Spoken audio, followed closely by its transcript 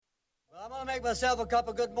I'm gonna make myself a cup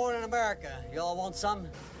of Good Morning America. Y'all want some?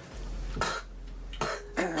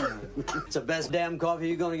 It's the best damn coffee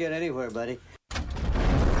you're gonna get anywhere, buddy.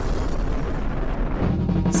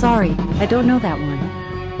 Sorry, I don't know that one.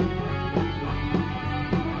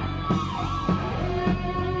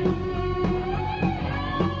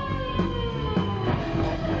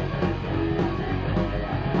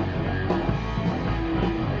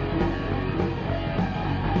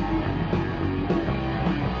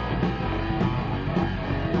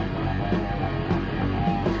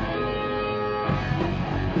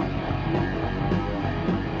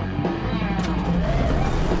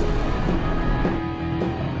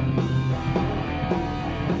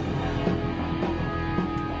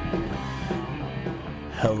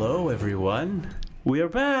 Hello, everyone. We are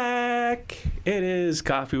back. It is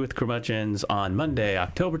Coffee with Curmudgeons on Monday,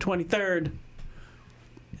 October 23rd,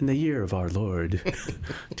 in the year of our Lord,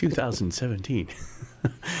 2017.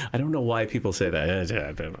 I don't know why people say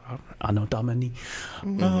that. Anno Domini.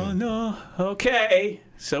 Oh, no. Okay.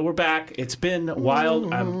 So we're back. It's been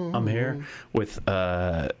wild. I'm here with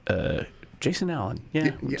Jason Allen.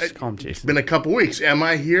 Yeah, we'll just call him Jason. It's been a couple weeks. Am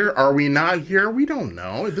I here? Are we not here? We don't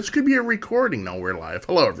know. This could be a recording. No, we're live.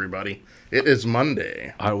 Hello, everybody. It is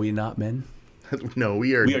Monday. Are we not men? No,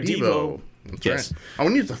 we are Devo. That's yes. right. I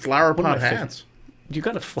want to use the flower pot hats. You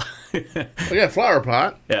got a I got a flower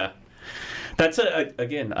pot. Yeah. That's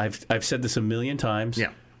again, I've said this a million times.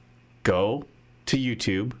 Yeah. Go to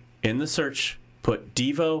YouTube, in the search, put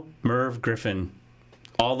Devo Merv Griffin,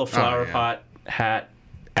 all the flower pot hat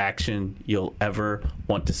action you'll ever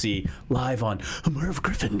want to see live on a Merv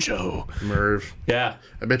Griffin show. Merv. Yeah.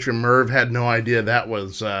 I bet you Merv had no idea that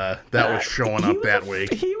was showing up that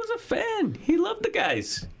week. He was a fan. He loved the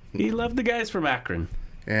guys. He loved the guys from Akron.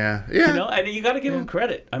 Yeah. Yeah. You know, and you got to give him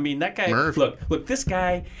credit. I mean, that guy. Merv. Look, this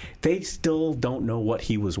guy. They still don't know what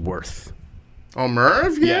he was worth. Oh,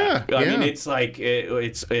 Merv? Yeah. I mean, it's like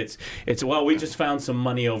it's well, we just found some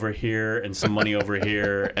money over here and some money over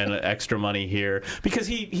here and extra money here because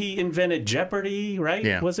he invented Jeopardy, right?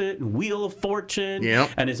 Yeah. Was it Wheel of Fortune?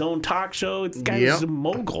 Yep. And his own talk show. This guy is a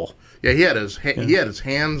mogul. Yeah, he had his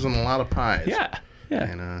hands in a lot of pies. Yeah. Yeah.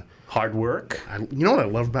 And hard work. You know what I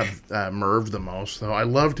loved about Merv the most, though? I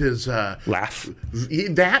loved his Laugh.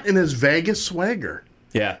 That and his Vegas swagger.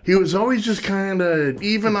 Yeah. He was always just kind of,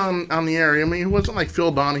 even on the air, I mean, he wasn't like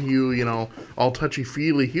Phil Donahue, you know, all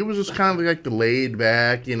touchy-feely. He was just kind of like the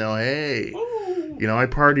laid-back, you know, hey, you know, I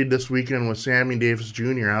partied this weekend with Sammy Davis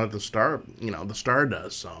Jr. out at the Star, you know, the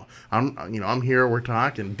Stardust. So, I'm here, we're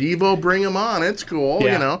talking. Devo, bring him on. It's cool,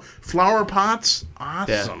 you know. Flower pots,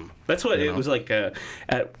 awesome. Yeah. That's what it was like at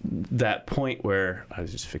that point where I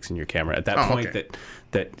was just fixing your camera. At that point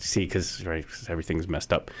that see, because everything's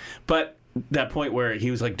messed up. But that point where he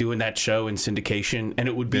was like doing that show in syndication, and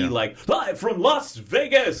it would be like live from Las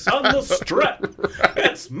Vegas on the Strip.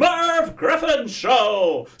 It's Merv Griffin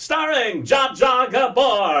Show, starring Jar Jar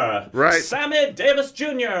Gabor, right? Sammy Davis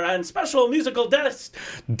Jr. and special musical guest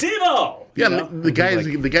Devo. Yeah, the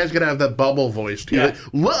guy's gonna have that bubble voice too. Yeah.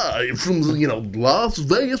 Live from Las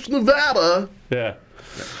Vegas, Nevada. Yeah.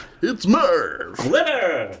 It's Merv.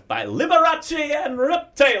 Glitter by Liberace and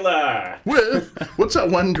Rip Taylor. With, what's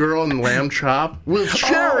that one girl in Lamb Chop? With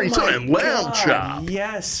Sherry and Lamb Chop.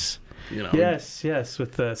 Yes. You know. Yes.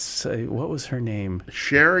 With what was her name?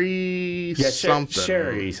 Sherry something.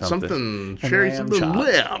 Sherry something. Sherry Lamb something. Chop.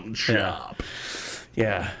 Lamb Chop.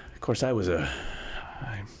 Yeah. Of course, I was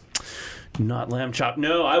not Lamb Chop.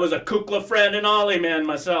 No, I was a Kukla friend and Ollie man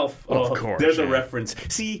myself. Of course. There's a reference.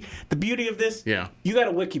 See, the beauty of this? Yeah. You got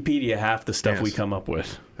to Wikipedia half the stuff we come up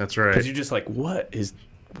with. That's right. Because you're just like,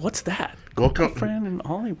 what's that? Welcome, Kukla friend and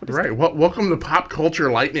Ollie? What is right. that? Welcome to Pop Culture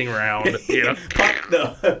Lightning Round. You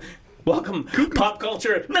know? Welcome, Pop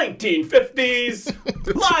Culture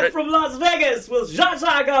 1950s, live from Las Vegas with Jar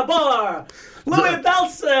Jar Gabor, Louis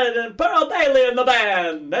Belson, and Pearl Bailey in the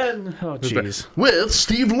band, and oh jeez, with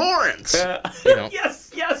Steve Lawrence. You know. Yes.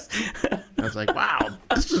 I was like, wow,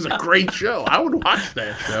 this is a great show. I would watch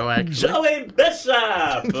that show, actually. Joey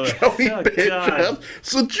Bishop. Bishop. God.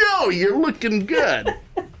 So, Joe, you're looking good.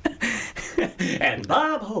 And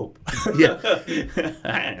Bob Hope. Yeah.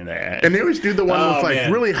 And they always do the one with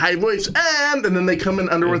like really high voice and then they come in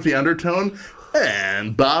under with the undertone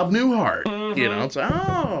and Bob Newhart. Mm-hmm. You know, it's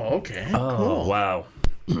okay. Oh, cool. Wow.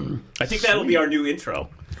 I think that'll be our new intro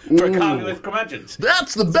for Coffee with Curmudgeons.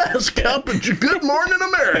 That's the best cup of Good Morning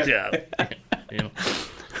America. You know.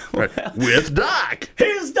 Right. With Doc.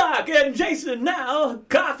 Here's Doc and Jason now.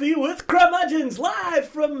 Coffee with Curmudgeons live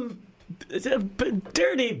from a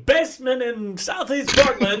dirty basement in Southeast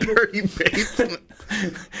Portland. Dirty basement.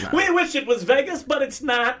 We wish it was Vegas, but it's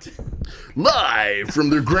not. Live from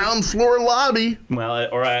their ground floor lobby. Well,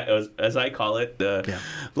 or as I call it,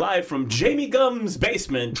 live from Jamie Gum's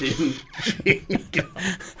basement in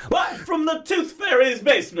live from the Tooth Fairy's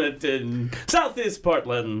basement in Southeast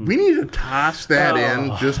Portland. We need to toss that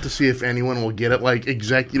in just to see if anyone will get it, like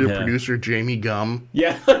executive producer Jamie Gum.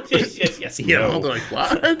 Yeah, yes. You know, they're like,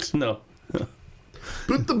 what? No.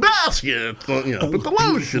 Put the basket, put the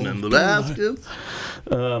lotion in the basket.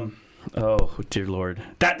 Oh, dear Lord.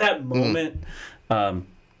 That moment.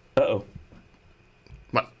 Uh-oh.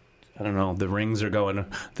 What? I don't know. The rings are going.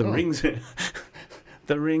 The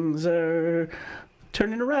rings are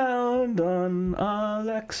turning around on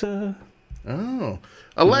Alexa. Oh.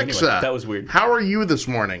 Alexa. Anyway, that was weird. How are you this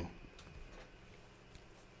morning?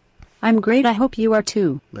 I'm great. I hope you are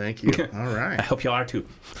too. Thank you. All right. I hope you are too.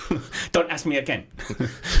 Don't ask me again.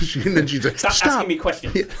 And then she's like, Stop asking me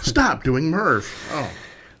questions. Yeah, stop doing Murph. Oh.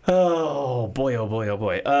 Oh boy! Oh boy! Oh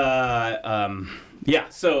boy! Yeah.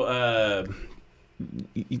 So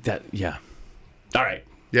yeah. All right.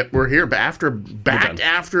 Yep, we're here back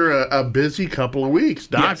after a busy couple of weeks.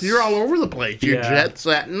 Doc, Yes. you're all over the place. You're Yeah. jet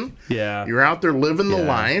setting. Yeah. You're out there living the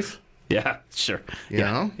life. Yeah. Sure. You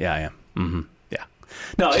know? Yeah, I am. Mm-hmm. Yeah.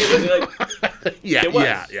 No, it was like Yeah, it was.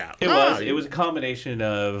 yeah. It Ah, was. It was a combination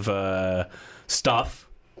of stuff,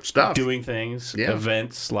 doing things, Yeah.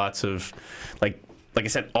 events, lots of like I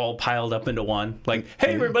said, all piled up into one. Like,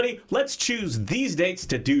 hey, everybody, let's choose these dates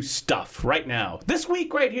to do stuff right now. This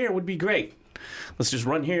week right here would be great. Let's just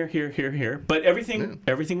run here. But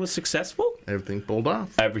everything was successful. Everything pulled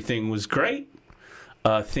off. Everything was great.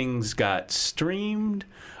 Things got streamed.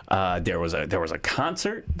 There was a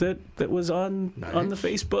concert that was on the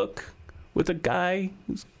Facebook with a guy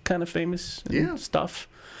who's kind of famous and stuff.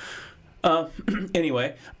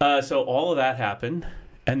 Anyway, so all of that happened.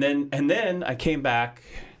 And then I came back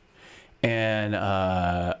and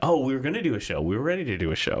we were going to do a show. We were ready to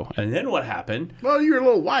do a show. And then what happened? Well, you were a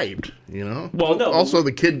little wiped, you know? Well, no. Also,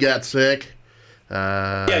 the kid got sick. We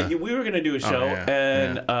were going to do a show,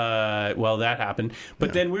 that happened.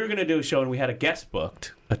 But then we were going to do a show, and we had a guest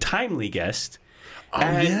booked, a timely guest.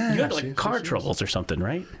 And you had car troubles or something,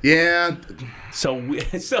 right? Yeah. So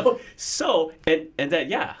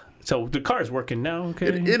So the car's working now, okay?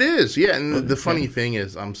 It is, yeah. And the funny thing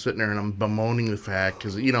is, I'm sitting there and I'm bemoaning the fact,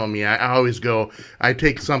 because, you know me, I always go, I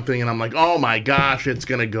take something and I'm like, oh my gosh, it's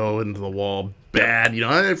going to go into the wall bad. You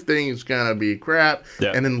know, everything's going to be crap.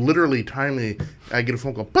 Yeah. And then literally timely, I get a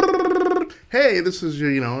phone call. Hey, this is,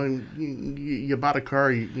 you bought a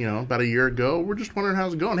car, about a year ago. We're just wondering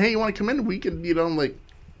how's it going. Hey, you want to come in? We could, I'm like,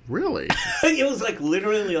 really? It was like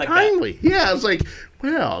literally like timely. That. Yeah, I was like,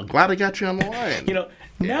 well, glad I got you on the line.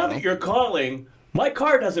 Now that you're calling, my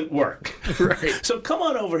car doesn't work. Right. So come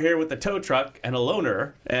on over here with the tow truck and a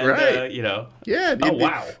loaner, and right. Yeah.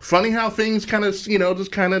 Wow. Funny how things kind of,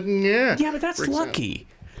 Yeah, but that's lucky.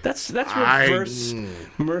 That's reverse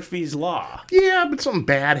Murphy's Law. Yeah, but something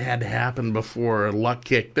bad had to happen before luck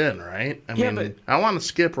kicked in, right? I mean, I want to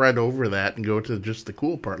skip right over that and go to just the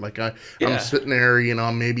cool part. Like I'm sitting there,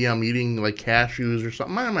 maybe I'm eating like cashews or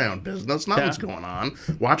something. Minding my own business. Nothing's going on.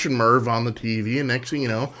 Watching Merv on the TV, and next thing you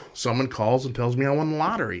know, someone calls and tells me I won the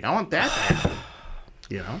lottery. I want that to happen.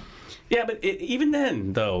 Yeah, but even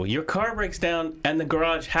then, though, your car breaks down and the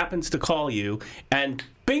garage happens to call you, and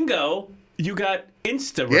bingo, you got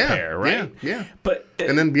Insta repair, right? Yeah. But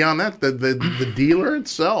and then beyond that, the dealer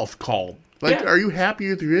itself called. Like, are you happy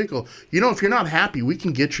with your vehicle? If you're not happy, we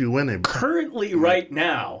can get you in a... Currently, right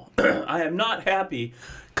now, I am not happy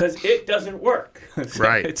because it doesn't work.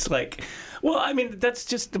 Right. It's like, well, I mean, that's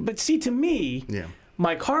just... But see, to me,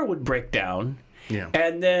 my car would break down. Yeah.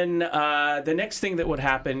 And then the next thing that would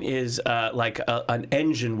happen is an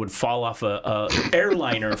engine would fall off a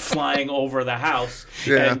airliner flying over the house,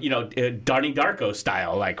 and Donnie Darko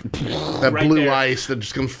style, like that right blue there. ice that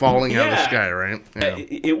just comes falling out of the sky, right? Yeah.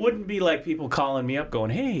 It wouldn't be like people calling me up going,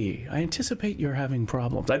 "Hey, I anticipate you're having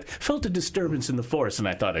problems. I felt a disturbance in the force, and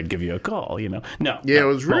I thought I'd give you a call." No. Yeah, it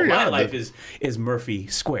was really my odd. life is Murphy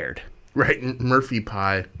squared. Right, Murphy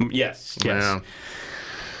pie. Yes.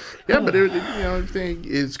 Yeah, but everything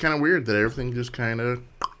is kind of weird that everything just kind of...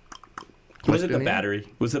 Was it the battery?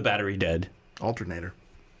 Was the battery dead? Alternator.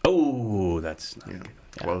 Oh, that's not good.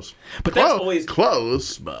 Close. But that's always...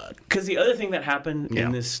 Close, but... Because the other thing that happened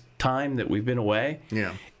in this time that we've been away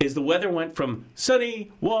is the weather went from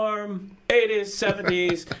sunny, warm, 80s,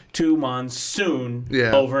 70s to monsoon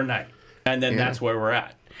overnight. And then that's where we're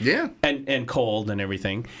at. Yeah. And cold and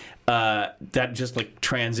everything. That just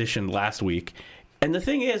transitioned last week. And the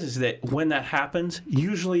thing is that when that happens,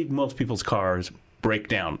 usually most people's cars break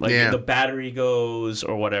down. The battery goes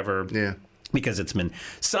or whatever. Yeah. because it's been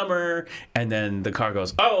summer, and then the car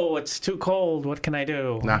goes, oh, it's too cold. What can I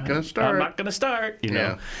do? Not gonna start. I'm not going to start, you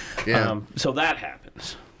know. Yeah. So that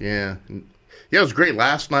happens. Yeah. Yeah, it was great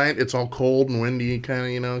last night. It's all cold and windy,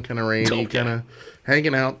 kind of rainy, kind of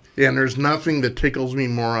hanging out. Yeah, and there's nothing that tickles me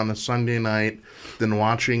more on a Sunday night than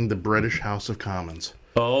watching the British House of Commons.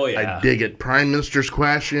 Oh, yeah. I dig it. Prime Minister's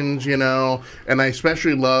questions, and I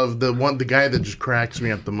especially love the guy that just cracks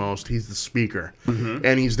me up the most. He's the speaker. Mm-hmm.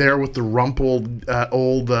 And he's there with the rumpled,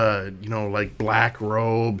 old, like black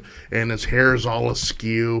robe, and his hair's all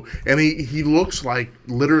askew. And he looks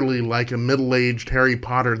literally like a middle-aged Harry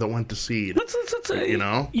Potter that went to seed. Let's you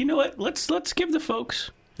know? You know what? Let's give the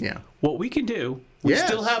folks what we can do. We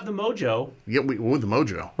still have the mojo. Yeah, with the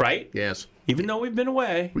mojo. Right? Yes. Even though we've been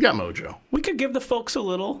away. We got mojo. We could give the folks a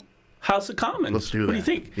little House of Commons. Let's do that. What do you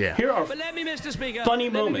think? Yeah. Here are but let me, Mr. Speaker, funny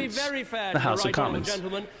let moments. Me be very fair the to House the of right honourable Commons.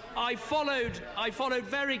 gentleman. I followed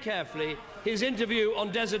very carefully his interview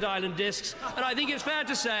on Desert Island Discs, and I think it's fair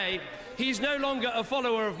to say he's no longer a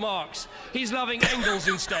follower of Marx. He's loving Engels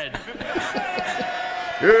instead.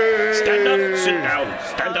 Stand up, sit down,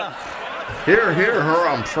 stand up. Here, from.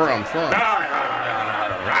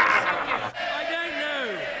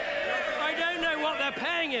 I don't know what they're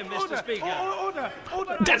paying him, Mr. Speaker. Order.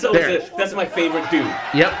 That's my favorite dude.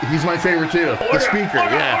 Yep, he's my favorite too. The speaker,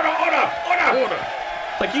 Order.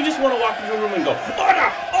 Like you just want to walk into a room and go, order.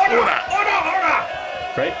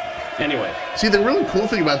 Right? Anyway. See, the really cool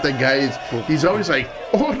thing about that guy is he's always like,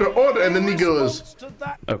 order, and then he goes,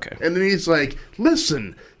 okay. And then he's like,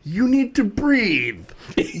 listen, you need to breathe.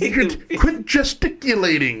 You could quit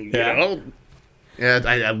gesticulating, you know? Yeah,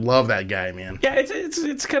 I love that guy, man. Yeah,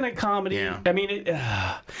 it's kind of comedy. Yeah. I mean,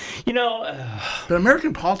 but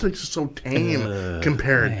American politics is so tame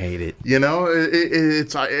compared. I hate it.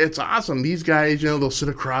 It's awesome. These guys, they'll sit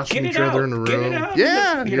across from each other in the room. Get it out.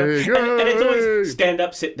 Yeah, and it's always stand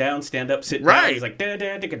up, sit down, stand up, sit down. Right. He's like,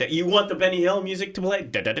 da. You want the Benny Hill music to play?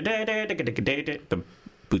 Da. The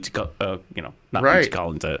Bootsy, not Right. Bootsy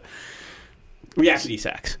Collins, Yakety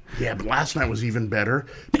sax. Yeah, but last night was even better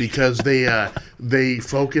because they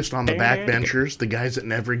focused on the backbenchers, the guys that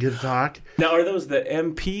never get to talk. Now, are those the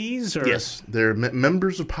MPs? Or? Yes, they're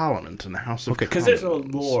members of Parliament in the House of Commons. Because there's the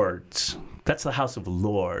Lords. That's the House of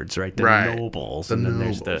Lords, right? The nobles. The and then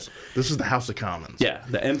nobles. there's This is the House of Commons. Yeah,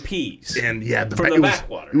 the MPs. And from the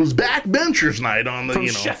backwater. It was backbenchers night on the, from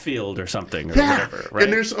Sheffield or something or yeah. whatever, right?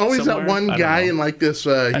 And there's always that one guy in like this,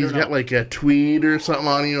 he's got like a tweed or something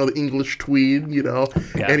on, the English tweed, Yeah.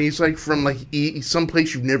 And he's like from like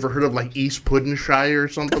someplace you've never heard of, like East Puddingshire or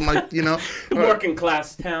something like, working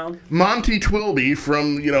class town. Monty Twilby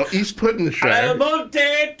from, East Puddingshire.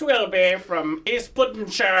 Monty Twilby from East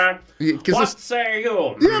Puddingshire. What say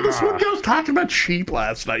you? Yeah, this one guy was talking about sheep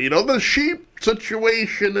last night. The sheep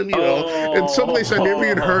situation, and and someplace I never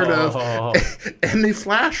even heard of. And they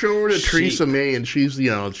flash over to Theresa May, and she's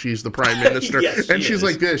she's the prime minister, yes, and she's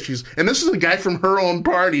like this. And this is a guy from her own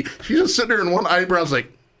party. She's just sitting there, and one eyebrow's like,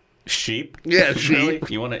 sheep. Yeah, sheep. Really?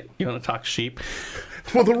 You want to talk sheep?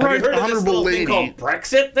 Well, the right Have you heard honorable of this little lady thing called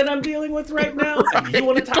Brexit that I'm dealing with right now. And you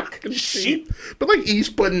want to talk sheep? But like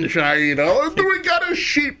East Puddingshire, we got a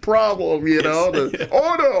sheep problem.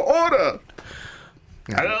 Order.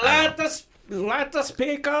 Let the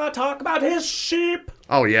speaker talk about his sheep.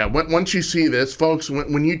 Oh, yeah. Once you see this, folks,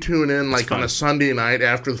 when you tune in, like on a Sunday night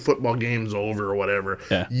after the football game's over or whatever,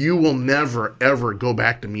 you will never, ever go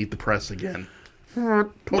back to Meet the Press again.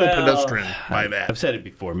 Total pedestrian by that. I've said it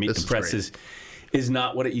before. Meet the Press is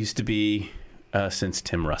not what it used to be since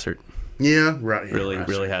Tim Russert. Yeah, right. Yeah,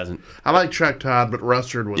 really hasn't. I like Chuck Todd, but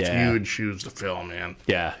Russert was huge shoes to fill, man.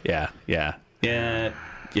 Yeah. And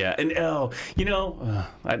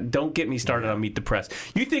don't get me started on Meet the Press.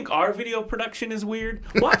 You think our video production is weird?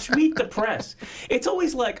 Watch Meet the Press. It's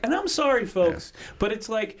always like, and I'm sorry, folks, but it's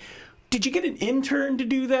like, did you get an intern to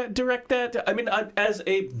do that, direct that? I mean, as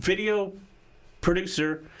a video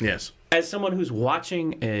producer, yes, as someone who's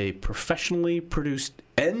watching a professionally produced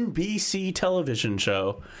NBC television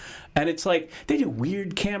show, and it's like they do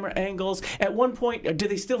weird camera angles. At one point, do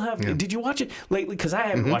they still have? Yeah. Did you watch it lately? Because I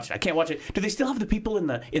haven't watched it. I can't watch it. Do they still have the people in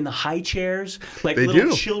the high chairs, like they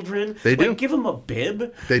little do. children? They do. Give them a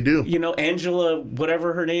bib. They do. Angela,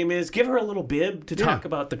 whatever her name is, give her a little bib to talk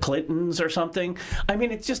about the Clintons or something. I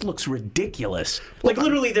mean, it just looks ridiculous. Like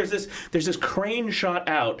literally, there's this crane shot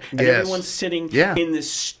out, and everyone's sitting in this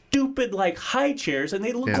stupid like high chairs, and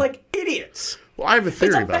they look like idiots. Well, I have a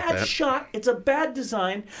theory about that. It's a bad shot. It's a bad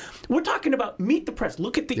design. We're talking about Meet the Press.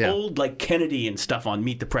 Look at the old like Kennedy and stuff on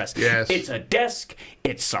Meet the Press. Yes. It's a desk,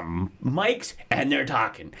 it's some mics, and they're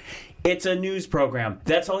talking. It's a news program.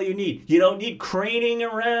 That's all you need. You don't need craning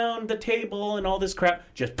around the table and all this crap.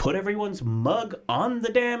 Just put everyone's mug on the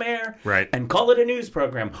damn air and call it a news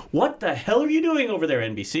program. What the hell are you doing over there,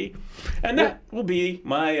 NBC? And that will be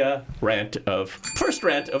my first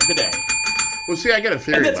rant of the day. Well, see, I got a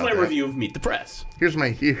theory and that's about my that. review of Meet the Press. Here's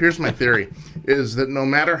my theory: is that no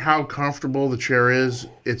matter how comfortable the chair is,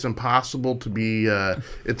 it's impossible to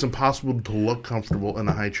look comfortable in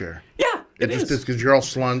a high chair. Yeah, it just is because you're all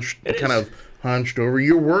slunched, of hunched over.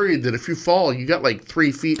 You're worried that if you fall, you got like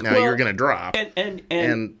 3 feet now. You're gonna drop. And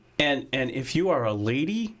if you are a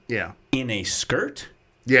lady, in a skirt.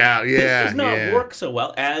 This does not work so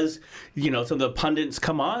well as some of the pundits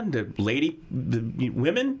come on. The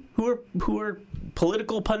women who are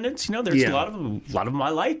political pundits. There's a lot of them I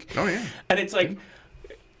like. Oh yeah, and it's like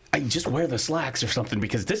I just wear the slacks or something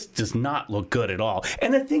because this does not look good at all.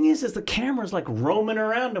 And the thing is the camera's like roaming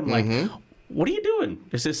around. I'm like, what are you doing?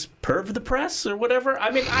 Is this perv of the press or whatever?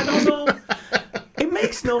 I mean, I don't know. It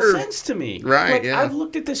makes no sense to me. Right? I've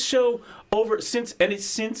looked at this show since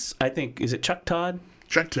I think is it Chuck Todd.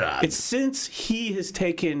 Chuck Todd. It's since he has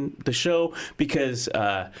taken the show because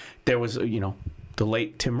there was, the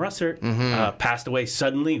late Tim Russert passed away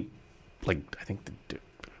suddenly. Like, I think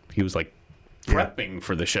he was like prepping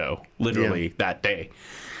for the show literally that day.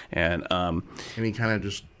 And he kind of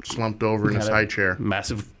just slumped over in his high chair.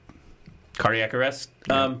 Massive cardiac arrest.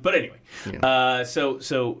 But anyway,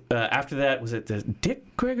 so after that, was it the Dick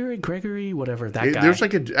Gregory, whatever that guy? There's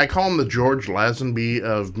I call him the George Lazenby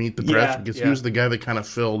of Meet the Press because he was the guy that kind of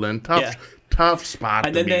filled in. Tough spot.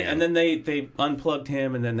 And then they unplugged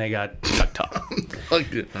him, and then they got Chuck Todd.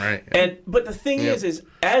 Right. But the thing is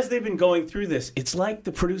as they've been going through this, it's like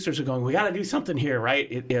the producers are going, we got to do something here,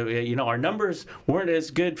 right? Our numbers weren't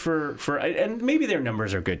as good for, and maybe their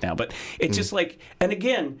numbers are good now, but it's just like, and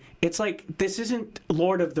again, it's like this isn't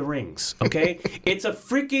Lord of the Rings, okay? It's a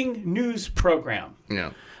freaking news program.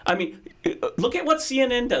 Yeah. I mean, look at what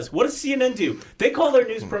CNN does. What does CNN do? They call their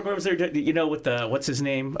news programs, with what's his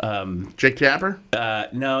name? Jake Tapper?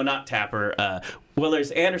 No, not Tapper. Well,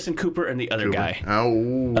 there's Anderson Cooper and the other guy.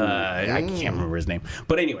 Oh. I can't remember his name.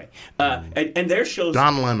 But anyway, and their shows...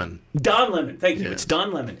 Don Lemon. Don Lemon, thank you. It's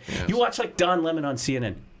Don Lemon. Yes. You watch Don Lemon on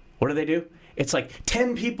CNN. What do? It's like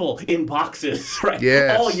 10 people in boxes, right?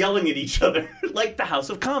 Yes. All yelling at each other, like the House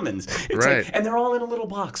of Commons. It's like, and they're all in a little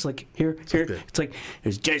box, like here. It's like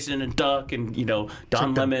there's Jason and Duck and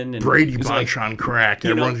Don Lemon and Brady Bunch on crack.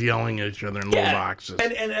 Everyone's yelling at each other in little boxes.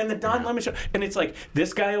 And the Don Lemon show, and it's like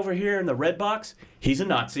this guy over here in the red box, he's a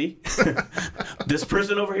Nazi. This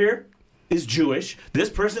person over here is Jewish. This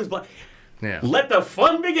person's black. Yeah. Let the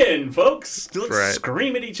fun begin, folks. Let's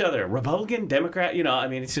scream at each other. Republican, Democrat,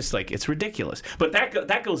 it's just like, it's ridiculous. But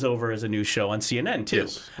that goes over as a news show on CNN, too.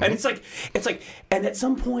 Yes. And it's like, and at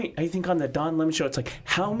some point, I think on the Don Lemon show, it's like,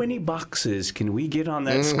 how many boxes can we get on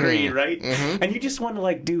that screen, right? And you just want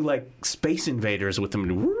to, do, Space Invaders with them.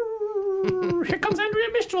 Here comes Andrea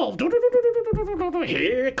Mistral.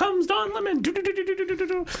 Here comes Don Lemon.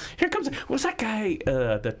 Here comes, what's that guy?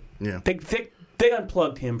 They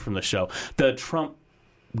unplugged him from the show. The Trump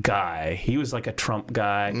guy. He was like a Trump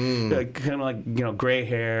guy. Kind of like, gray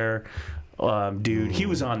hair dude. He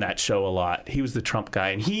was on that show a lot. He was the Trump guy.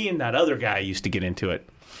 And he and that other guy used to get into it.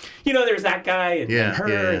 There's that guy and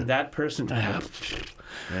her and that person.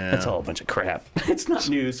 That's all a bunch of crap. It's not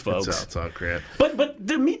news, folks. It's all crap. But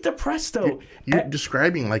to Meet the Press, though. You're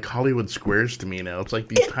describing like Hollywood squares to me now. It's like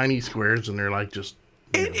these tiny squares and they're like just...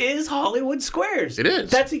 It is Hollywood Squares. It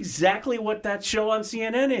is. That's exactly what that show on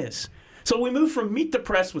CNN is. So we move from Meet the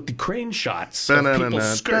Press with the crane shots of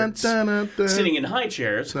people's skirts sitting in high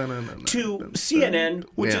chairs to CNN,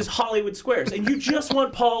 which is Hollywood Squares. And you just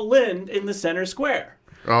want Paul Lynde in the center square.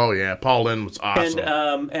 Oh, yeah. Paul Lynde was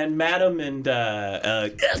awesome. And Madam and...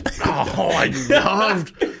 I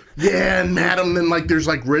loved... Yeah, and Madam, then there's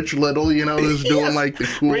Rich Little, who's doing the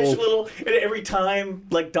cool... Rich Little, and every time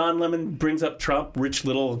Don Lemon brings up Trump, Rich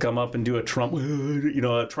Little will come up and do a Trump,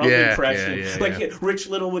 a Trump impression. Rich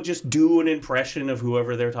Little would just do an impression of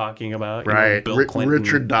whoever they're talking about. Right. Bill Clinton.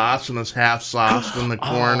 Richard Dawson is half sauced in the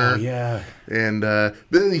corner. Oh, yeah. And then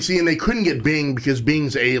you see, and they couldn't get Bing because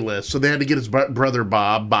Bing's A-list, so they had to get his brother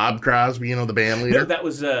Bob Crosby, the band leader. No, that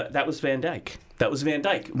was Van Dyke. That was Van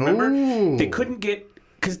Dyke. Remember? Ooh. They couldn't get...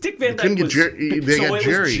 Because Dick Van Dyke was...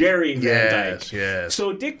 Jerry Van Dyke. Yes.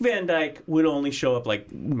 So Dick Van Dyke would only show up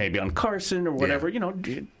maybe on Carson or whatever.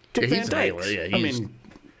 Dick Van Dyke.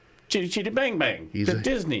 Chitty Chitty Bang Bang.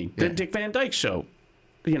 Disney. The Dick Van Dyke Show.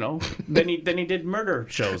 Then he did murder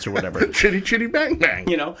shows or whatever. Chitty Chitty Bang Bang.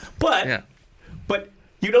 But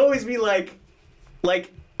you'd always be like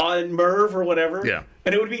on Merv or whatever. Yeah.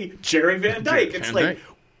 and it would be Jerry Van Dyke. Jerry It's Van like, Dyke.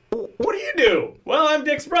 what do you do? Well, I'm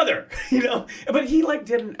Dick's brother, you know. But he like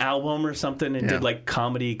did an album or something and did like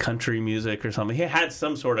comedy, country music or something. He had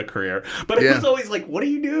some sort of career, but it was always like, what do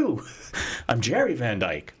you do? I'm Jerry Van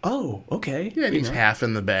Dyke. Oh, okay. Yeah, and he's half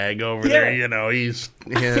in the bag over Yeah. there. You know, he's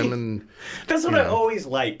him and. That's what I always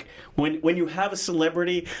like when you have a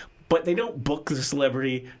celebrity, but they don't book the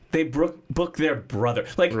celebrity. They book their brother.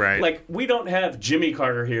 Like we don't have Jimmy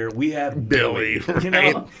Carter here. We have Billy. Right? You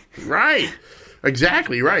know? Right.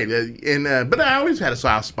 Exactly right. But I always had a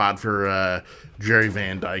soft spot for Jerry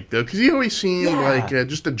Van Dyke though, because he always seemed like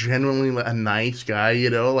just a genuinely a nice guy. You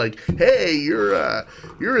know, like, hey, you're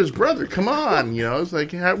his brother. Come on. You know, it's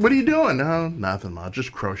like, what are you doing? No, nothing much.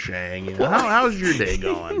 Just crocheting. You know, how's your day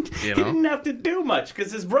going? You He know, didn't have to do much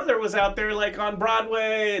because his brother was out there like on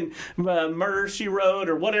Broadway and Murder, She Wrote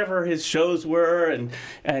or whatever his shows were,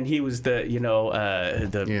 and he was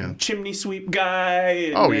the chimney sweep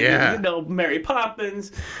guy. And, Mary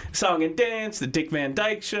Poppins, Song and Dance, the Dick Van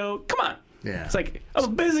Dyke Show. Come on. Yeah. It's like,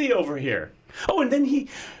 I'm busy over here. Oh, and then he...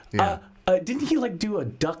 didn't he like do a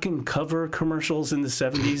duck and cover commercials in the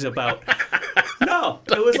 70s about... No,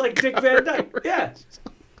 it was like Dick Van Dyke. Yeah.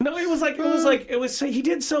 No, it was he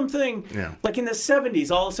did something like in the 70s.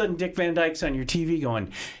 All of a sudden, Dick Van Dyke's on your TV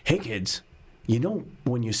going, hey, kids, you know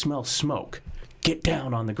when you smell smoke, get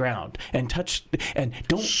down on the ground and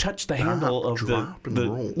don't touch the handle of drop and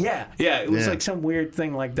roll. Yeah. It was like some weird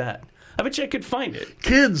thing like that. I bet you I could find it.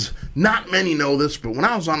 Kids, not many know this, but when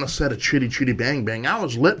I was on the set of Chitty Chitty Bang Bang, I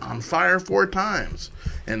was lit on fire 4 times.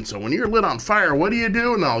 And so when you're lit on fire, what do you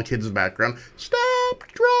do? And all the kids in the background, stop,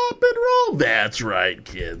 drop, and roll. That's right,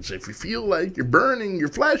 kids. If you feel like you're burning, your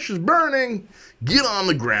flesh is burning, get on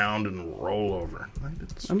the ground and roll over.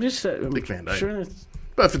 I'm just Dick Van Dyke. sure.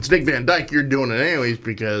 But if it's Dick Van Dyke, you're doing it anyways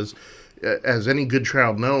because, as any good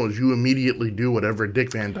child knows, you immediately do whatever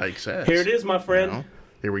Dick Van Dyke says. Here it is, my friend. You know?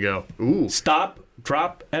 Here we go. Ooh. Stop,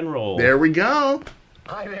 drop, and roll. There we go.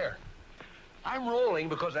 Hi there. I'm rolling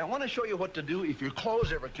because I want to show you what to do if your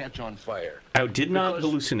clothes ever catch on fire. I did not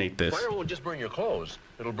Because hallucinate this. Fire won't just burn your clothes.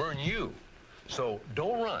 It'll burn you. So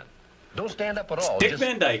don't run. Don't stand up at all. Dick just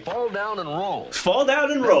Van Dyke. fall down and roll. Fall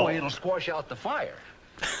down and That roll. way it'll squash out the fire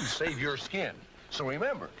and save your skin. So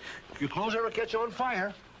remember, if your clothes ever catch on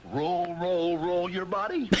fire, roll, roll, roll your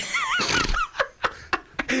body.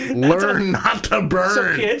 Learn not to burn.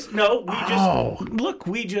 So kids,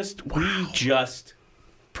 we just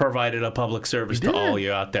provided a public service to all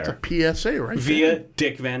you out there. It's a PSA right via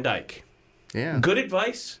Dick Van Dyke. Yeah. Good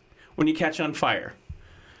advice when you catch on fire.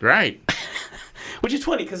 Right. Which is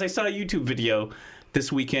funny because I saw a YouTube video this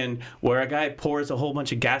weekend where a guy pours a whole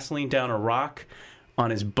bunch of gasoline down a rock on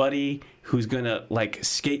his buddy who's gonna like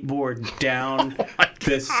skateboard down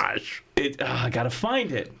this. Gosh. I gotta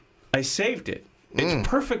find it. I saved it. It's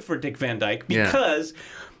perfect for Dick Van Dyke because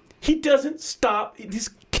he doesn't stop. This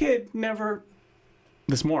kid never.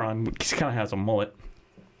 This moron, he kind of has a mullet.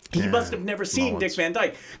 He must have never seen Dick Van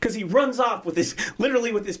Dyke because he runs off with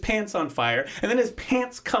his pants on fire, and then his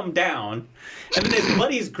pants come down, and then his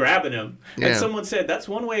buddy's grabbing him. And someone said that's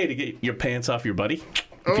one way to get your pants off your buddy,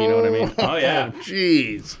 if you know what I mean. Oh yeah,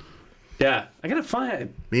 jeez. Yeah, I gotta find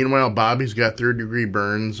it. Meanwhile, Bobby's got 3rd-degree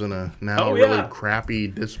burns and a really crappy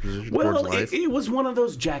disposition towards life. It was one of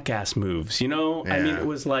those jackass moves, you know? Yeah. I mean, it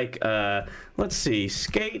was like, let's see,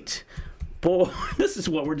 skateboard. This is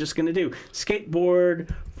what we're just going to do.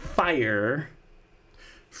 Skateboard, fire.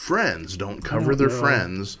 Friends don't cover their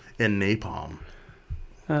friends in napalm.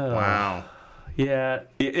 Wow. Yeah.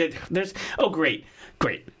 There's. Oh, great.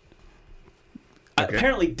 Okay.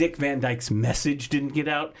 Apparently, Dick Van Dyke's message didn't get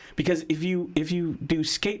out because if you do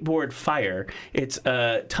skateboard fire, it's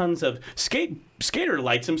tons of skater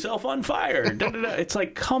lights himself on fire. It's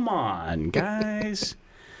like, come on, guys.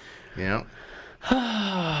 Yeah.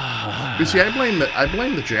 You see, I blame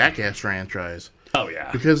the Jackass franchise. Oh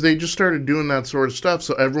yeah. Because they just started doing that sort of stuff.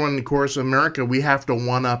 So everyone, of course, in America, we have to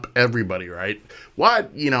one up everybody, right?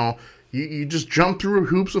 What You just jump through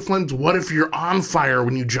hoops of flames. What if you're on fire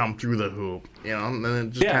when you jump through the hoop? And then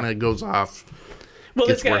it just kind of goes off. Well,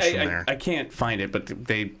 this guy, I can't find it, but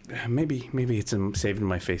they maybe it's saved in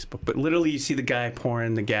my Facebook. But literally, you see the guy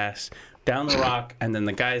pouring the gas down the rock, and then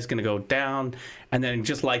the guy's going to go down, and then it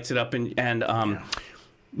just lights it up. And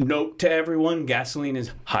note to everyone: gasoline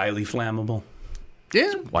is highly flammable.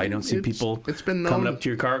 Yeah. Why you don't see people coming up to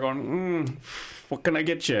your car going, what can I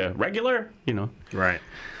get you? Regular? Right.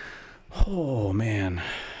 Oh, man.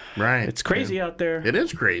 Right. It's crazy out there. It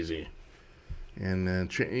is crazy. And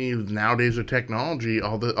nowadays with technology,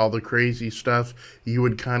 all the crazy stuff you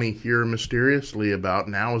would kind of hear mysteriously about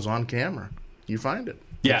now is on camera. You find it.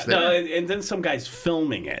 Yeah, It's there. no, and then some guy's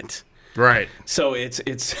filming it. Right. So it's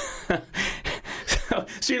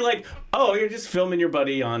so you're like, oh, you're just filming your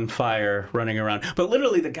buddy on fire running around. But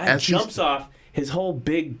literally the guy As he's- jumps off, his whole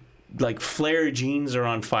big like flare jeans are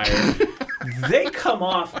on fire. They come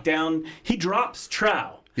off down, he drops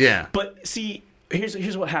trow. Yeah. But see,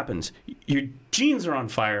 here's what happens. Your jeans are on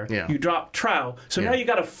fire. Yeah. You drop trow. So Yeah. now you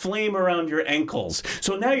got a flame around your ankles.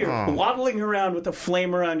 So now you're waddling around with a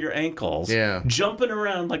flame around your ankles. Yeah. Jumping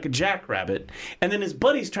around like a jackrabbit. And then his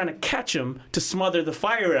buddy's trying to catch him to smother the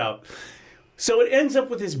fire out. So it ends up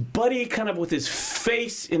with his buddy kind of with his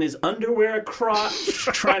face in his underwear crotch,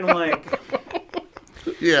 trying to like,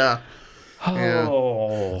 Yeah.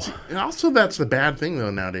 oh. And also, that's the bad thing,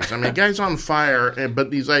 though, nowadays. I mean, the guy's on fire,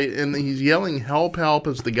 but he's yelling, help, help,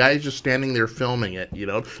 as the guy's just standing there filming it, you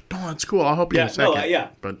know? No, it's cool. I'll help you in Yeah, a second. no, yeah.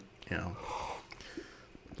 But, you know.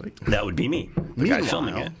 Like, That would be me. The guy Meanwhile-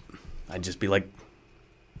 filming it. I'd just be like,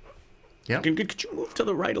 yeah. could you move to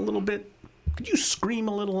the right a little bit? Could you scream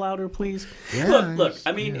a little louder, please? Yeah, Look.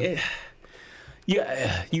 I mean,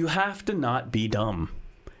 you have to not be dumb,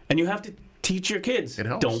 and you have to teach your kids. It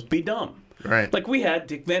helps. Don't be dumb. Right. Like we had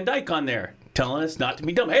Dick Van Dyke on there telling us not to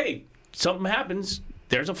be dumb. Hey, something happens.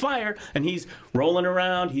 There's a fire, and he's rolling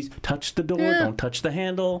around. He's touch the door. Yeah. Don't touch the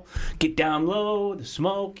handle. Get down low. The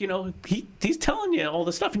smoke. You know, he's telling you all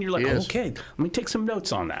this stuff, and you're like, He is. okay, let me take some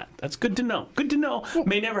notes on that. That's good to know. Good to know.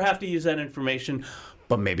 May never have to use that information,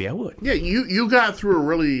 but maybe I would. Yeah, you got through a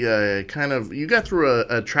really you got through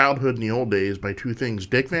a childhood in the old days by two things: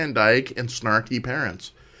 Dick Van Dyke and snarky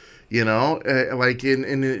parents. You know, like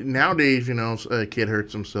in nowadays, you know, a kid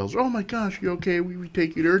hurts themselves. Oh my gosh, you okay? We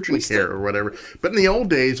take you to urgent care or whatever. But in the old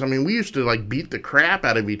days, I mean, we used to like beat the crap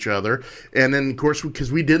out of each other, and then of course because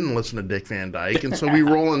we didn't listen to Dick Van Dyke, and so we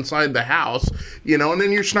roll inside the house, you know, and then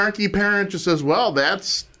your snarky parent just says, "Well,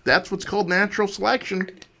 that's what's called natural selection."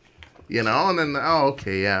 You know, and then, oh,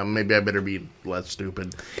 okay, yeah, maybe I better be less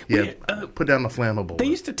stupid. Yeah, put down the flammable. They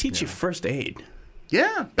used to teach you first aid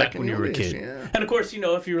yeah, back in when you the were a old days, kid. Yeah. And of course, you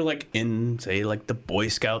know, if you were like in, say, like the Boy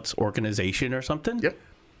Scouts organization or something, Yep.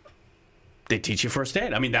 they teach you first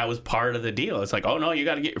aid. I mean, that was part of the deal. It's like, oh no, you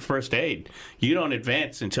got to get your first aid. You don't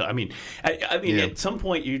advance until. I mean, Yeah. at some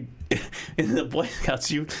point, you in the Boy Scouts,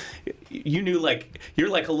 you knew like you're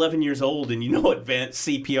like 11 years old and you know advanced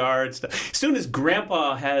CPR and stuff. As soon as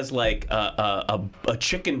Grandpa has like a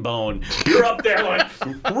chicken bone, you're up there like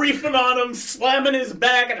reefing on him, slamming his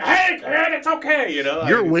back, and hey, kid, it's okay, you know.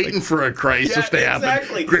 You're I mean, waiting like, for a crisis Yeah, to happen.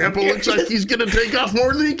 exactly. Grandpa You're looks like just- he's going to take off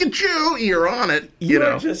more than he can chew. You're on it. You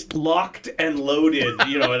You're know. just locked and loaded,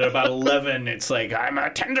 you know, at about 11. It's like, I'm a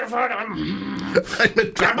tenderfoot. I'm a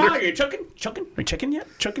Grandma, tender- are you chucking? Chucking? Are you chicken yet?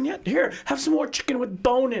 Chucking yet? Here, have some more chicken with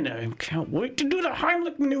bone in it. I can't wait to do the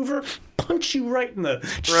Heimlich maneuver. Punch you right in the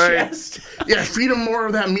chest. Yeah, feed him more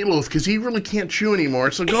of that meatloaf because he really can't chew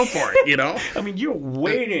anymore. So go for it. You know. I mean, you're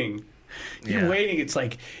waiting. You're Yeah. waiting. It's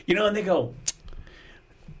like, you know, and they go,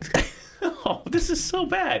 oh, this is so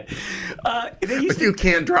bad. They used But you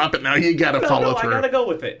can't drop it now. You got to follow I through. gotta go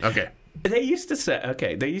with it. Okay. They used to say,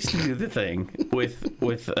 okay, they used to do the thing with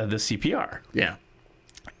the CPR. Yeah.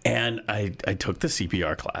 And I took the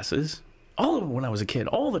CPR classes all of them when I was a kid,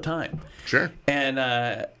 all the time. Sure.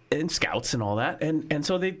 And scouts and all that. And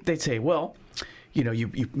so they'd say, well, you know, you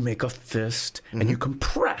make a fist and you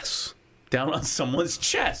compress down on someone's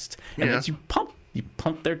chest. And Yeah. as you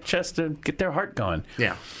pump their chest to get their heart going.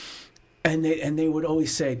 Yeah. And they would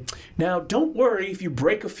always say, now don't worry if you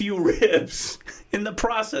break a few ribs in the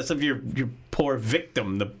process of your poor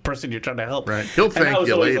victim, the person you're trying to help. Right. He'll and thank I was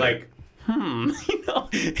you always later. like, you know,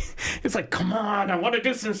 it's like, come on, I want to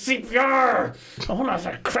do some CPR. I want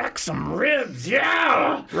to crack some ribs.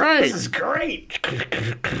 Yeah. Right. This is great.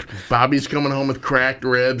 Bobby's coming home with cracked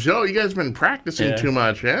ribs. Oh, you guys been practicing Yeah. too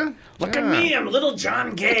much, huh? Look at me, I'm little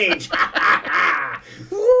John Gage.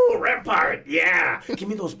 Woo, Rampart, yeah. Give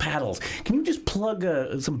me those paddles. Can you just plug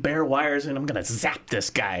some bare wires in? I'm going to zap this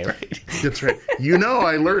guy, right? That's right. You know,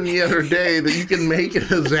 I learned the other day that you can make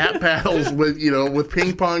zap paddles with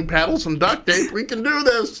ping pong paddles and duct tape. We can do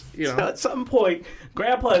this. You know. At some point,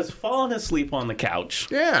 Grandpa has fallen asleep on the couch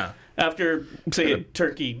Yeah. after, say, a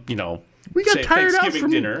turkey, you know, We got say, tired out Thanksgiving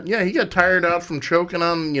from dinner. Yeah, he got tired out from choking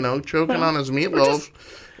on his meatloaf, just-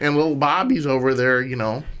 and little Bobby's over there. You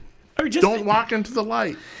know, Or just, don't walk into the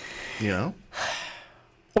light. You know.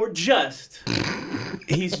 Or just,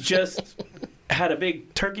 he's just had a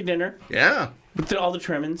big turkey dinner Yeah. with all the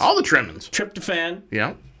trimmings. All the trimmings. Tryptophan.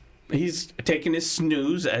 Yeah. He's taking his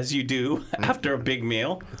snooze, as you do, Mm-hmm. after a big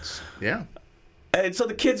meal. Yeah. And so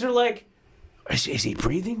the kids are like, is he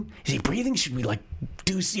breathing? Is he breathing? Should we, like,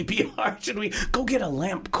 do CPR? Should we go get a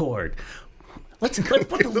lamp cord? Let's put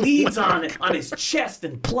the leads on his chest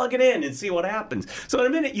and plug it in and see what happens. So in a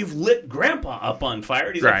minute, you've lit Grandpa up on fire.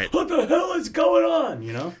 And he's like, what the hell is going on?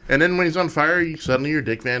 You know. And then when he's on fire, suddenly your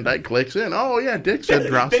Dick Van Dyke clicks in. Oh yeah, Dick said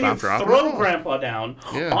drop. Then you throw Grandpa down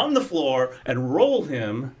on the floor and roll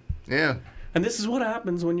him. Yeah. And this is what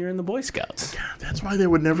happens when you're in the Boy Scouts. God, that's why they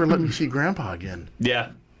would never let me see Grandpa again. Yeah.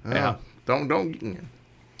 Yeah. Don't.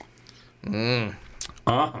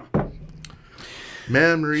 Uh-huh.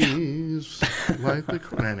 Memories like the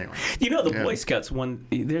anyway. You know, the Boy Scouts one.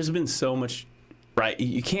 There's been so much. Right,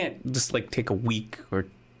 you can't just like take a week or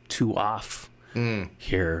two off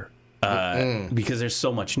here because there's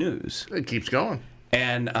so much news. It keeps going.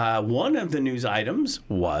 And one of the news items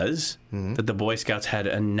was that the Boy Scouts had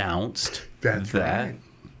announced that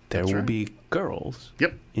there will be girls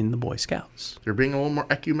in the Boy Scouts. They're being a little more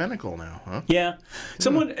ecumenical now, huh? Yeah.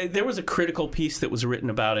 There was a critical piece that was written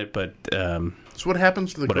about it, but... so what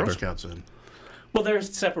happens to the Girl Scouts then? Well, they're a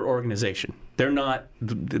separate organization. They're not...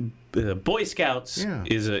 The Boy Scouts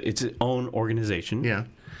is its own organization. Yeah.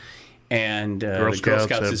 And the Girl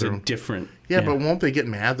Scouts is a different... Yeah, but won't they get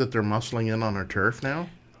mad that they're muscling in on our turf now?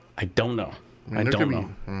 I don't know. I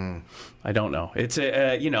don't know. It's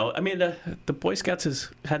the Boy Scouts has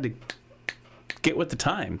had to get with the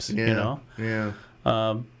times. Yeah. You know. Yeah.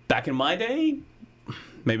 Back in my day,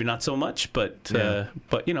 maybe not so much, but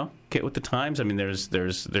get with the times. I mean, there's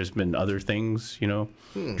been other things,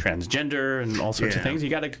 transgender and all sorts of things. You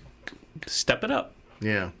got to step it up.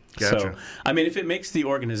 Yeah. Gotcha. So, I mean, if it makes the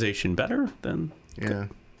organization better, then yeah.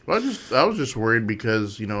 Well, I was just worried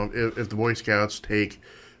because if the Boy Scouts take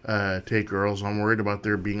girls, I'm worried about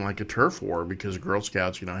there being like a turf war because Girl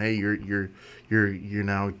Scouts, hey, you're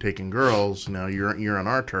now taking girls, now you're on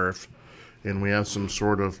our turf, and we have some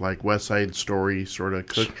sort of like West Side Story sort of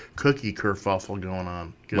cookie kerfuffle going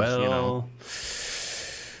on. Well,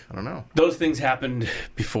 I don't know. Those things happened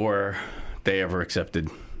before they ever accepted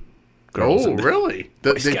girls. Oh, really?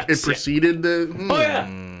 It preceded the. Oh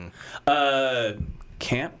yeah.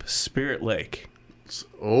 Camp Spirit Lake.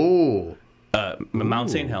 Oh. Mount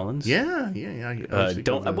St. Helens. Yeah.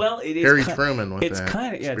 It is Harry Truman with it's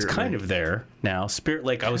that. It's kind of there now. Spirit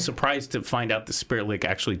Lake. I was surprised to find out that Spirit Lake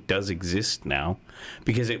actually does exist now,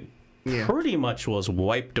 because it pretty much was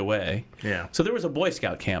wiped away. Yeah. So there was a Boy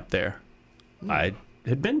Scout camp there. I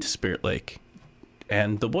had been to Spirit Lake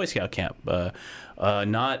and the Boy Scout camp,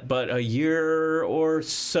 not but a year or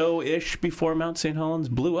so-ish before Mount St. Helens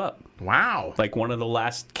blew up. Wow. Like one of the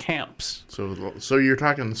last camps. So you're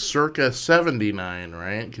talking circa 79,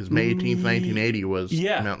 right? Because May 18th, 1980 was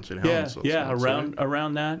Mount St. Helens.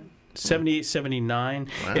 Around that. 78, 79.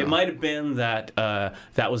 Wow. It might have been that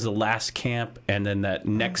that was the last camp, and then that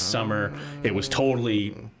next summer it was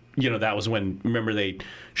totally... that was when, remember, they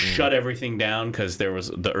shut everything down because there was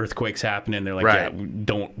the earthquakes happening. They're like,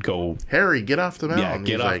 don't go. Harry, get off the mountain.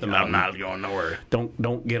 Yeah, get off the mountain. I'm not going nowhere.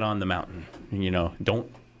 Don't get on the mountain.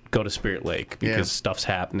 Don't go to Spirit Lake because stuff's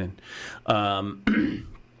happening.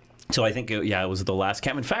 So I think, it was the last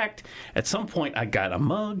camp. In fact, at some point, I got a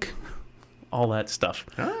mug, all that stuff.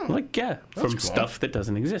 Oh, from stuff that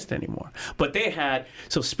doesn't exist anymore. But they had,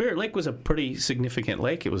 so Spirit Lake was a pretty significant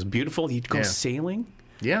lake. It was beautiful. You'd go sailing.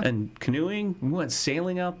 Yeah. And canoeing. We went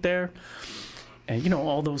sailing out there. And,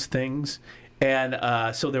 all those things. And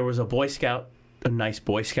so there was a nice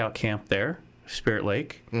Boy Scout camp there, Spirit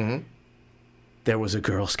Lake. Mm-hmm. There was a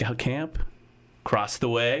Girl Scout camp across the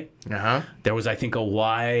way. Uh-huh. There was, I think, a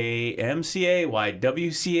YMCA,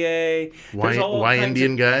 YWCA. Y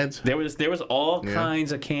Indian Guides? There was all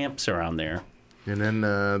kinds of camps around there. And then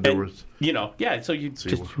there was... so you just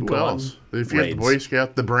who else? If you have the Boy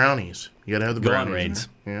Scout, the Brownies. You got to have the Brownies. Go on raids.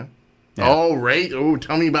 Yeah. Oh, raids. Oh,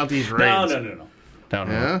 tell me about these raids. No.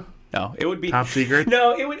 Yeah? No, it would be... Top secret?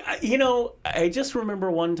 No, it would... I just remember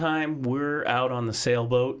one time we're out on the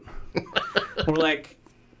sailboat. We're like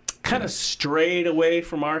kind of strayed away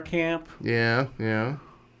from our camp. Yeah.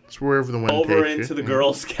 It's wherever the wind over takes into the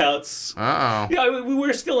Girl Scouts. Uh-oh. Yeah,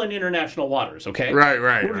 we're still in international waters, okay? Right.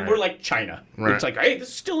 We're like China. Right. It's like, hey, this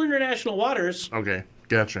is still international waters. Okay,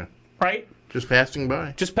 gotcha. Right? Just passing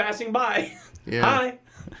by. Yeah. Hi.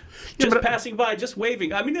 Passing by, just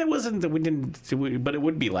waving. I mean, it wasn't that we didn't, but it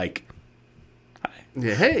would be like, hi.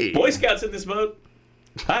 Yeah, hey. Boy Scouts in this boat.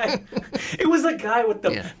 Hi. It was a guy with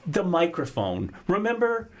the microphone.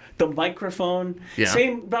 Remember the microphone? Yeah.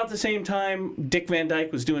 About the same time Dick Van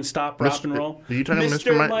Dyke was doing Stop, Rock, and Roll. Are you talking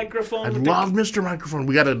Mr. Microphone? I love Mr. Microphone.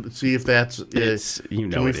 We got to see if that's...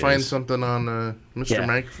 Can we find something on Mr.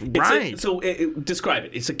 Mike. It's Right. Describe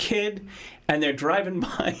it. It's a kid, and they're driving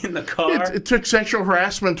by in the car. It took sexual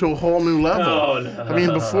harassment to a whole new level. Oh, no. I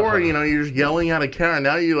mean, before, you're just yelling at a car, and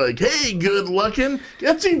now you're like, hey, good looking.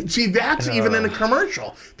 That's even in a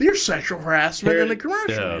commercial. There's sexual harassment in a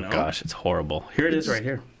commercial. Oh, gosh, it's horrible. Here it is right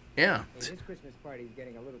here. Yeah. Hey, this Christmas party is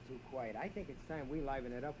getting a little too quiet. I think it's time we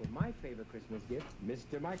liven it up with my favorite Christmas gift,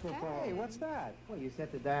 Mr. Microphone. Hey, what's that? Well, you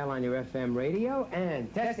set the dial on your FM radio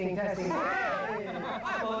and testing. Hey,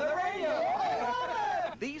 I'm on the radio.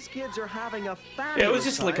 These kids are having a fabulous Yeah, it was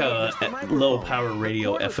just like a low-power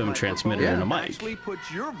radio FM transmitter and a mic. Actually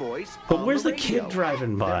puts your voice But on where's the radio. kid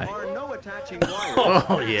driving by? There are no attaching wires.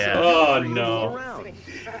 Oh, yeah. Oh, no.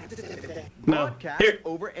 No. Broadcast Here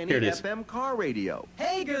over any it is. FM car radio.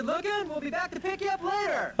 Hey, good looking. We'll be back to pick you up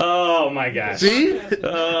later. Oh, my gosh. See?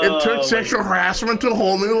 It took sexual harassment to a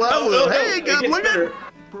whole new level. Hey, it good gets looking. better.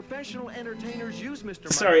 Professional entertainers use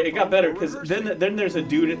Mr. Sorry, it got Microphone better for because rehearsing. then there's a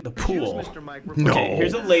dude at the Use pool. Mr. Microphone. No. Okay,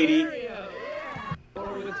 here's a lady.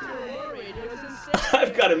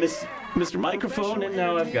 I've got a Mr. Microphone, and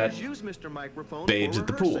now I've got Use Mr. Microphone babes for at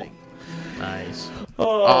the pool. rehearsing. Nice.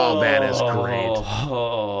 Oh, that is great.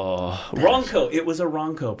 Oh, Ronco. It was a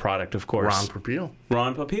Ronco product, of course. Ron Perpeal.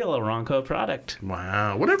 Ron Popeil, a Ronco product.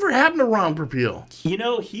 Wow. Whatever happened to Ron Perpeal? You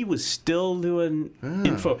know, he was still doing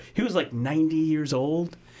info. He was like 90 years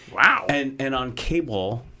old. Wow. And on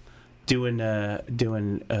cable doing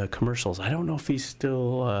commercials. I don't know if he's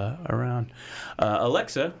still around.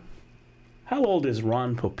 Alexa, how old is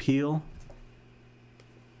Ron Popeil?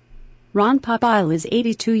 Ron Popeil is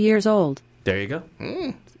 82 years old. There you go.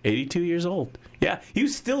 82 years old. Yeah, he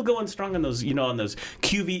was still going strong on those, on those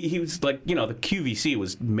QV. He was like, the QVC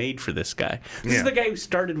was made for this guy. This is the guy who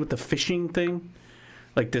started with the fishing thing.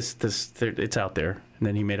 Like this, it's out there. And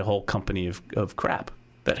then he made a whole company of crap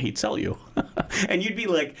that he'd sell you. And you'd be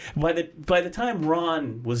like, by the time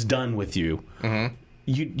Ron was done with you,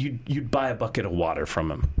 you'd buy a bucket of water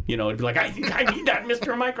from him. It'd be like, I think I need that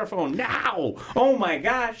Mr. Microphone now. Oh my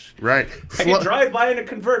gosh. Right. I can drive by in a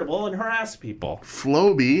convertible and harass people.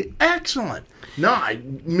 Floby, excellent. No,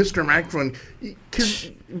 Mr. Microphone,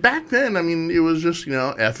 because back then, it was just,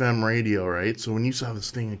 FM radio, right? So when you saw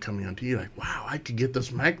this thing coming on TV, you're like, wow, I could get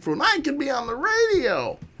this microphone. I could be on the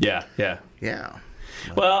radio. Yeah. Yeah.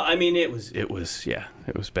 Well, it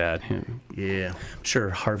was bad. Yeah. I'm sure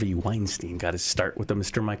Harvey Weinstein got his start with the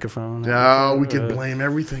Mr. Microphone. Oh, we could blame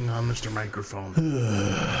everything on Mr. Microphone.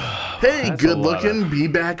 Hey, That's good a lot looking. of Be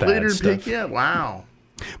back bad later to stuff. take you out. Wow.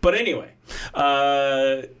 But anyway,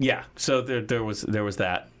 so there was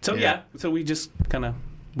that. So so we just kind of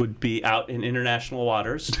would be out in international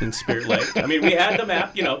waters in Spirit Lake. We had the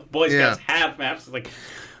map. Boy Scouts have maps. Like,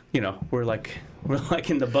 we're like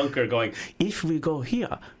in the bunker going, if we go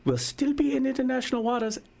here, we'll still be in international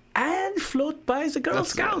waters and float by the Girl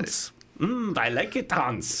Scouts. I like it,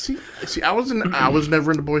 Hans. See, I was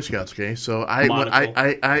never into Boy Scouts. Okay, so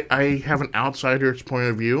I have an outsider's point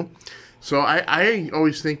of view. So I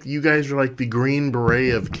always think you guys are like the Green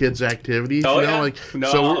Beret of kids' activities. Oh, you know?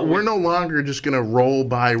 yeah? So we're no longer just going to roll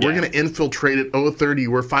by. We're going to infiltrate at 0:30.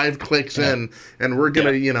 We're 5 clicks in, and we're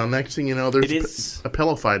going to, next thing you know, there's a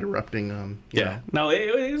pillow fight erupting on. No,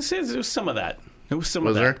 it was some of that. It was some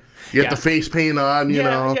of that. Was there? You have the face paint on, the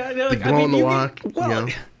glow in the lock.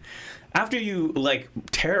 After you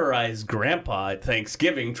terrorize Grandpa at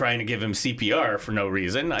Thanksgiving, trying to give him CPR for no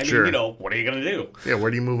reason, what are you going to do? Yeah,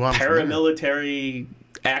 where do you move on? Paramilitary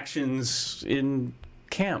actions in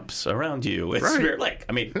camps around you. It's Spirit Lake.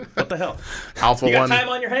 What the hell? Alpha you got 1. time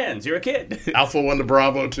on your hands. You're a kid. Alpha 1 to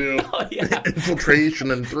Bravo 2. Oh, yeah.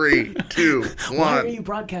 Infiltration in 3, 2, 1. Why are you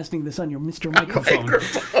broadcasting this on your Mr. Microphone?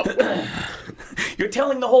 You're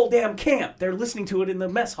telling the whole damn camp. They're listening to it in the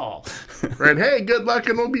mess hall. Right. Hey, good luck,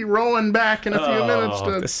 and we'll be rolling back in a few minutes.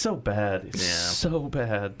 It's so bad. It's so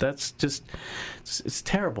bad. That's just, it's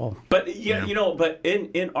terrible. But but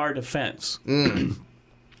in our defense,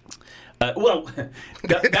 that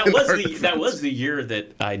was the year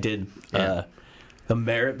that I did the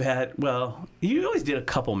merit badge. Well, you always did a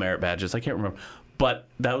couple merit badges. I can't remember. But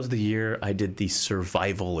that was the year I did the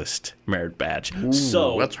survivalist merit badge. Ooh,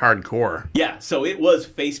 so that's hardcore. Yeah, so it was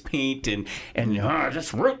face paint and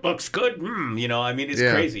this root looks good. It's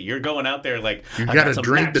crazy. You're going out there like you got to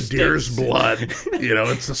drink the deer's blood.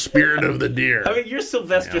 It's the spirit of the deer. You're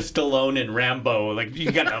Sylvester Stallone and Rambo. Like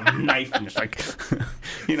you got a knife and it's like,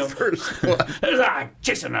 first one. There's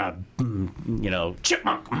chasing a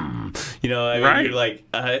chipmunk. Right. You're like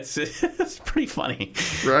it's pretty funny.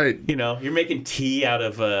 Right. You're making tea out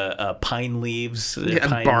of pine leaves and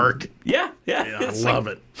pine bark. Yeah. I love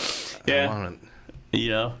it. Yeah. I love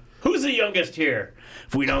it. Who's the youngest here?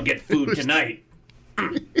 If we don't get food tonight,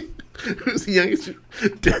 Who's the youngest?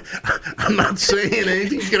 I'm not saying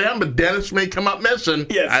anything's going to happen, but Dennis may come up missing.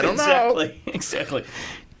 Yes, I don't know. Exactly.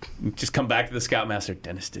 Just come back to the Scoutmaster.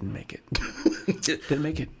 Dennis didn't make it. Didn't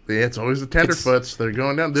make it. Yeah, it's always the tenderfoots. They're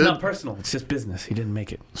going down. It's not personal. It's just business. He didn't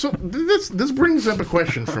make it. So this brings up a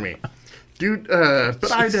question for me. Dude,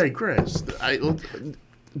 but I digress.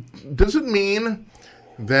 Does it mean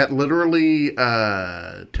that literally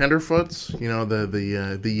tenderfoots, you know,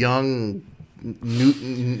 the young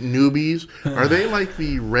newbies, are they like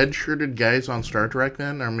the red-shirted guys on Star Trek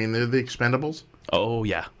then? I mean, they're the Expendables? Oh,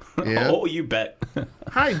 yeah. Yeah? Oh, you bet.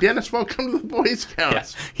 Hi, Dennis. Welcome to the Boy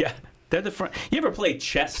Scouts. Yeah. They're the front. You ever play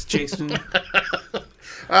chess, Jason? Very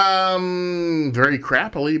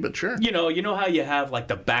crappily, but sure. You know how you have like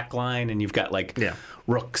the back line and you've got like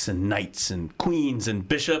rooks and knights and queens and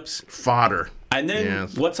bishops? Fodder. And then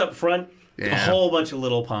what's up front? A whole bunch of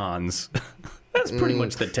little pawns. That's pretty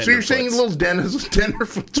much the tenderfoots. So you're saying little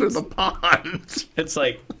tenderfoots are the pawns? It's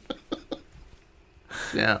like...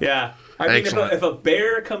 Yeah. Yeah. I mean, if a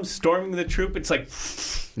bear comes storming the troop, it's like...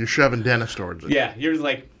 You're shoving Dennis towards it. Yeah, you're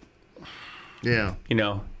like... Yeah. You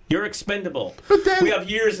know, you're expendable. But then... We have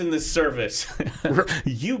years in this service.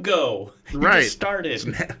 You go. You just started. It's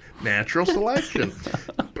natural selection.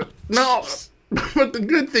 But the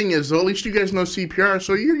good thing is, though, at least you guys know CPR,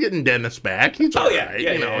 so you're getting Dennis back. He's all right.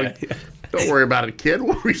 Yeah. Don't worry about it, kid.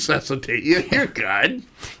 We'll resuscitate you. You're good.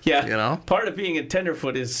 Yeah. You know? Part of being a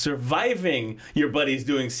tenderfoot is surviving your buddies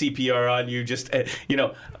doing CPR on you just,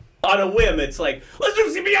 on a whim. It's like, let's do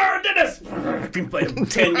CPR on Dennis.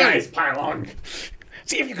 10 guys pile on.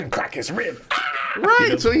 See if you can crack his rib. Right. You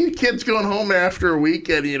know? So your kid's going home after a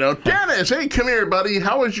weekend, you know. Dennis, hey, come here, buddy.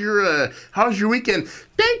 How was your weekend?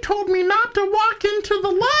 They told me not to walk into the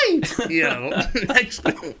light. You know. Next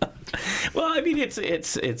thing. Well, I mean, it's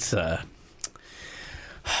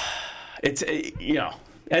you know.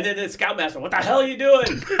 And then the Scoutmaster, what the hell are you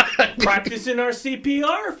doing? Practicing our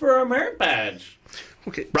CPR for our merit badge.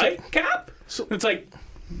 Okay. Right, Cap? So it's like,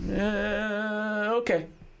 okay.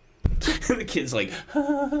 The kid's like,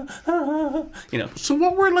 you know. So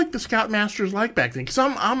what were like the Scoutmasters like back then? Because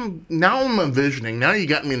I'm envisioning. Now you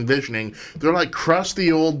got me envisioning. They're like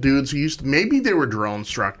crusty old dudes who maybe they were drill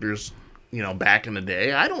instructors, you know, back in the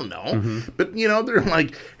day. I don't know. Mm-hmm. But, you know, they're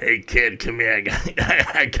like, hey, kid, come here.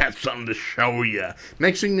 I got something to show you.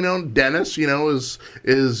 Next thing you know, Dennis, you know, is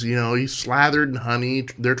you know, he's slathered in honey.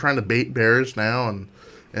 They're trying to bait bears now,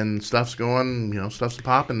 and stuff's going, you know, stuff's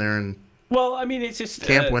popping there. And well, I mean, it's just...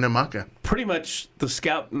 Camp Winnemucca. Pretty much the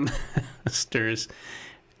Scoutmasters...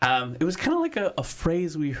 it was kind of like a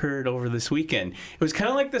phrase we heard over this weekend. It was kind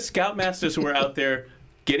of like the Scoutmasters were out there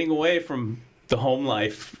getting away from the home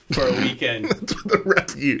life for a weekend. The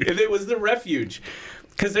refuge. It was the refuge.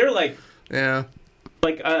 Because they're like... Yeah.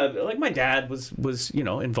 Like my dad was you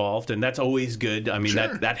know, involved, and that's always good. I mean,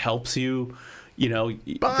 sure. that helps you. You know,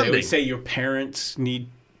 Bonding. They always say your parents need...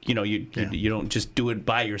 You know, you don't just do it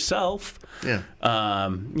by yourself. Yeah.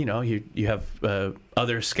 You know, you have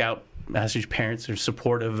other Scoutmasters parents are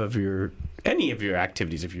supportive of any of your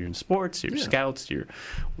activities. If you're in sports, you're Scouts, you're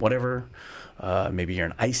whatever. Maybe you're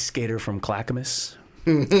an ice skater from Clackamas.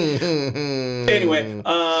 Anyway,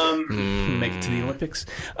 make it to the Olympics.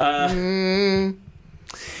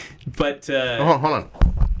 But hold on.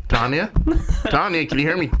 Tanya, can you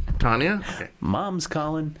hear me? Tanya? Okay. Mom's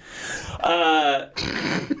calling.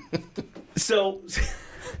 So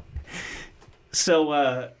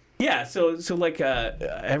like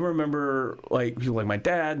I remember like people like my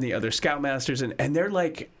dad and the other Scoutmasters and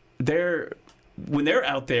when they're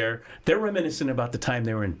out there, they're reminiscent about the time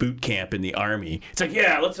they were in boot camp in the Army. It's like,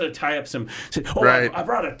 yeah, let's tie up some... right. I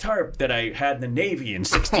brought a tarp that I had in the Navy in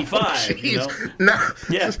 65. You know?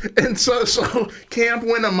 Yeah. And so Camp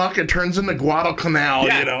Winnemucca turns into Guadalcanal,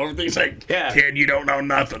 you know? Everything's like, kid, you don't know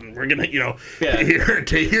nothing. We're going to, you know,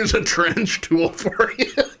 here's a trench tool for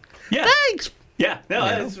you. Yeah. Thanks. Yeah, no,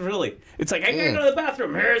 it's really... It's like, I gotta go to the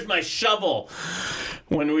bathroom. Here's my shovel.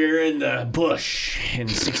 When we were in the bush in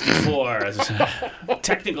 64 as a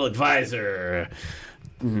technical advisor.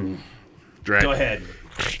 Go ahead.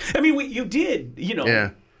 I mean, you did, you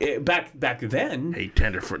know, back then. Hey,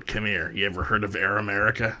 Tenderfoot, come here. You ever heard of Air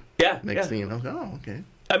America? Yeah. Next thing you know, oh, okay.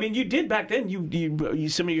 I mean, you did back then. You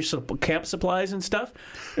some of your camp supplies and stuff.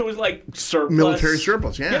 It was like surplus, military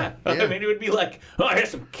surplus. Yeah. I mean, it would be like, oh,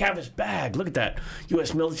 here's some canvas bag. Look at that,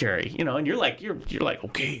 U.S. military. You know, and you're like,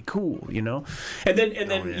 okay, cool. You know, and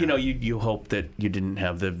then you know, you hope that you didn't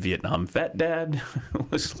have the Vietnam vet dad. It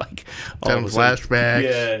was like some flashbacks.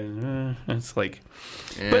 Yeah, it's like,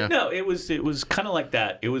 but no, it was kind of like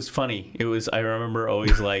that. It was funny. I remember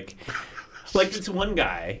always like this one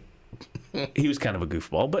guy. he was kind of a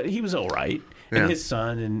goofball, but he was all right. Yeah. And his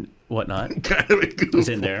son and whatnot Kind of a goofball. was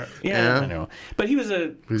in there. Yeah, Yeah. I know. But he was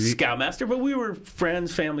a scoutmaster, but we were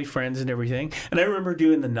friends, family friends and everything. And I remember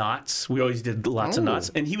doing the knots. We always did lots of knots.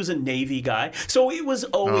 And he was a Navy guy. So it was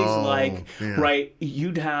always right,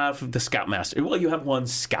 you'd have the scoutmaster. Well, you have one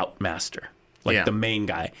scoutmaster, like the main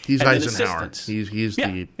guy. He's and then Eisenhower. assistants. He's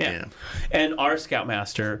the... Yeah. And our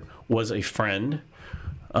scoutmaster was a friend.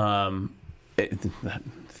 That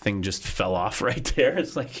thing just fell off right there.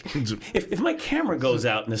 It's like, if my camera goes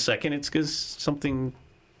out in a second, it's because something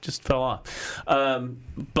just fell off.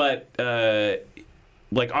 But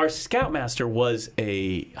our scoutmaster was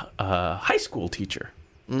a high school teacher.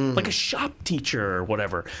 Like a shop teacher or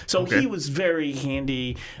whatever. So he was very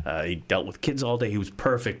handy. He dealt with kids all day. He was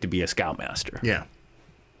perfect to be a scoutmaster. Yeah.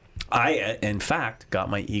 I, in fact, got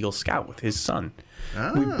my Eagle Scout with his son.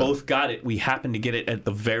 We both got it. We happened to get it at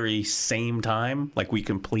the very same time. Like, we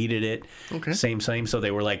completed it. Okay. Same. So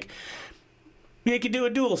they were like, you could do a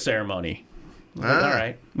dual ceremony. Like, all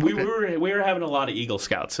right. We were having a lot of Eagle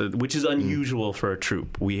Scouts, which is unusual for a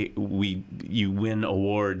troop. You win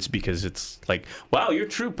awards because it's like, wow, your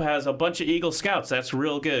troop has a bunch of Eagle Scouts. That's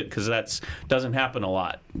real good because that doesn't happen a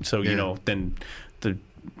lot. So then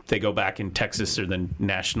they go back in Texas, or then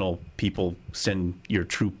national people send your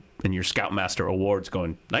troop and your Scoutmaster awards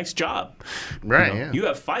going, nice job. Right, You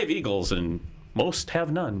have 5 Eagles and most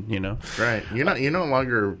have none, Right. You're no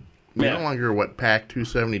longer what, Pack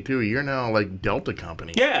 272. You're now like Delta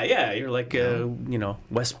Company. Yeah. You're like,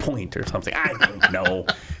 West Point or something. I don't know.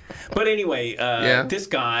 But anyway, this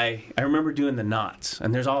guy, I remember doing the knots,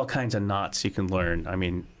 and there's all kinds of knots you can learn. I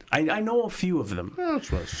mean, I know a few of them.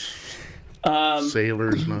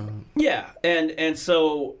 Sailors knot. Yeah, and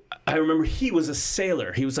so I remember he was a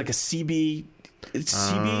sailor. He was like a CBs,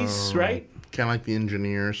 right? Kind of like the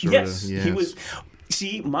engineer, sort yes, of. Yes, he was.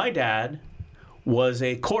 See, my dad was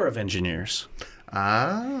a Corps of Engineers.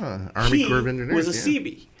 Army Corps of Engineers. He was a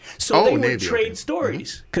CB. So they would Navy, trade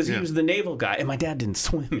stories because he was the naval guy, and my dad didn't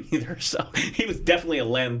swim either, so he was definitely a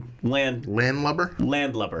landlubber.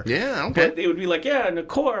 Landlubber. Yeah, okay. But it would be like, in the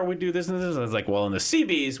Corps we'd do this and this. And I was like, well, in the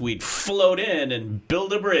CBs we'd float in and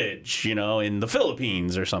build a bridge, in the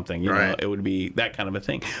Philippines or something. You know, it would be that kind of a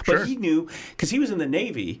thing. But he knew because he was in the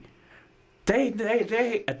Navy.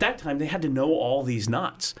 They at that time they had to know all these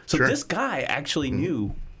knots. So this guy actually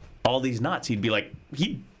knew all these knots. He'd be like,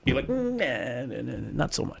 nah,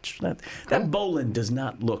 not so much. That bowline does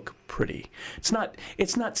not look pretty. It's not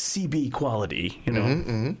CB quality,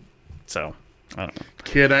 So, I don't know.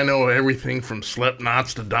 Kid, I know everything from slip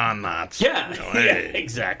knots to Don knots. Yeah,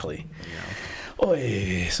 exactly.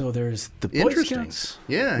 Yeah. So there's the Boy Scouts.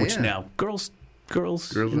 Yeah, which now girls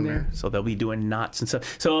in there. So they'll be doing knots and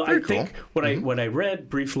stuff. So I think what I read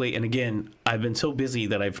briefly, and again, I've been so busy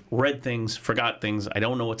that I've read things, forgot things. I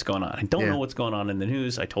don't know what's going on. I don't know what's going on in the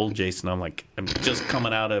news. I told Jason, I'm just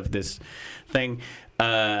coming out of this thing.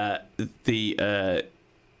 Like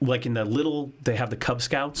in the little, they have the Cub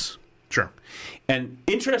Scouts. Sure. And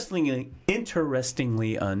interestingly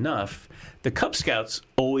enough, the Cub Scouts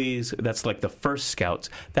always, that's like the first Scouts,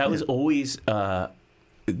 that was always,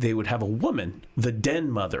 they would have a woman, the den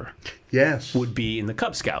mother. Yes. Would be in the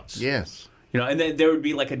Cub Scouts. Yes. And then there would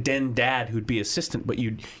be like a den dad who'd be assistant, but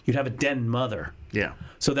you'd have a den mother. Yeah.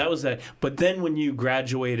 So that was that. But then when you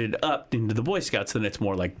graduated up into the Boy Scouts, then it's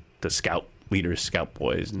more like the Scout leaders, Scout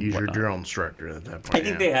boys, and use your whatnot. drill instructor at that point. I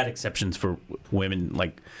think they had exceptions for women,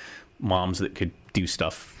 like moms that could do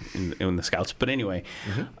stuff in the Scouts. But anyway,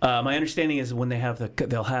 my understanding is when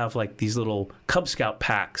they'll have like these little Cub Scout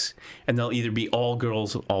packs, and they'll either be all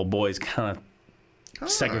girls, all boys, kind of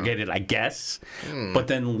segregated, I guess. But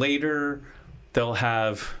then later they'll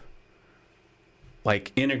have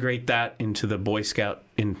like integrate that into the Boy Scout.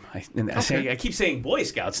 I keep saying Boy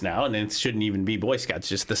Scouts now, and it shouldn't even be Boy Scouts,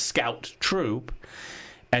 just the Scout troop.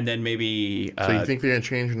 And then maybe. So you think they're gonna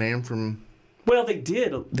change the name from? Well, they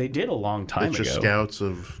did a long time ago. Just Scouts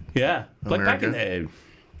of America? Like back in the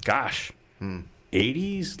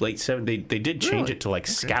 80s, late 70s, they did change it to like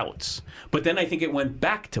Scouts. But then I think it went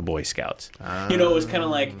back to Boy Scouts. It was kind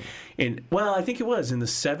of like I think it was in the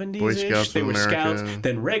 70s-ish. They were Scouts.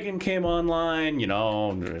 Then Reagan came online,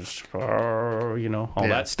 all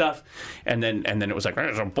that stuff. And then it was like,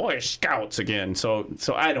 there's a Boy Scouts again. So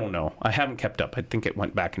I don't know. I haven't kept up. I think it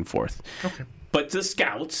went back and forth. Okay. But the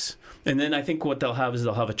Scouts, and then I think what they'll have is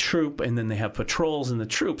they'll have a troop, and then they have patrols in the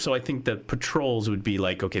troop. So I think the patrols would be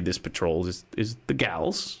like, okay, this patrol is the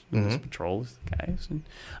gals, and this patrol is the guys. And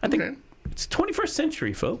I think it's 21st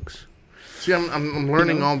century, folks. See, I'm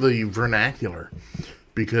learning all the vernacular.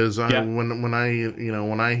 Because Yeah. when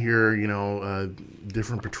I hear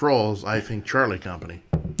different patrols, I think Charlie Company,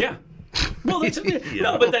 Yeah. Well, that's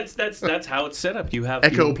no, but that's how it's set up. You have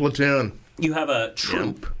Echo Platoon. You have a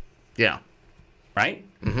troop, Yeah. right?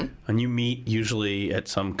 Mm-hmm. And you meet usually at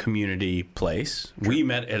some community place. Sure. We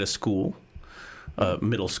met at a school,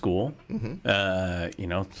 middle school.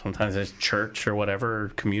 Mm-hmm. Sometimes it's church or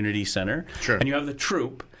whatever, community center. Sure. And you have the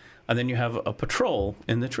troop, and then you have a patrol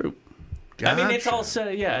in the troop. Gotcha. I mean, it's all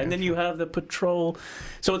set, yeah. And then you have the patrol.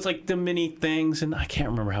 So it's like the mini things, and I can't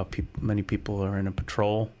remember how many people are in a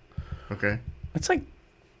patrol. Okay. It's like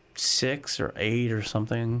 6 or 8 or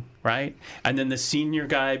something, right? And then the senior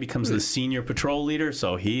guy becomes the senior patrol leader,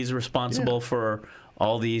 so he's responsible for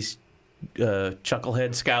all these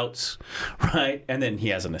chucklehead scouts, right? And then he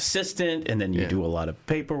has an assistant, and then you do a lot of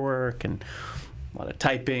paperwork and a lot of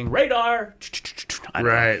typing. Radar!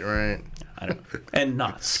 Right. I don't know. And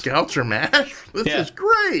knots. Scouts are MASH? This is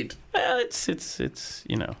great. Well, it's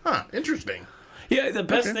Huh, interesting. Yeah, the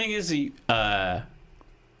best thing is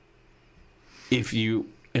if you,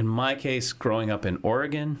 in my case, growing up in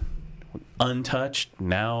Oregon, untouched,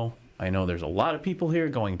 now I know there's a lot of people here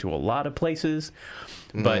going to a lot of places,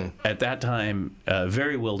 but at that time,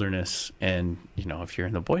 very wilderness, and, if you're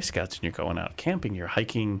in the Boy Scouts and you're going out camping, you're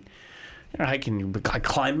hiking. I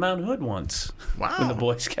climbed Mount Hood once. Wow. In the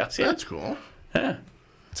Boy Scouts. Yeah. That's cool. Yeah.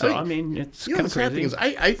 So, I mean, it's kind the of sad crazy. thing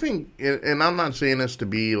is, I think, and I'm not saying this to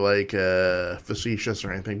be like facetious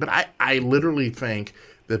or anything, but I literally think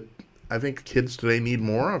that kids today need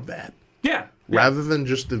more of that. Yeah. Rather than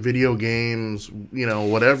just the video games,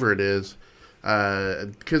 whatever it is.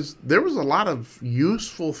 Because there was a lot of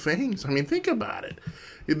useful things. I mean, think about it.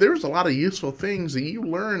 There was a lot of useful things that you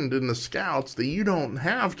learned in the Scouts that you don't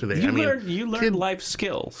have today. You learned life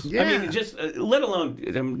skills. Yeah. I mean, just let alone,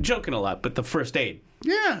 I'm joking a lot, but the first aid.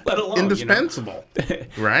 Yeah. Let alone, indispensable.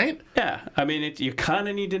 Right? Yeah. I mean, you kind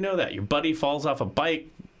of need to know that. Your buddy falls off a bike,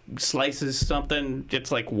 slices something.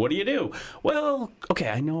 It's like, what do you do? Well, okay,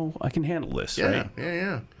 I know I can handle this, right?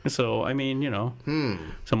 Yeah. So, I mean,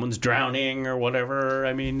 someone's drowning or whatever.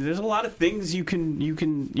 I mean, there's a lot of things you can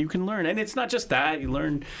learn, and it's not just that. You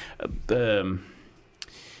learn.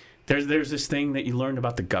 There's this thing that you learned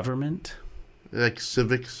about the government. Like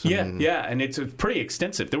civics. And it's pretty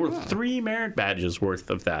extensive. There were 3 merit badges worth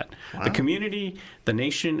of that. Wow. The community, the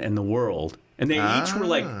nation, and the world. And they each were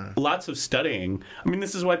like lots of studying. I mean,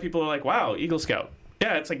 this is why people are like, wow, Eagle Scout.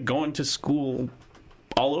 Yeah, it's like going to school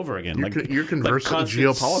all over again. You're conversant in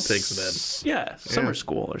geopolitics then. Yeah, summer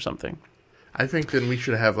school or something. I think then we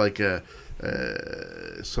should have like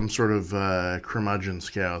some sort of curmudgeon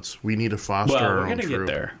scouts. We need to foster our own troop. We're gonna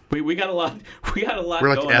get there. We got a lot.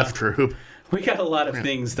 We're like F troop. We got a lot of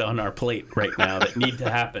things on our plate right now that need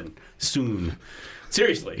to happen soon.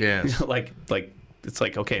 Seriously. Yes. like it's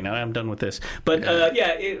like, okay, now I'm done with this. But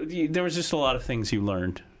there was just a lot of things you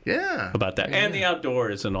learned. Yeah. About that. And the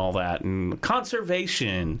outdoors and all that. And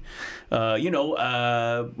conservation. Everything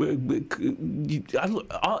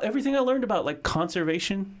I learned about, like,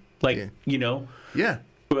 conservation. Like, Yeah.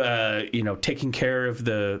 Taking care of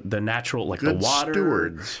the natural, like Good the water.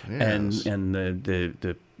 Stewards. Yes. And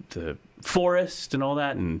the forest and all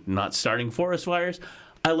that. And not starting forest fires.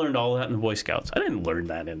 I learned all that in the Boy Scouts. I didn't learn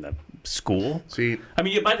that in the school. See, I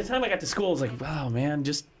mean, by the time I got to school, I was like, wow, man,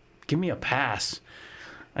 just give me a pass.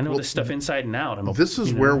 I know this stuff inside and out. This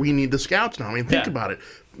is where we need the Scouts now. I mean, think about it.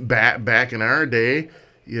 Back in our day,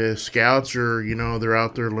 Scouts are, they're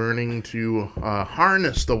out there learning to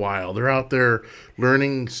harness the wild. They're out there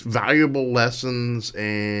learning valuable lessons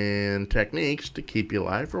and techniques to keep you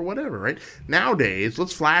alive or whatever, right? Nowadays,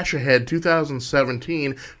 let's flash ahead,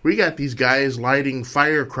 2017, we got these guys lighting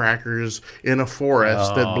firecrackers in a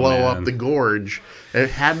forest that blow up the gorge.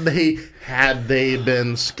 Had they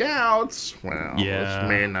been Scouts, well, this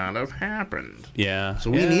may not have happened. Yeah.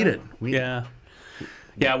 So we need it. Yeah,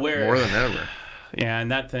 more than ever. Yeah,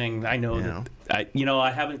 and that thing, I know that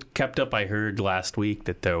I haven't kept up. I heard last week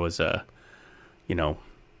that there was a,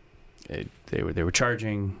 they were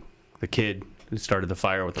charging the kid who started the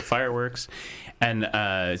fire with the fireworks, and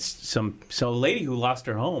a lady who lost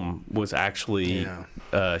her home was actually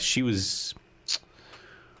she was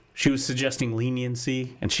suggesting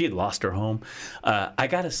leniency, and she had lost her home. I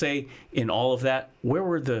gotta say, in all of that, where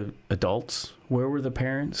were the adults? Where were the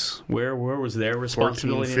parents? Where was their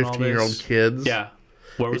responsibility 14, in all this? 15-year-old kids. Yeah.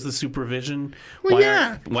 Where was the supervision? Well,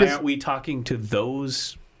 why aren't we talking to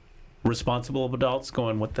those responsible adults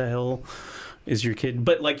going, what the hell is your kid?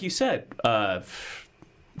 But like you said,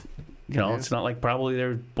 it's not like probably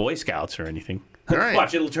they're Boy Scouts or anything. Right.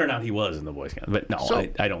 Watch, it'll turn out he was in the Boy Scouts. But no,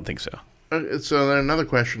 I don't think so. So then another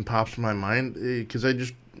question pops in my mind, because I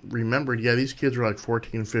just remembered, these kids are like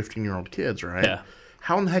 14, 15-year-old kids, right? Yeah.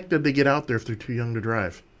 How in the heck did they get out there if they're too young to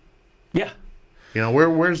drive? Yeah.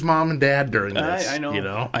 Where's mom and dad during this? I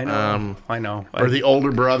know. I know. Or the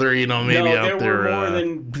older brother, maybe out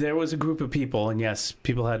there. There was a group of people, and yes,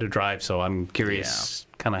 people had to drive, so I'm curious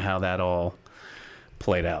kind of how that all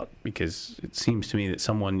played out, because it seems to me that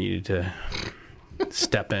someone needed to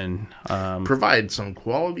step in. Provide some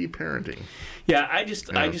quality parenting. Yeah, I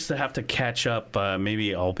just have to catch up.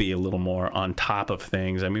 Maybe I'll be a little more on top of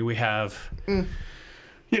things. I mean, we have... we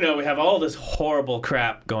have all this horrible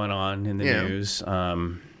crap going on in the news.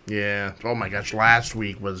 Yeah. Oh, my gosh. Last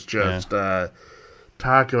week was just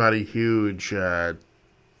talk about a huge... I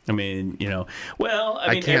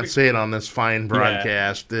can't say it on this fine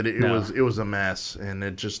broadcast. That it was a mess. And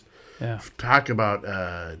it just... Talk about...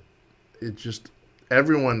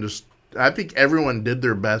 I think everyone did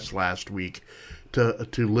their best last week to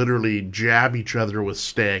literally jab each other with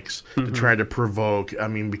sticks to try to provoke. I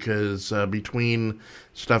mean, because between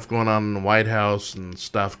stuff going on in the White House and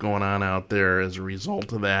stuff going on out there as a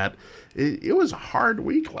result of that, it was a hard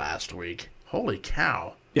week last week. Holy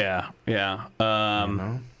cow. Yeah.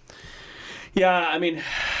 I mean,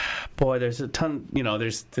 boy, there's a ton,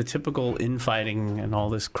 there's the typical infighting and all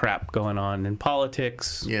this crap going on in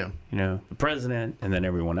politics. Yeah. The president and then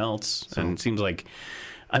everyone else. And it seems like,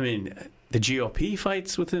 the GOP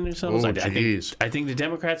fights within themselves. I think the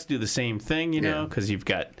Democrats do the same thing, because you've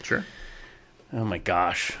got... Sure. Oh, my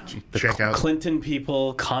gosh. Clinton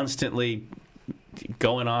people constantly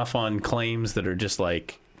going off on claims that are just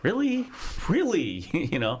like, really?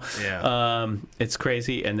 Yeah. It's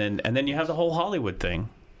crazy. And then you have the whole Hollywood thing.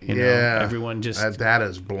 Everyone just... that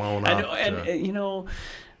is blown up.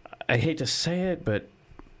 I hate to say it, but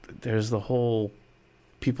there's the whole...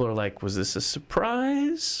 People are like, was this a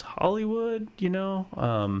surprise? Hollywood,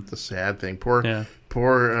 The sad thing. Poor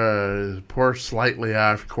slightly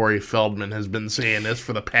off Corey Feldman has been saying this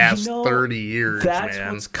for the past 30 years, That's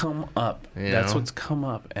what's come up. What's come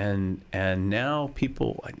up. And now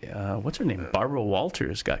people, what's her name? Barbara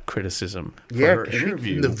Walters got criticism for her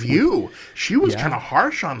interview. The View. She was kind of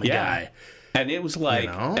harsh on the guy. And it was like,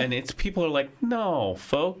 and people are like, no,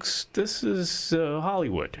 folks, this is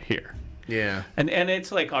Hollywood here. Yeah, and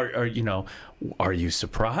it's like, are you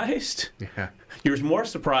surprised? Yeah, you're more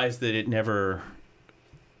surprised that it never,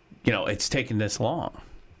 it's taken this long.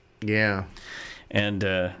 Yeah, and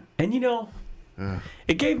it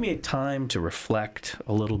gave me time to reflect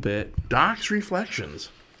a little bit. Doc's reflections.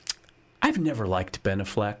 I've never liked Ben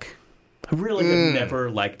Affleck. I really have never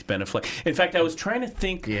liked Ben Affleck. In fact, I was trying to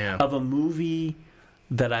think of a movie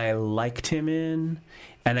that I liked him in,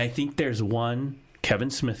 and I think there's one Kevin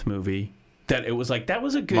Smith movie that it was like, that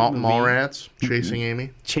was a good movie. Mallrats, Chasing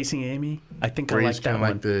Amy. Chasing Amy. I think I liked that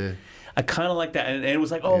one. I kind of like that. And it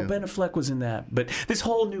was like, Ben Affleck was in that. But this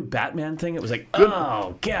whole new Batman thing, it was like,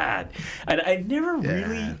 oh, God. And I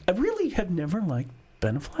really have never liked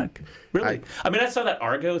Ben Affleck. Really. I saw that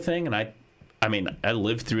Argo thing, and I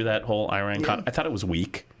lived through that whole Iran I thought it was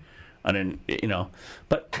weak. I didn't,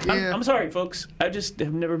 but I'm sorry, folks. I just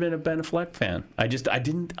have never been a Ben Affleck fan.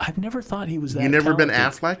 I've never thought he was that talented. You never been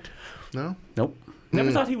Affleck? No? Nope.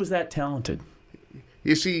 Never thought he was that talented.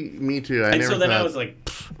 You see, me too. I was like,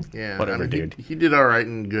 whatever, dude. He did all right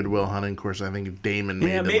in Good Will Hunting. Of course, I think Damon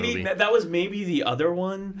made the movie. That was maybe the other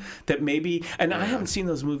one that maybe, and I haven't seen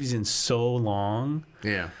those movies in so long.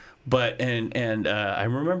 Yeah. But and I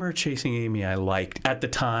remember Chasing Amy. I liked at the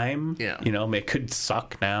time. Yeah. It could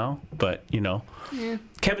suck now, but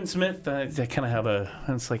Kevin Smith. I kind of have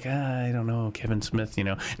it's like I don't know Kevin Smith.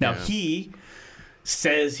 Now he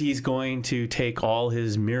says he's going to take all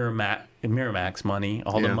his Miramax money,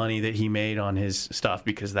 all the money that he made on his stuff,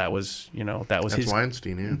 because that was That's his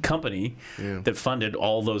Weinstein, company that funded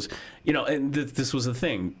all those. And this was the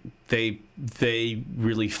thing. They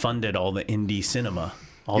really funded all the indie cinema.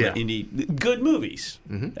 All the indie good movies,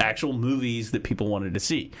 actual movies that people wanted to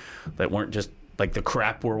see, that weren't just like the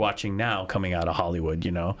crap we're watching now coming out of Hollywood.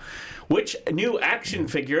 Which new action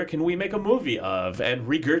figure can we make a movie of and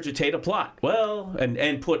regurgitate a plot? Well,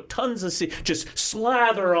 and put tons of just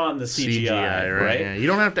slather on the CGI, right? Yeah. You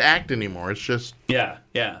don't have to act anymore. It's just yeah.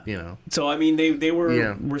 So they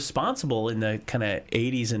were responsible in the kind of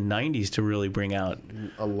 80s and 90s to really bring out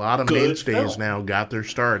a lot of mainstays now got their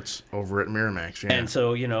starts over at Miramax. Yeah. And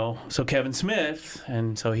so so Kevin Smith,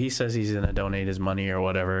 and so he says he's going to donate his money or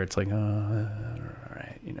whatever. It's like, all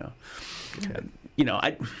right,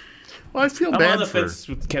 Well, I feel I'm bad on the for... fence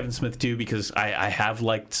with Kevin Smith too because I have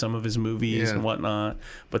liked some of his movies and whatnot,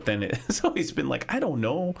 but then it's always been like I don't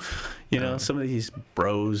know, some of these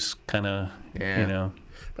bros kind of,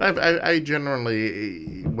 But I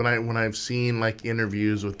generally when I've seen like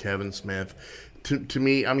interviews with Kevin Smith, to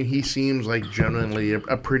me, I mean, he seems like genuinely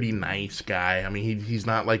a pretty nice guy. I mean, he's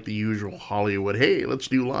not like the usual Hollywood, hey, let's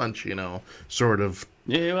do lunch, sort of.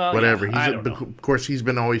 Yeah, well, whatever. Of course, he's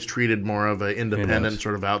been always treated more of an independent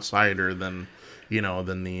sort of outsider than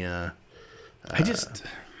the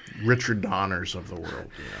Richard Donners of the world.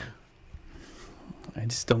 I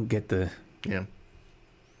just don't get the. Yeah.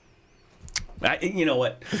 You know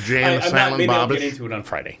what? Jay and the Silent maybe I'll Bobbish. get into it on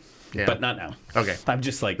Friday. Yeah. But not now. Okay. I'm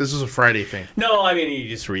just like... This is a Friday thing. No, I mean, you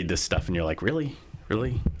just read this stuff and you're like, really?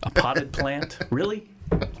 Really? A potted plant? Really?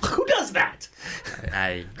 Who does that?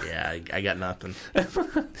 I got nothing.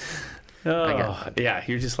 Yeah,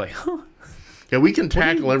 you're just like, huh? Yeah, we can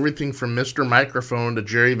tackle everything from Mr. Microphone to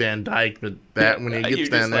Jerry Van Dyke, but that when it gets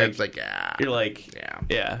down there, it's like, You're like,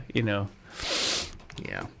 yeah.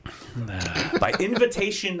 Yeah. By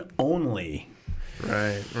invitation only.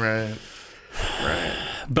 Right.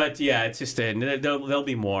 But yeah, it's just there'll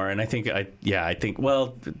be more, and I think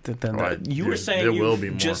well, you were saying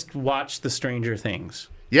you just watched the Stranger Things.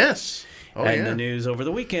 Yes. And the news over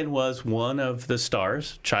the weekend was one of the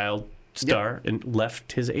stars, child star, and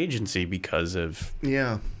left his agency because of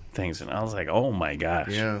things, and I was like, oh my gosh,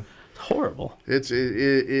 it's horrible. This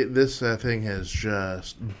thing has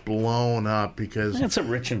just blown up because it's a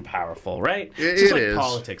rich and powerful, right? It's just like is.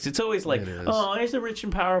 Politics. It's always like, there's the rich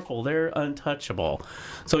and powerful. They're untouchable.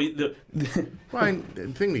 So the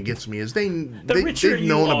thing that gets me is they've richer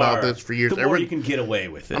known you about are, this for years. The more you can get away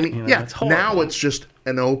with it. I mean, it's horrible. now it's just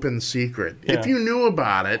an open secret. Yeah. If you knew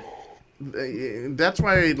about it, that's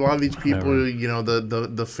why a lot of these people,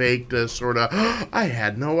 the fake sort of, I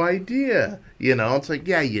had no idea. It's like,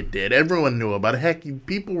 yeah, you did. Everyone knew about it. Heck,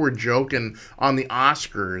 people were joking on the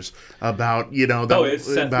Oscars about,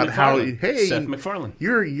 about how, hey, Seth MacFarlane.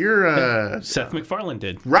 You're Seth MacFarlane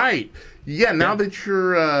did. Right. Yeah, now that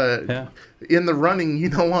you're in the running, you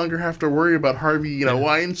no longer have to worry about Harvey,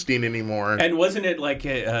 Weinstein anymore. And wasn't it like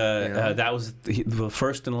that was the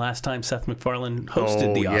first and last time Seth MacFarlane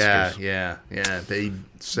hosted the Oscars? Yeah.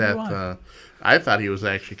 Seth. I thought he was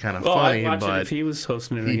actually kind of funny, but if he was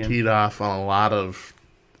hosting it again. Teed off on a lot of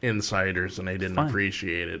insiders, and they didn't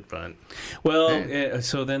appreciate it. But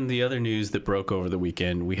so then the other news that broke over the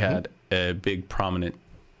weekend, we had a big prominent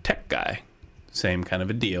tech guy, same kind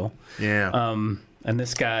of a deal. Yeah. And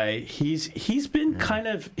this guy, he's been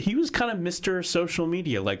he was kind of Mr. Social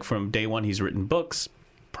Media, like from day one. He's written books,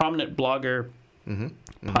 prominent blogger,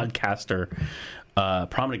 podcaster.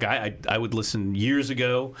 Prominent guy. I would listen years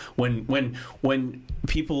ago when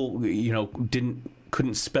people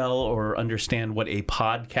couldn't spell or understand what a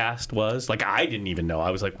podcast was. Like I didn't even know.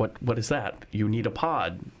 I was like, what is that? You need a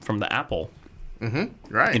pod from the Apple.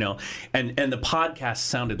 Mm-hmm. Right. And the podcast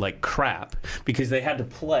sounded like crap because they had to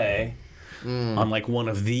play on like one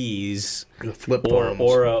of these, flip or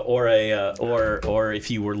if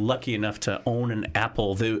you were lucky enough to own the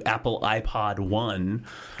Apple iPod 1,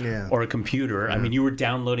 or a computer. I mean, you were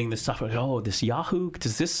downloading this software. Oh, this Yahoo,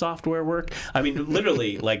 does this software work? I mean,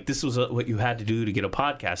 literally, like this was what you had to do to get a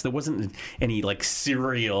podcast. There wasn't any like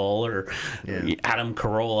Serial or Adam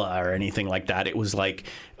Carolla or anything like that. It was like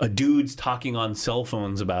a dude's talking on cell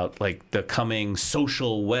phones about like the coming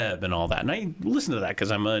social web and all that. And I listen to that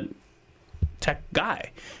because I'm a tech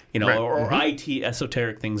guy, or IT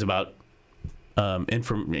esoteric things about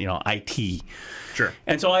IT. Sure.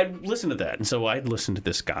 And so I'd listen to that, and so I'd listen to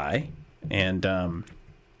this guy, and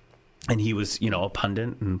he was a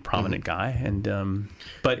pundit and prominent guy, and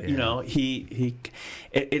but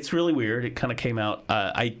it's really weird. It kind of came out.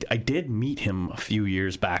 I did meet him a few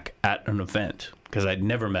years back at an event because I'd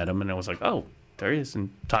never met him, and I was like, oh, there he is,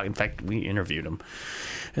 and talk. In fact, we interviewed him.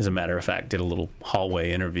 As a matter of fact, did a little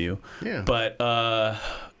hallway interview. Yeah. But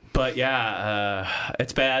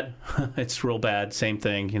it's bad. It's real bad. Same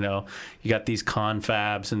thing. You got these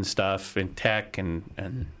confabs and stuff in tech, and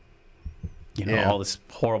all this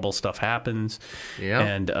horrible stuff happens. Yeah.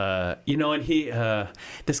 And and he,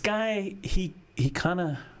 this guy, he kind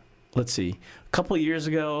of, let's see, a couple of years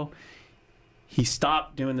ago, he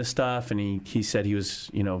stopped doing this stuff, and he said he was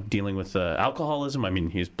dealing with alcoholism. I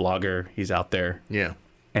mean, he's a blogger. He's out there. Yeah.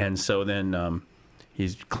 And so then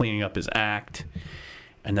he's cleaning up his act,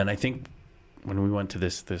 and then I think when we went to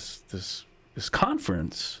this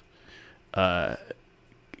conference,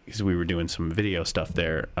 because we were doing some video stuff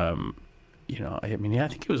there, I mean, I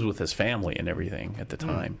think he was with his family and everything at the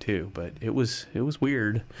time too. But it was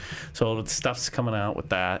weird. So the stuff's coming out with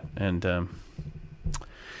that, and I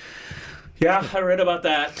read about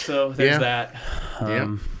that. So there's that.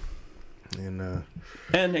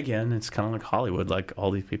 And again, it's kind of like Hollywood. Like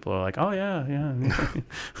all these people are like, "Oh yeah,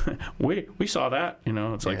 we saw that."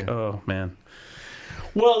 It's like, oh man.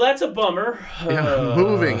 Well, that's a bummer.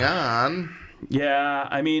 Moving on. Yeah,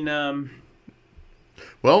 I mean,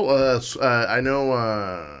 well, I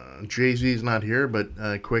know Jay-Z's not here,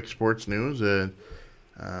 but quick sports news: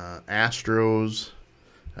 Astros,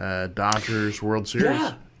 Dodgers World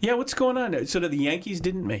Series. Yeah. What's going on? So the Yankees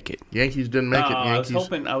didn't make it. Yankees didn't make it. I was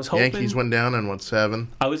hoping. Yankees went down in 7.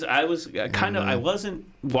 I was kind of. I wasn't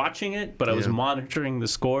watching it, but I was monitoring the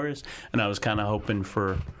scores, and I was kind of hoping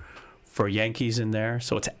for Yankees in there.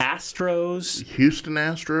 So it's Astros, Houston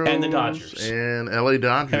Astros, and the Dodgers, and LA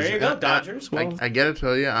Dodgers. There you go, Dodgers. Well, I got to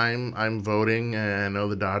tell you, I'm voting. And I know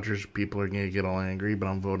the Dodgers people are going to get all angry, but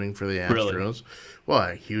I'm voting for the Astros. Really?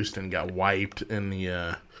 Well, Houston got wiped in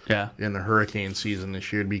the in the hurricane season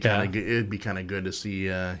this year. It'd be kind of good to see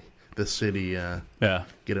the city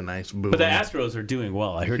get a nice boom. But the Astros are doing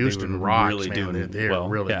well. I heard Houston they were rocks, really man. doing They're well.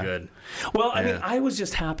 really good. Well, I mean, I was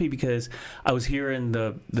just happy because I was hearing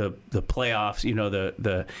the playoffs,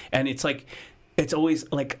 and it's like, it's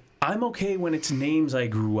always like, I'm okay when it's names I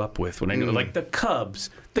grew up with, when I know, like the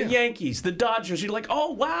Cubs, the Yankees, the Dodgers. You're like,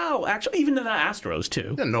 oh, wow. Actually, even the Astros,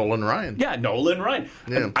 too. Yeah, Nolan Ryan. Yeah, Nolan Ryan.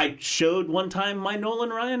 Yeah. I showed one time my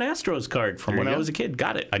Nolan Ryan Astros card from when I was a kid.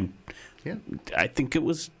 Got it. I think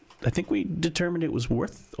we determined it was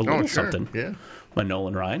worth a little something. Yeah. My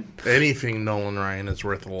Nolan Ryan. Anything Nolan Ryan is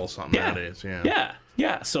worth a little something nowadays. Yeah.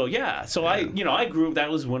 So I grew.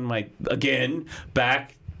 That was when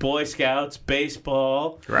back Boy Scouts,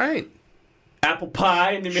 baseball, right? Apple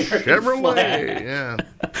pie and the American Chevrolet, flag. yeah,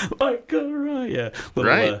 like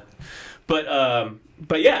right.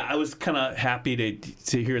 But yeah, I was kind of happy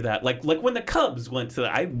to hear that. Like when the Cubs went to,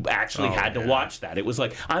 I actually had to watch that. It was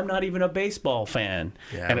like, I'm not even a baseball fan,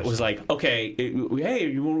 and it was like, okay, hey,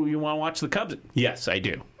 you want to watch the Cubs? Yes, I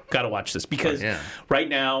do. Got to watch this because right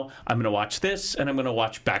now I'm going to watch this and I'm going to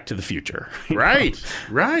watch Back to the Future. Right.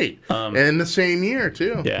 And in the same year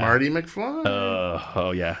too, Marty McFly.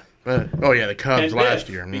 The Cubs and last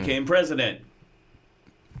Biff year became president.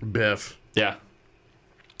 Biff. Yeah.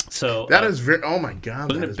 So that is very. Oh my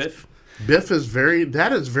God! Wasn't it Biff? Biff is very.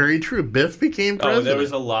 That is very true. Biff became president. There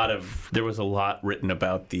was a lot written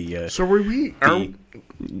about the. So were we?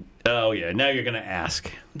 Oh yeah. Now you're going to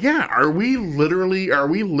ask. Yeah. Are we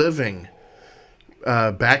living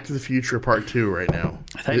Back to the Future Part 2 right now?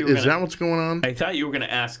 Is that what's going on? I thought you were going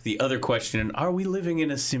to ask the other question. Are we living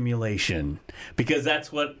in a simulation? Because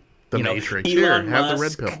that's what. The Matrix. Elon Have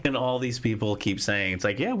Musk the red pill. and all these people keep saying. It's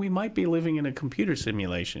like, yeah, we might be living in a computer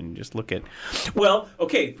simulation. Just look at. Well,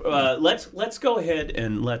 okay. Let's go ahead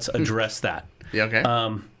and let's address that. Yeah. Okay.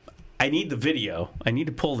 I need the video. I need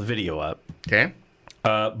to pull the video up. Okay.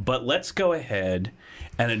 But let's go ahead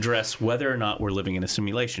and address whether or not we're living in a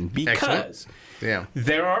simulation, because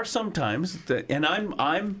there are some times that, and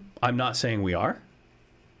I'm not saying we are,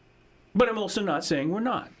 but I'm also not saying we're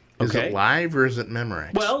not. Okay. Is it live or is it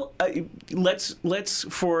Memorex? Well, let's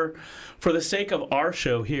for the sake of our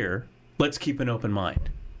show here, let's keep an open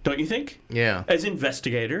mind. Don't you think? Yeah. As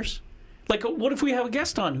investigators, like, what if we have a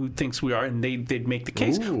guest on who thinks we are, and they'd make the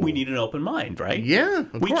case? Ooh. We need an open mind, right? Yeah,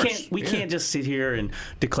 of course. We can't just sit here and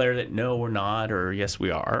declare that no, we're not, or yes,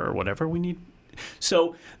 we are, or whatever. We need.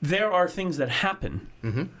 So there are things that happen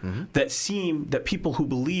that seem that people who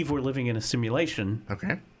believe we're living in a simulation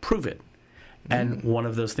prove it. And one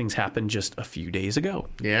of those things happened just a few days ago.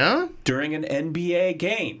 Yeah? During an NBA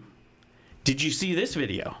game. Did you see this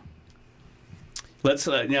video? Let's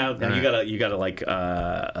now you gotta like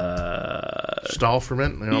stall for a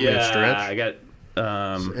minute. Stretch. I got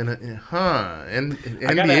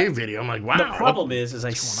NBA video. I'm like, wow. The problem is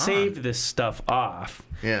I saved this stuff off.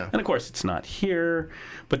 Yeah. And of course it's not here,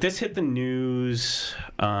 but this hit the news.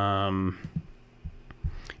 It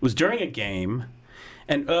was during a game.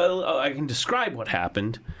 And I can describe what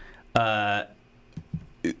happened. And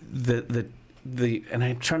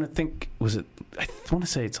I'm trying to think. Was it? I want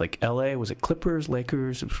to say it's like L.A. Was it Clippers,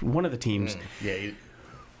 Lakers? It was one of the teams. They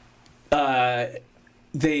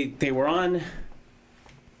were on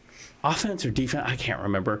offense or defense. I can't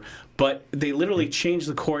remember. But they literally changed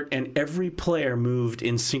the court, and every player moved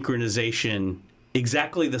in synchronization,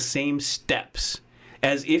 exactly the same steps,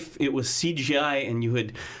 as if it was CGI and you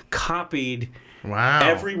had copied. Wow.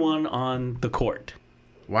 Everyone on the court.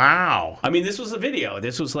 Wow. I mean, this was a video.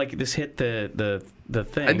 This was like, this hit the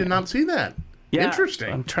thing. I did not see that. Yeah,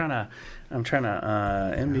 Interesting. I'm trying to, I'm trying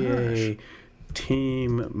to NBA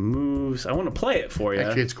team moves. I want to play it for you.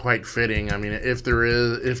 Actually, it's quite fitting. I mean, if there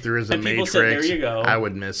is a And people Matrix, said, there you go. I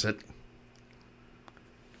would miss it.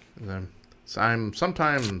 So I'm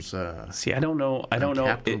sometimes See, I don't know.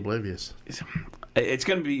 oblivious. It's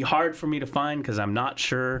going to be hard for me to find because I'm not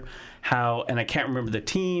sure how, and I can't remember the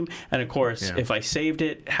team. And of course, if I saved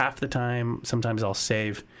it, half the time, sometimes I'll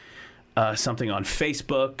save something on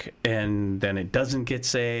Facebook, and then it doesn't get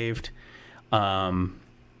saved. But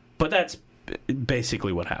that's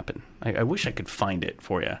basically what happened. I wish I could find it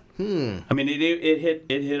for you. I mean, it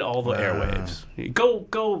hit all the airwaves.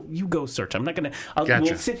 Go search. I'm not gonna.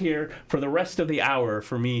 We'll sit here for the rest of the hour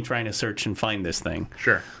for me trying to search and find this thing.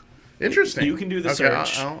 Sure. Interesting. You can do the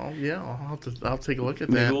search. I'll take a look at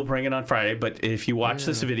Maybe that. we'll bring it on Friday. But if you watch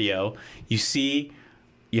this video, you see,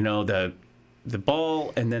 the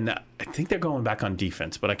ball, and then I think they're going back on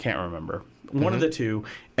defense, but I can't remember. One of the two,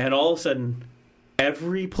 and all of a sudden,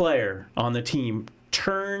 every player on the team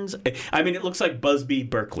turns. I mean, it looks like Busby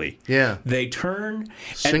Berkeley. Yeah. They turn.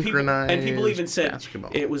 Synchronized and people even said basketball.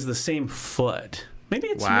 it was the same foot. Maybe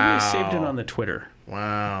maybe Wow. I saved it on the Twitter.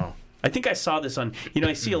 Wow. I think I saw this on.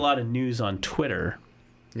 I see a lot of news on Twitter.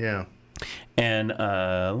 Yeah. And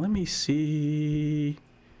let me see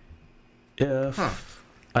if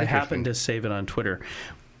I happen to save it on Twitter.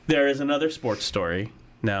 There is another sports story.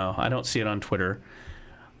 No, I don't see it on Twitter.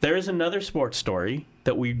 There is another sports story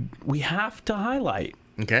that we have to highlight.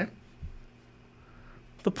 Okay.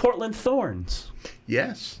 The Portland Thorns.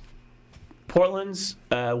 Yes. Portland's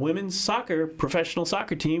women's professional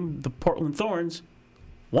soccer team, the Portland Thorns,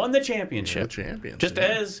 won the championship. Just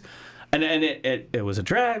as, and it was a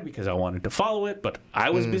drag because I wanted to follow it, but I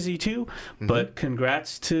was busy too. But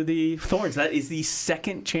congrats to the Thorns. That is the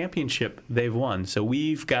second championship they've won. So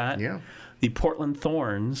we've got the Portland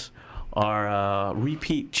Thorns are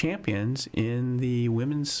repeat champions in the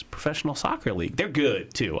women's professional soccer league. They're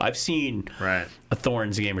good too. I've seen a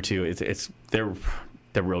Thorns game or two. They're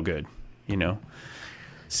real good.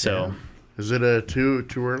 So. Is it too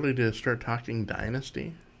early to start talking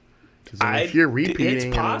dynasty? If you're repeating,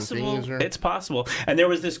 it's possible. It's possible. And there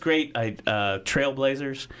was this great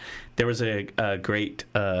Trailblazers. There was a great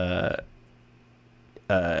Jeff.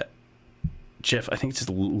 I think it's just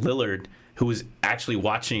Lillard, who was actually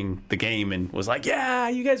watching the game and was like, "Yeah,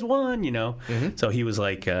 you guys won," So he was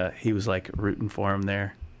like rooting for him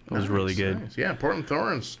there. It was really good. Nice. Yeah, Portland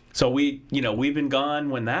Thorns. So we've been gone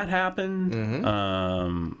when that happened.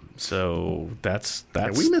 So that's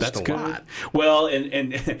we missed that's a good. lot. Well,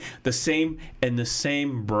 and the same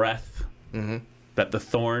breath that the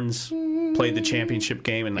Thorns played the championship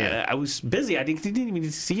game, and I was busy. I didn't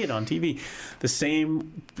even see it on TV. The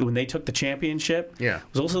same when they took the championship. Yeah, it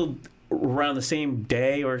was also around the same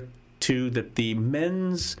day or two that the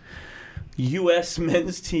U.S.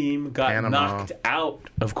 men's team got knocked out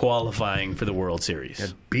of qualifying for the World Series.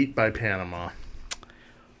 Got beat by Panama.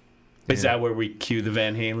 Is that where we cue the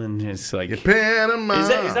Van Halen? It's like Panama. Is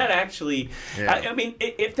that actually? Yeah. I mean,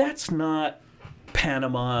 if that's not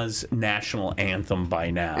Panama's national anthem by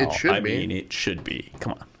now, it should be. I mean, it should be.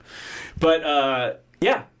 Come on, but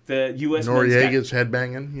the U.S. Noriega's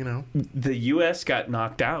headbanging. The U.S. got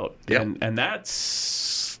knocked out, and that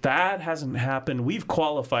hasn't happened. We've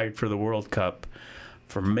qualified for the World Cup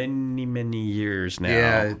for many, many years now.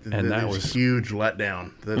 Yeah, and that was a huge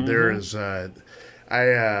letdown. There is, of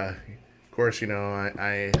course,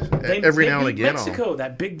 I every now and again. Mexico,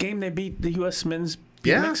 that big game they beat the U.S. men's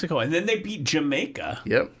beat Mexico, and then they beat Jamaica.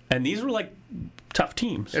 Yep, and these were like tough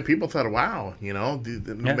teams. Yeah, people thought, wow,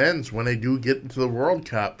 the men's, when they do get into the World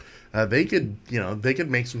Cup, they could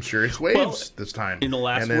make some serious waves this time. In the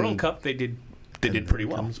last World Cup, they did pretty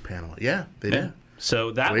well. Panama. Yeah, they did.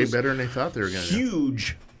 So that way was better than they thought they were going to.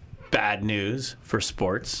 Huge bad news for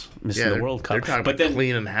sports missing the World Cup. They're talking about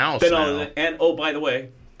cleaning house now. And by the way,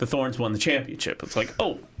 the Thorns won the championship. It's like,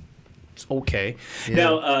 it's okay. Yeah.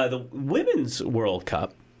 Now the women's World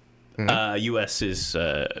Cup, U.S. is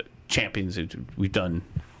champions. We've done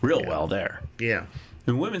real well there. Yeah.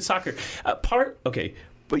 And women's soccer, part of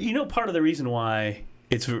the reason why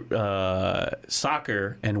it's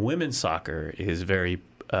soccer and women's soccer is very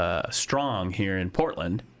strong here in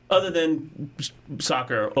Portland, other than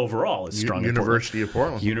soccer overall is strong. University of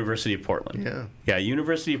Portland. University of Portland. Yeah.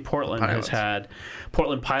 University of Portland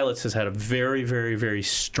Portland Pilots has had a very, very, very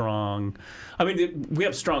strong. I mean, we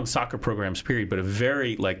have strong soccer programs, period, but a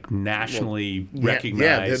very nationally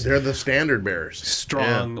recognized. Yeah, they're the standard bearers.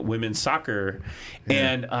 Strong women's soccer,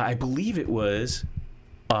 and I believe it was.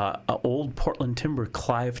 Old Portland Timber,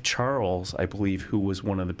 Clive Charles, I believe, who was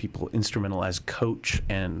one of the people instrumental as coach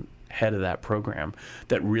and head of that program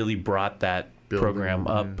that really brought that program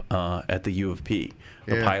up at the U of P,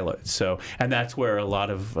 the pilot. So, and that's where a lot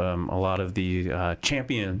of the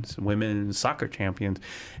champions, women's soccer champions,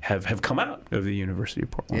 have come out of the University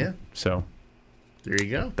of Portland. Yeah. So, there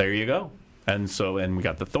you go. And we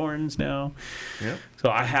got the Thorns now. Yeah. So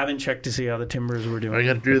I haven't checked to see how the Timbers were doing. I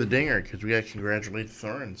got to do the dinger because we got to congratulate the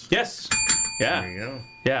Thorns. Yes. Yeah. There you go.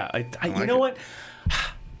 Yeah. I you know what?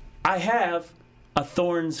 I have a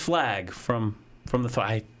Thorns flag from the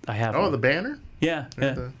I have. Oh, one. the banner? Yeah.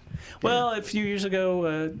 Well, a few years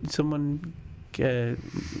ago, someone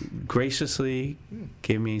graciously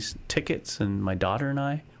gave me tickets, and my daughter and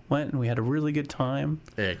I went, and we had a really good time.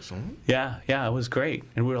 Excellent. Yeah, it was great,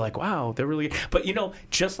 and we were like, "Wow, they're really." But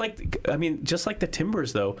just like the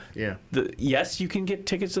Timbers, though. Yeah. Yes, you can get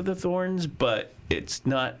tickets to the Thorns, but it's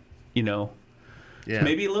not,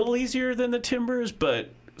 maybe a little easier than the Timbers, but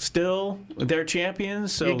still, they're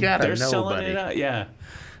champions, so they're selling it out. Yeah.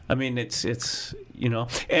 I mean, it's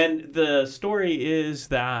and the story is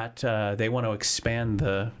that they want to expand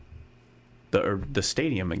the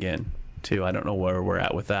stadium again too. I don't know where we're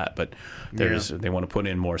at with that, but they want to put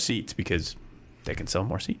in more seats because they can sell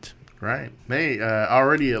more seats. Right. They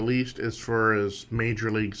already, at least as far as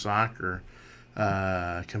Major League Soccer,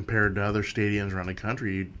 compared to other stadiums around the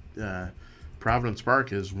country, Providence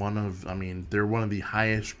Park is they're one of the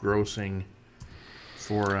highest grossing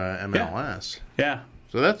for MLS. Yeah.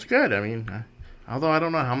 So that's good. I mean, although I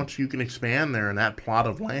don't know how much you can expand there in that plot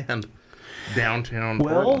of land downtown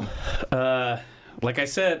Portland. Like I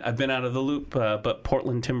said, I've been out of the loop, but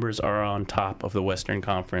Portland Timbers are on top of the Western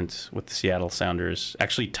Conference with the Seattle Sounders.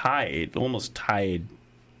 Actually almost tied.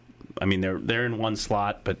 I mean, they're in one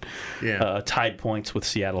slot, but tied points with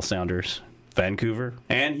Seattle Sounders, Vancouver,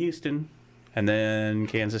 and Houston, and then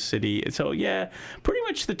Kansas City. So, yeah, pretty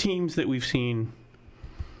much the teams that we've seen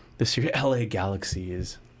this year. LA Galaxy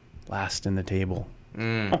is last in the table.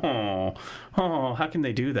 Oh, how can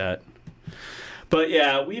they do that? But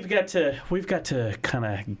yeah, we've got to kind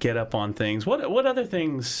of get up on things. What other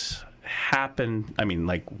things happened? I mean,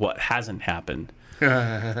 like what hasn't happened?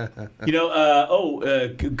 Good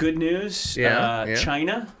news.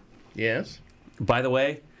 China. Yes. By the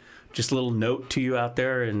way, just a little note to you out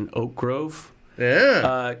there in Oak Grove.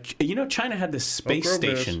 Yeah. China had this space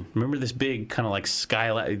station. Remember this big kind of like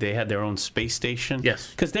skylight? They had their own space station.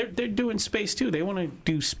 Yes. Because they're doing space too. They want to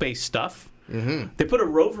do space stuff. Mm-hmm. They put a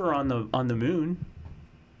rover on the moon.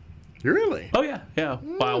 Really? Oh yeah. A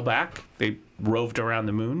while back, they roved around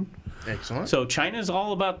the moon. Excellent. So China's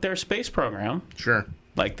all about their space program. Sure.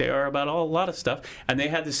 Like they are about a lot of stuff. And they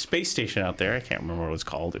had this space station out there. I can't remember what it was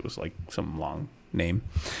called. It was like some long name.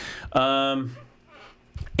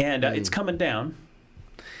 It's coming down.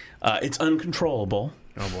 It's uncontrollable.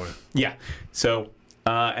 Oh boy. Yeah. So.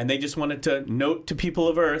 And they just wanted to note to people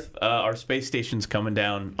of Earth, our space station's coming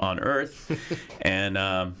down on Earth,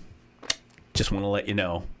 and just want to let you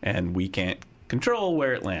know. And we can't control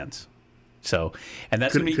where it lands. So, and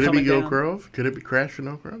that's going to be coming down. Could it be Oak Grove? Could it be crash in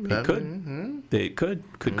Oak Grove? It could. Mm-hmm. It could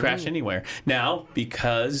crash anywhere. Now,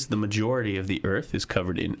 because the majority of the Earth is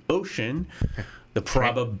covered in ocean, the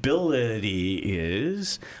probability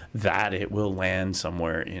is that it will land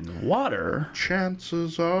somewhere in water.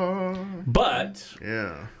 Chances are. But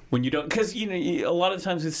yeah, when you don't, because a lot of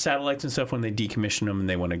times with satellites and stuff, when they decommission them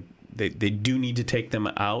and they do need to take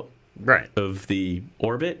them out of the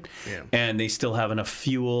orbit, and they still have enough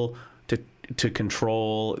fuel to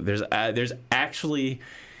control. There's actually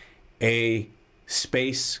a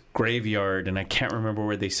space graveyard, and I can't remember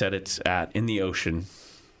where they said it's at in the ocean.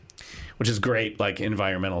 Which is great, like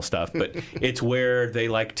environmental stuff, but it's where they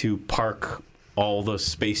like to park all the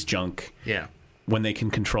space junk when they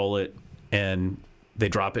can control it, and they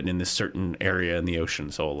drop it in this certain area in the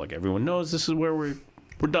ocean. So like everyone knows this is where we're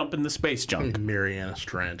dumping the space junk. Marianas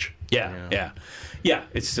Trench. Yeah.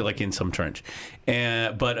 It's still like in some trench,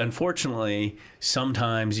 but unfortunately,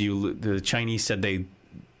 sometimes the Chinese said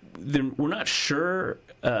we're not sure.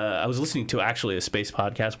 I was listening to actually a space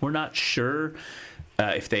podcast. We're not sure.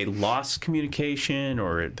 If they lost communication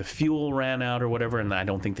or the fuel ran out or whatever, and I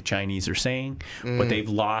don't think the Chinese are saying, but they've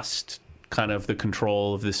lost kind of the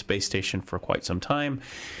control of this space station for quite some time.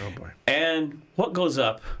 Oh, boy. And what goes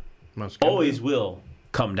up always will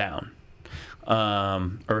come down.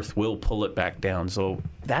 Earth will pull it back down. So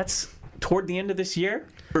that's toward the end of this year,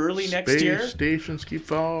 early next year. Space stations keep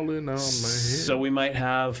falling on my head. So we might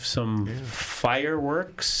have some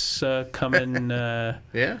fireworks coming.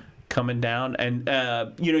 Coming down, and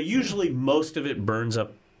usually most of it burns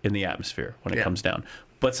up in the atmosphere when it comes down.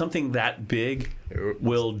 But something that big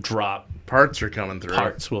will drop. Parts are coming through.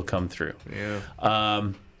 Parts will come through. Yeah.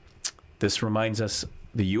 this reminds us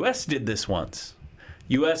the U.S. did this once.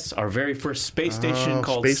 U.S., our very first space station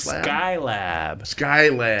called Space Lab? Skylab.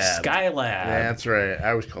 Skylab. Skylab. That's right. I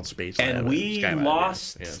always called Space Lab. And we Skylab,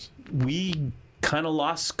 lost, yes. we kind of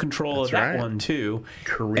lost control of that one, too.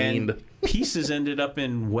 Careened. And pieces ended up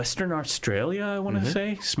in Western Australia, I want to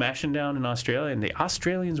say, smashing down in Australia. And the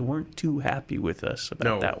Australians weren't too happy with us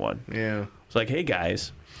about that one. Yeah. It's like, hey,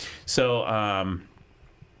 guys. So,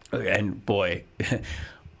 and boy,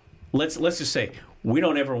 let's just say, we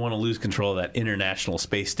don't ever want to lose control of that International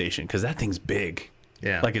Space Station because that thing's big.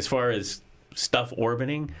 Yeah. Like as far as stuff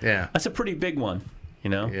orbiting, that's a pretty big one,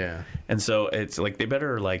 you know? Yeah. And so it's like they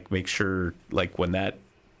better like make sure like when that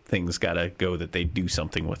thing's got to go that they do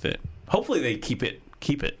something with it. Hopefully they keep it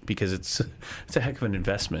because it's a heck of an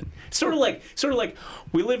investment. It's sort of like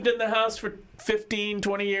we lived in the house for 15,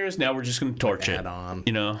 20 years. Now we're just going to torch it. On.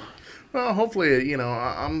 You know? Well, hopefully, you know,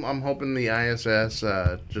 I'm hoping the ISS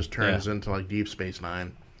just turns into like Deep Space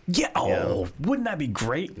Nine. Yeah. Oh, wouldn't that be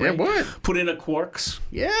greght? Right? It would. Put in a Quarks.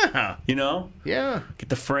 Yeah. You know? Yeah. Get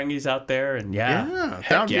the Ferengis out there and that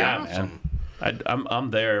heck would be yeah, awesome. man.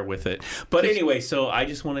 I'm there with it. But anyway, so I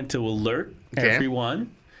just wanted to alert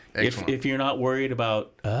everyone if you're not worried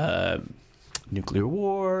about nuclear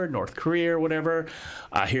war, North Korea, or whatever.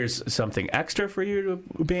 Here's something extra for you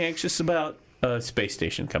to be anxious about. Space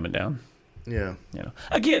station coming down. Yeah. You know.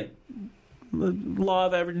 Again, law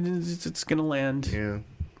of averages, it's going to land in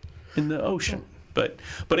the ocean. But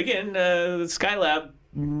again, the Skylab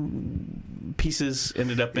pieces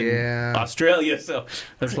ended up in Australia, so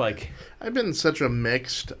it's like I've been such a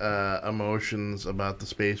mixed emotions about the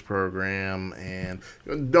space program, and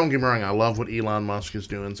don't get me wrong, I love what Elon Musk is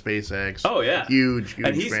doing, SpaceX. Oh yeah, huge and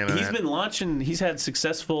fan of he's that. been launching. He's had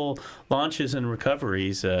successful launches and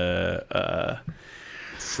recoveries.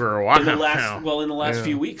 For a while in the last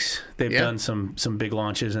few weeks, they've done some big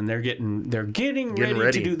launches, and they're getting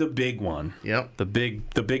ready to do the big one. Yep, the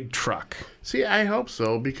big truck. See, I hope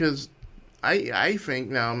so, because I think,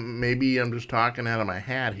 now maybe I'm just talking out of my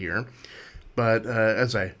hat here, but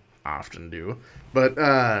as I often do, but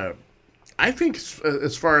I think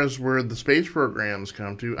as far as where the space programs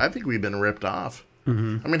come to, I think we've been ripped off.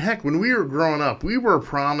 Mm-hmm. I mean, heck, when we were growing up, we were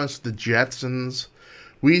promised the Jetsons.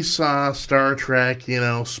 We saw Star Trek, you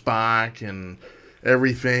know, Spock and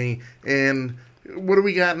everything. And what do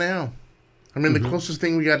we got now? I mean, the closest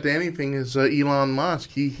thing we got to anything is Elon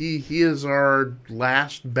Musk. He is our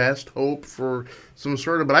last best hope for some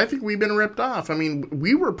sort of... But I think we've been ripped off. I mean,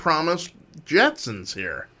 we were promised Jetsons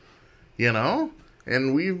here, you know?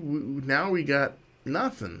 And now we got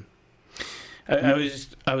nothing. I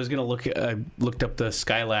was gonna look. I looked up the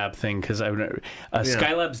Skylab thing because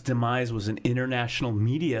Skylab's demise was an international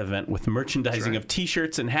media event with merchandising of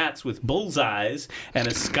T-shirts and hats with bullseyes and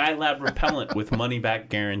a Skylab repellent with money back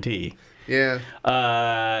guarantee. Yeah.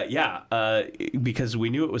 Because we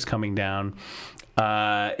knew it was coming down.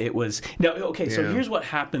 It was okay. So here's what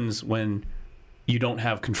happens when you don't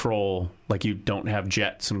have control, like you don't have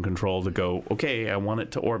jets and control to go. Okay, I want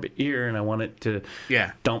it to orbit here and I want it to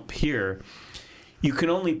dump here. You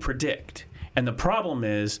can only predict. And the problem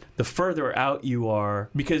is the further out you are,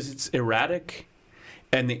 because it's erratic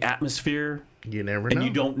and the atmosphere, you never know. And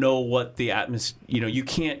you don't know what the atmosphere,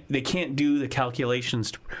 they can't do the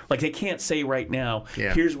calculations. Like they can't say right now,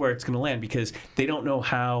 here's where it's going to land, because they don't know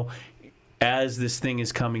how, as this thing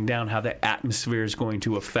is coming down, how the atmosphere is going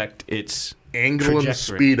to affect its angle and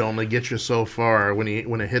speed only get you so far. When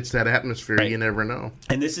it hits that atmosphere, you never know.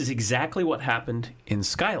 And this is exactly what happened in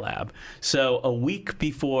Skylab. So a week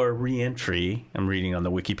before re-entry, I'm reading on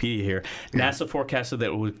the Wikipedia here, NASA forecasted that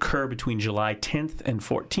it would occur between July 10th and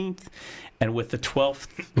 14th, and with the 12th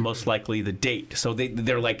most likely the date. So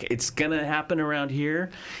they're like, it's going to happen around here.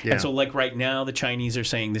 And so like right now the Chinese are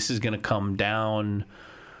saying this is going to come down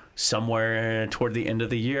somewhere toward the end of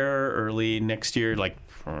the year, early next year, like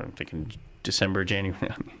I'm thinking December,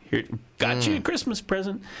 January. Here, got you a Christmas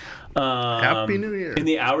present. Happy New Year. In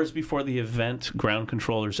the hours before the event, ground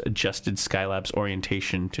controllers adjusted Skylab's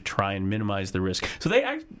orientation to try and minimize the risk. So they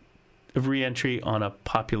have re-entry on a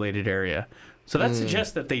populated area. So that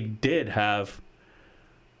suggests that they did have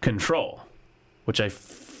control, which I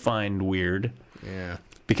find weird. Yeah.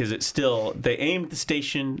 Because it's still, they aimed the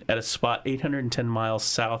station at a spot 810 miles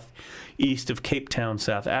southeast of Cape Town,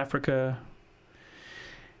 South Africa.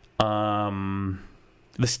 The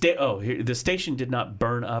station did not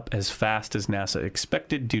burn up as fast as NASA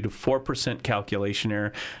expected due to 4% calculation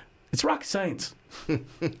error. It's rocket science. Due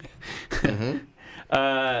to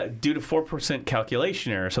 4%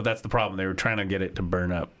 calculation error, so that's the problem. They were trying to get it to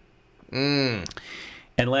burn up. And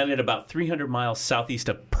landed about 300 miles southeast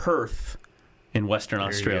of Perth, in Western There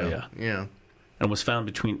you Australia. go. Yeah. And was found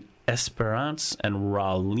between Esperance and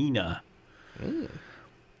Rawlinna.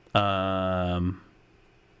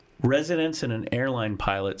 Residents and an airline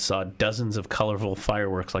pilot saw dozens of colorful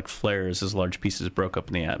fireworks like flares as large pieces broke up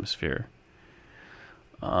in the atmosphere.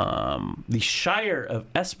 The Shire of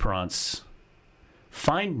Esperance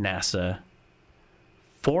fined NASA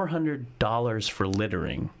 $400 for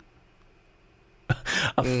littering.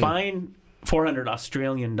 A fine, 400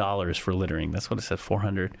 Australian dollars for littering. That's what it said,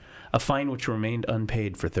 400. A fine which remained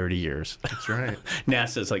unpaid for 30 years. That's right.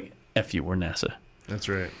 NASA's like, F you, we're NASA. That's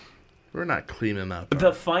right. We're not cleaning up.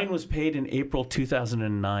 The fine was paid in April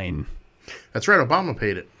 2009. That's right. Obama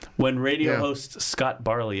paid it. When radio host Scott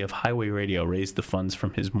Barley of Highway Radio raised the funds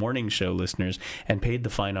from his morning show listeners and paid the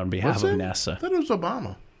fine on behalf of NASA. That was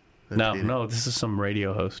Obama. No, this is some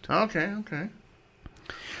radio host. Okay.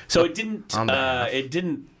 So it didn't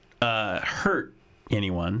hurt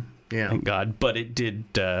anyone, thank God, but it did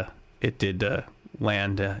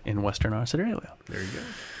land in Western Australia. There you go.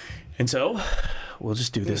 And so we'll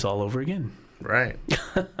just do this all over again. Right.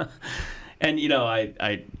 And you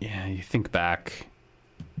think back.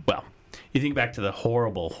 Well, you think back to the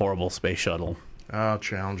horrible space shuttle. Oh,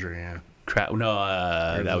 Challenger, yeah.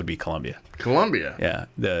 That would be Columbia. Columbia. Yeah,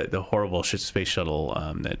 the horrible space shuttle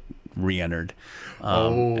that re-entered,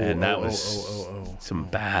 and that was some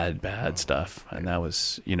bad stuff. And that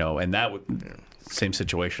was same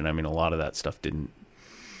situation. I mean, a lot of that stuff didn't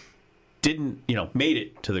made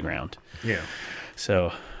it to the ground. Yeah.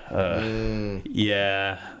 So that's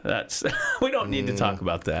we don't need to talk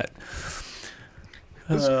about that.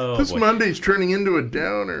 This Monday's turning into a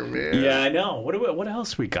downer, man. Yeah, I know. What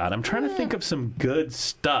else we got? I'm trying to think of some good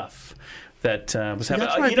stuff that was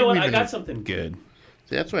happening. You know what? I got something good.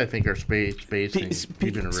 That's why I think our space thing.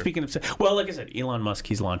 Speaking of, well, like I said, Elon Musk,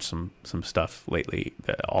 he's launched some stuff lately.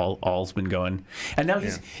 All's been going, and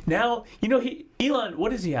now Elon.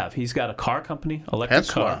 What does he have? He's got a car company, electric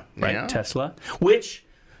car, right? Yeah. Tesla, which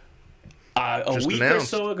a Just week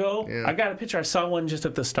announced. or so ago, I got a picture. I saw one just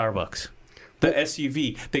at the Starbucks. The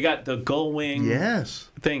SUV. They got the gull wing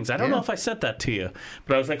things. I don't know if I sent that to you,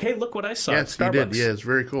 but I was like, hey, look what I saw at Starbucks. You did. Yeah, it's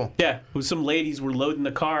very cool. Yeah, it was some ladies were loading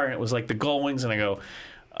the car, and it was like the gull wings, and I go,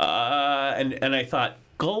 and I thought,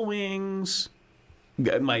 gull wings,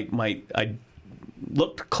 I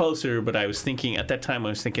looked closer, but I was thinking, at that time,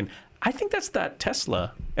 I think that's that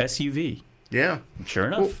Tesla SUV. Yeah. Sure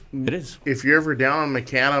enough, it is. If you're ever down in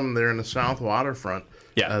Macadam, they're in the South Waterfront.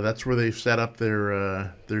 Yeah, that's where they've set up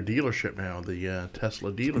their dealership now, the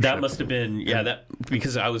Tesla dealership. That must have been that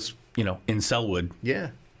because I was in Selwood,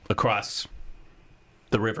 across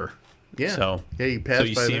the river. Yeah, so you pass. So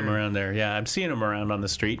you by see there. them around there. Yeah, I'm seeing them around on the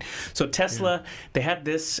street. So Tesla, they had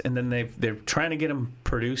this, and then they're trying to get them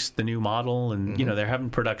produced the new model, and they're having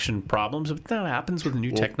production problems. But that happens with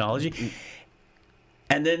new technology.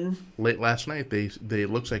 And then late last night, they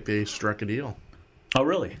looks like they struck a deal. Oh,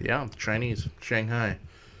 really? Yeah, Chinese, Shanghai.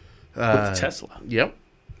 With Tesla. Yep.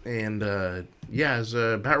 And, I was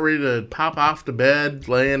about ready to pop off to bed,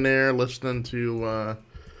 laying there, listening to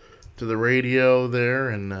the radio there,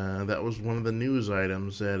 and that was one of the news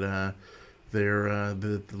items that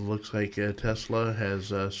that looks like Tesla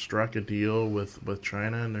has struck a deal with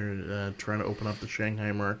China, and they're trying to open up the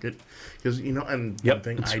Shanghai market. Because, and one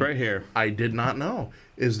thing it's right here. I did not know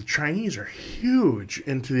is the Chinese are huge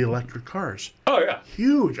into the electric cars. Oh, yeah.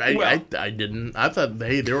 Huge. I thought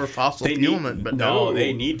they were fossil fueling it, but no.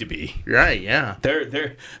 They need to be. Right, yeah. They're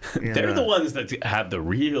the ones that have the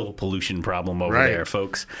real pollution problem over there,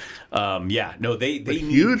 folks. They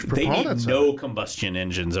need no combustion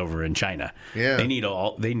engines over in China. Yeah. They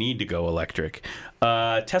need to go electric.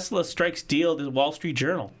 Tesla strikes deal, the Wall Street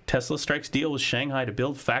Journal. Tesla strikes deal with Shanghai to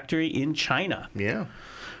build factory in China. Yeah.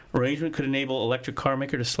 Arrangement could enable electric car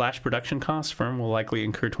maker to slash production costs. Firm will likely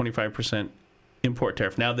incur 25% import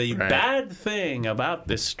tariff. Now, the bad thing about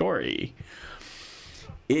this story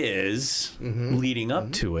is leading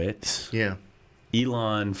up to it. Yeah.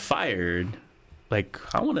 Elon fired, I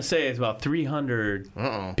want to say it's about 300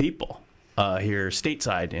 people here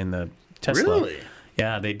stateside in the Tesla. Really?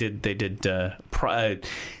 Yeah, they did.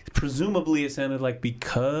 Presumably, it sounded like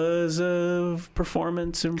because of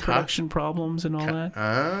performance and production problems and all that.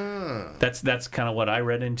 That's kind of what I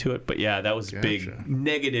read into it. But yeah, that was big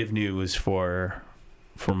negative news for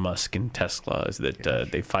Musk and Tesla, is that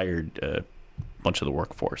they fired a bunch of the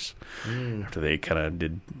workforce after they kind of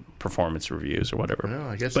did performance reviews or whatever. Well,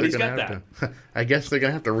 I guess but they're he's gonna got have that. to. I guess they're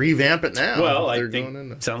gonna have to revamp it now. Well, I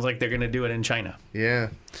think sounds like they're gonna do it in China. Yeah.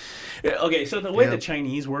 Okay, so the way the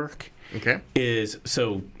Chinese work. Okay.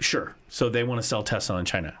 So they want to sell Tesla in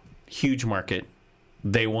China. Huge market.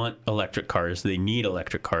 They want electric cars. They need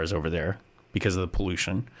electric cars over there because of the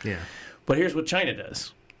pollution. Yeah. But here's what China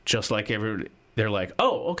does. Just like they're like,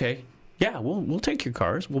 oh, okay, yeah, we'll take your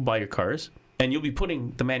cars. We'll buy your cars. And you'll be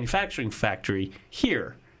putting the manufacturing factory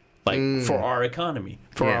here, like for our economy,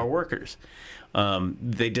 for our workers.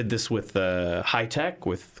 They did this with high tech,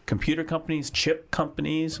 with computer companies, chip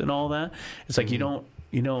companies, and all that. It's like you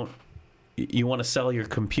want to sell your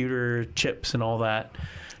computer chips and all that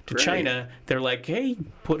to China. They're like, hey,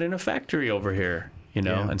 put in a factory over here,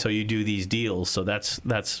 and so you do these deals. So that's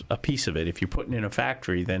a piece of it. If you're putting in a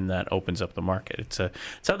factory, then that opens up the market. It's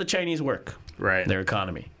how the Chinese work. Right. Their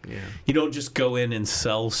economy. Yeah. You don't just go in and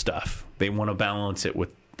sell stuff. They want to balance it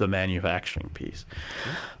with the manufacturing piece.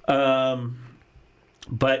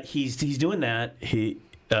 But he's doing that. The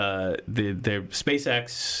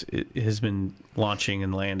SpaceX has been launching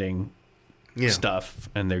and landing stuff,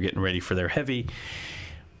 and they're getting ready for their heavy.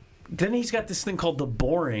 Then he's got this thing called the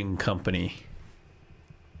Boring Company.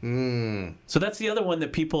 So that's the other one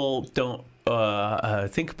that people don't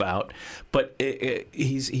think about, but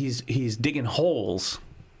he's digging holes,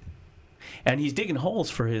 and he's digging holes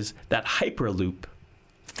for that Hyperloop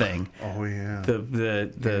thing. Oh yeah,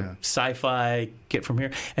 the sci-fi get from here,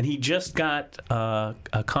 and he just got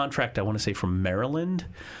a contract, I want to say, from Maryland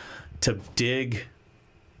to dig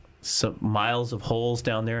some miles of holes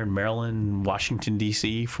down there in Maryland, Washington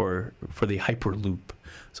D.C. for the Hyperloop.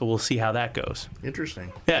 So we'll see how that goes.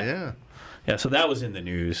 Interesting. Yeah. So that was in the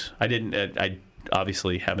news. I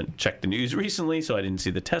obviously haven't checked the news recently, so I didn't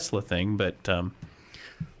see the Tesla thing. But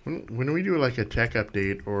when we do like a tech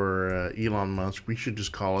update or Elon Musk, we should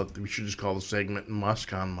just call the segment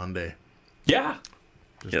Musk on Monday. Yeah,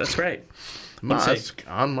 that's right. Musk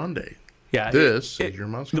on Monday. Yeah, this is your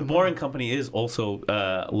Musk. The Boring Company is also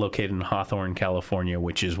located in Hawthorne, California,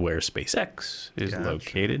 which is where SpaceX is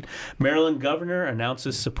located. Maryland governor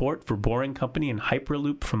announces support for Boring Company and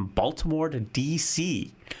Hyperloop from Baltimore to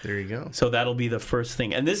D.C. There you go. So that'll be the first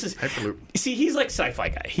thing. And this is Hyperloop. See, he's like sci-fi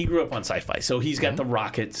guy. He grew up on sci-fi, so he's got the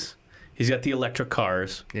rockets. He's got the electric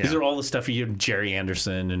cars. Yeah. These are all the stuff Jerry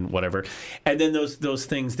Anderson and whatever. And then those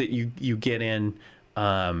things that you get in.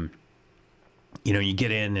 You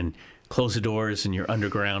get in and close the doors and you're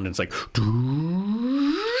underground and it's like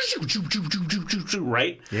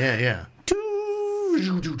right? Yeah.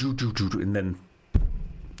 And then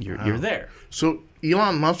you're there. So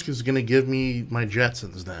Elon Musk is going to give me my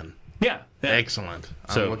Jetsons then. Yeah. Excellent.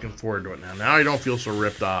 I'm looking forward to it now. Now I don't feel so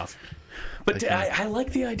ripped off. But I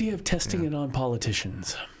like the idea of testing it on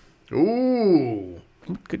politicians. Ooh.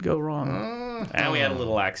 What could go wrong? And we had a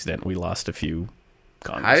little accident. We lost a few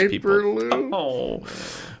Congress people. Oh,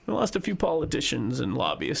 we lost a few politicians and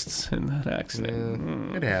lobbyists in that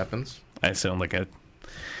accident. It happens. I sound like a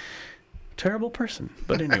terrible person,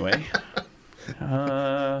 but anyway. Come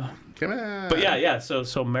on. But yeah.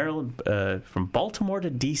 So Maryland, from Baltimore to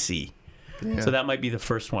D.C. Yeah. So that might be the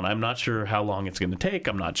first one. I'm not sure how long it's going to take.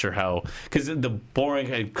 I'm not sure how, because the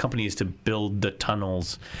Boring Company is to build the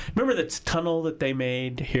tunnels. Remember that tunnel that they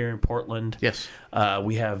made here in Portland? Yes.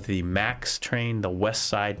 We have the MAX train, the West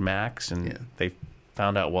Side MAX, and they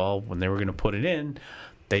found out, when they were going to put it in,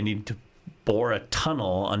 they needed to bore a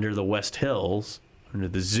tunnel under the West Hills, under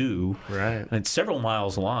the zoo. Right. And it's several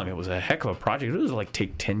miles long. It was a heck of a project. It was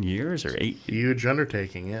take 10 years or 8. Huge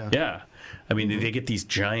undertaking, yeah. Yeah. I mean, they get these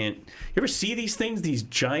giant... You ever see these things? These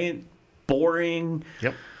giant boring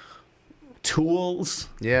tools?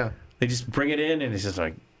 Yeah. They just bring it in, and it's just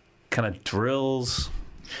kind of drills.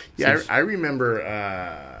 Yeah, I remember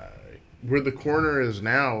where the corner is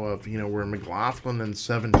now of, where McLaughlin and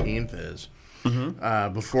 17th is.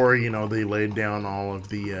 Mm-hmm. Before, they laid down all of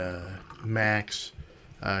the MAX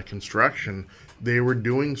construction, they were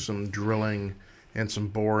doing some drilling and some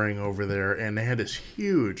boring over there, and they had this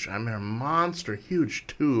huge, monster, huge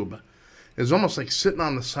tube. It was almost like sitting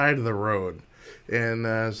on the side of the road, and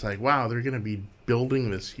it's like, wow, they're going to be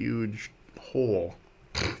building this huge hole.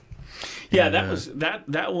 Yeah,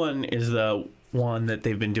 that one is the one that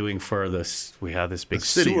they've been doing for this. We have this big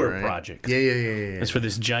sewer project. Yeah. It's for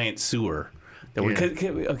this giant sewer.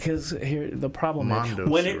 Because here the problem is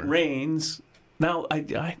when it rains. Now,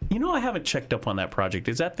 I haven't checked up on that project.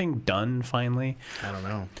 Is that thing done finally? I don't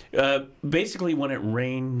know. Basically, when it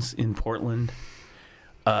rains in Portland,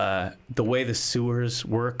 the way the sewers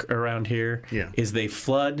work around here is they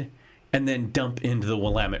flood and then dump into the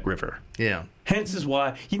Willamette River. Yeah. Hence is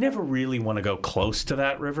why you never really want to go close to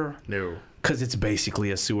that river. No. Because it's basically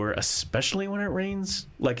a sewer, especially when it rains,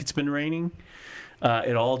 like it's been raining.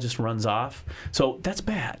 It all just runs off. So that's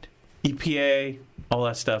bad. EPA, all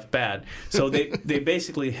that stuff bad. So they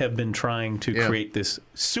basically have been trying to create this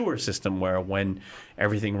sewer system where when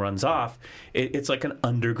everything runs off, it's like an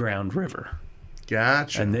underground river.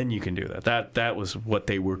 Gotcha. And then you can do that. That was what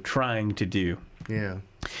they were trying to do. Yeah.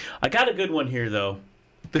 I got a good one here, though.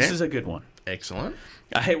 This is a good one. Excellent.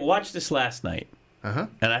 I watched this last night, and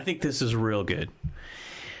I think this is real good.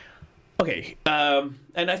 Okay, and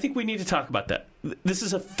I think we need to talk about that. This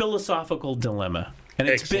is a philosophical dilemma, and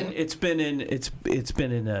it's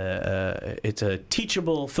a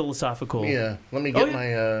teachable philosophical. Yeah, let me get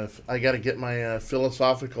my. I got to get my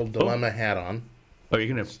philosophical dilemma hat on. Are you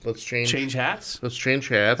gonna let's change hats? Let's change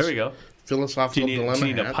hats. There we go. Philosophical dilemma. Do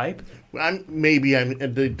you need hat. a pipe?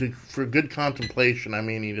 For good contemplation. I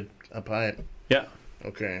may need a pipe. Yeah.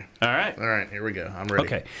 Okay. All right. Here we go. I'm ready.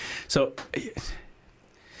 Okay. So,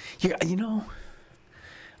 you know,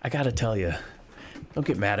 I got to tell you, don't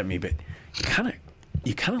get mad at me, but you kind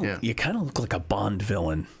of look like a Bond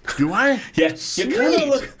villain. Do I? Yes. You kind of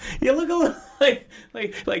look. You look a little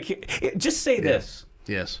like. Just say this.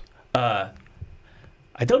 Yes. I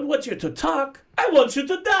don't want you to talk. I want you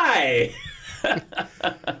to die.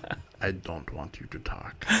 I don't want you to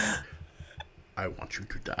talk. I want you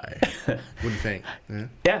to die. What do you think?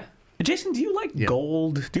 Yeah. Jason, do you like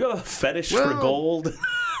gold? Do you have a fetish for gold?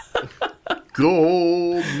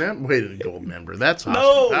 Gold member. Wait, a gold member. That's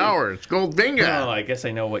Austin Powers. Goldfinger. Oh, I guess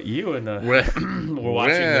I know what you and were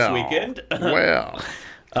watching this weekend.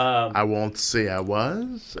 I won't say I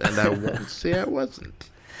was, and I won't say I wasn't.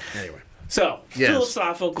 Anyway. So,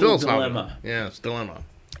 philosophical dilemma. Yes, dilemma.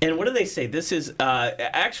 And what do they say? This is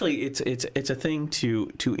actually it's a thing to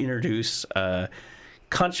introduce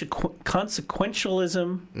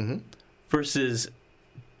consequentialism versus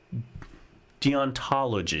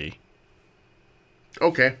deontology.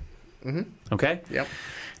 Okay. Okay. Yep.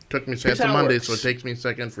 Took me. It's a Monday, so it takes me a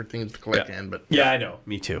second for things to click in. But I know.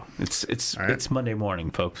 Me too. It's Monday morning,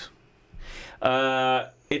 folks.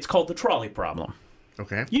 It's called the trolley problem.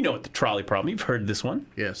 Okay. You know what the trolley problem. You've heard this one.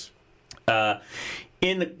 Yes.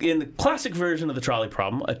 In the classic version of the trolley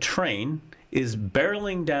problem, a train is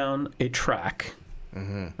barreling down a track.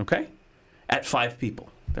 Okay, at 5 people.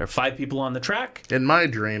 There are 5 people on the track. In my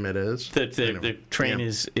dream, it is. The train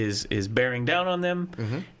is bearing down on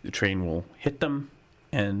them. The train will hit them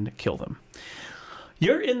and kill them.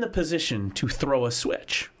 You're in the position to throw a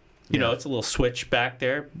switch. You know, it's a little switch back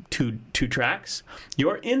there, two tracks.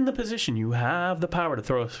 You're in the position. You have the power to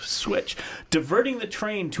throw a switch, diverting the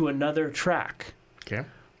train to another track. Okay.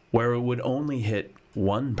 Where it would only hit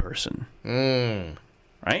one person.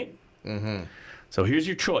 Right? So here's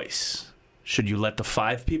your choice. Should you let the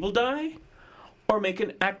 5 people die or make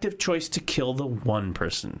an active choice to kill the one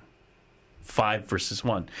person? 5 versus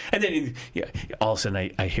 1. And then all of a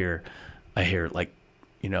sudden I hear like,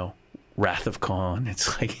 you know, Wrath of Khan.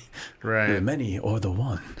 It's like the many or the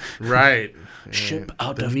one. Right. Ship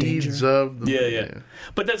out the of needs danger. Of the, yeah.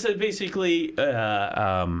 But that's basically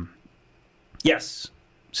yes.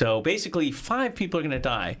 So basically 5 people are going to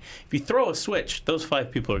die. If you throw a switch, those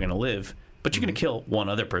 5 people are going to live, but you're going to kill one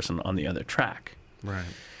other person on the other track. Right.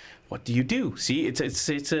 What do you do? See, it's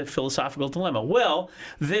a philosophical dilemma. Well,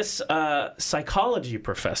 this psychology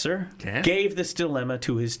professor gave this dilemma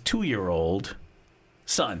to his 2-year-old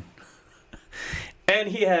son. And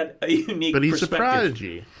he had a unique perspective. But he's a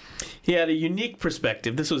prodigy. He had a unique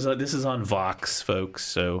perspective. This is on Vox, folks.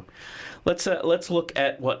 So let's look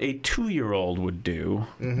at what a 2-year-old would do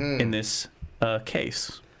in this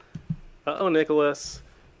case. Nicholas.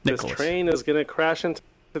 This train is going to crash into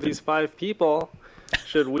these 5 people.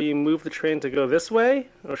 Should we move the train to go this way,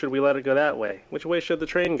 or should we let it go that way? Which way should the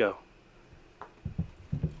train go?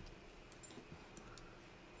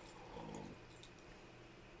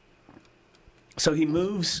 So he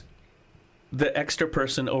moves the extra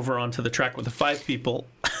person over onto the track with the 5 people.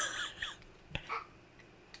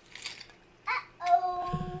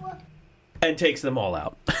 And takes them all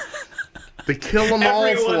out. The kill them all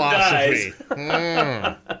Everyone philosophy.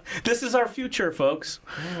 This is our future, folks.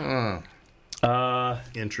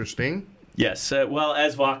 Interesting. Yes. Well,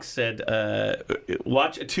 as Vox said,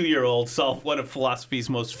 watch a 2-year-old solve one of philosophy's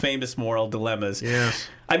most famous moral dilemmas. Yes.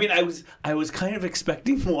 I mean, I was kind of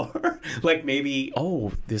expecting more. Like maybe,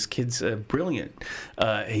 this kid's brilliant.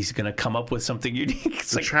 He's going to come up with something unique.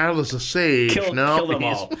 It's the child is a sage. Kill them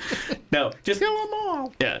all. No, just kill them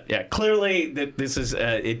all. Yeah. Clearly, this is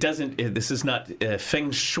This is not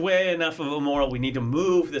feng shui enough of a moral. We need to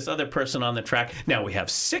move this other person on the track. Now we have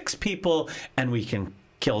 6 people, and we can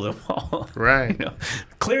kill them all. Right.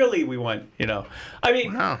 Clearly, we want. I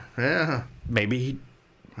mean. Wow. Yeah. Maybe.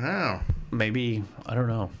 Wow. Maybe, I don't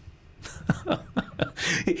know.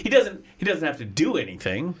 He doesn't have to do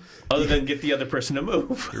anything other than get the other person to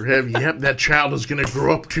move. Yep, that child is going to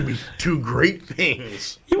grow up to be two great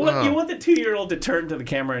things. You want the 2-year-old to turn to the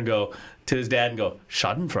camera and go to his dad and go,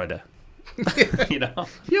 Schadenfreude. You know?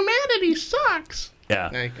 Humanity sucks. Yeah.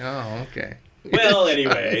 Like, oh, okay. Well,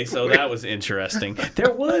 anyway, so that was interesting.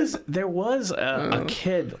 There was a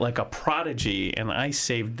kid, like a prodigy, and I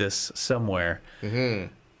saved this somewhere.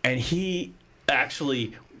 Mm-hmm. And he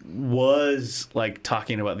actually was like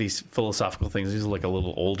talking about these philosophical things. He's like a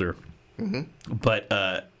little older, but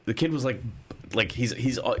the kid was like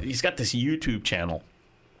he's got this YouTube channel,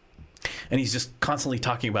 and he's just constantly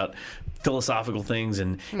talking about philosophical things.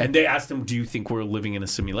 And they asked him, "Do you think we're living in a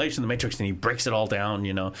simulation, the Matrix?" And he breaks it all down.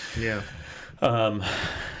 Yeah.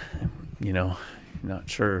 Not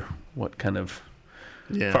sure what kind of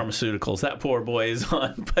pharmaceuticals that poor boy is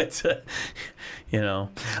on, but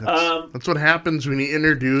that's what happens when you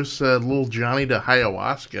introduce little Johnny to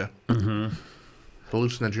ayahuasca.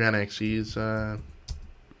 Hallucinogenics.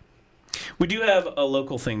 We do have a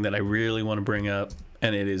local thing that I really want to bring up,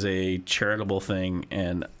 and it is a charitable thing,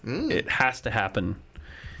 and it has to happen.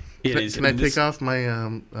 Can I take off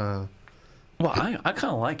my? Well, I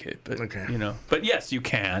kind of like it, but but yes, you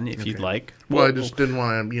can if you'd like. Well, I just didn't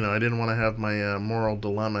want to, I didn't want to have my moral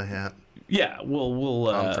dilemma hat. Yeah,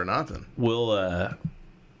 we'll for nothing.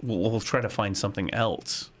 We'll try to find something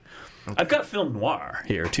else. Okay. I've got film noir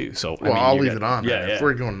here too, so I'll leave it on. Yeah. If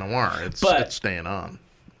we're going noir, it's staying on.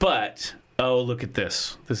 But look at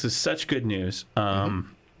this! This is such good news, and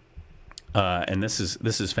this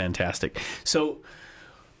is fantastic. So.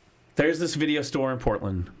 There's this video store in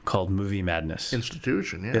Portland called Movie Madness.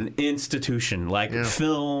 Institution, yeah. An institution,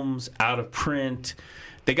 films, out of print.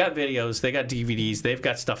 They got videos, they got DVDs, they've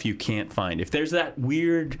got stuff you can't find. If there's that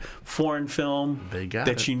weird foreign film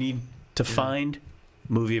you need to find,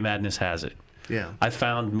 Movie Madness has it. Yeah. I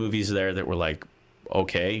found movies there that were like,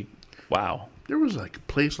 okay, wow. There was like a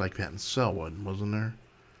place like that in Selwood, wasn't there?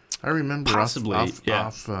 I remember possibly off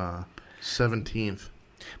 17th.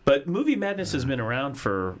 But Movie Madness has been around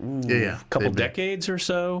for a couple decades or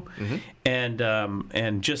so,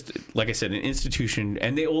 and just like I said, an institution.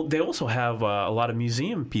 And they also have a lot of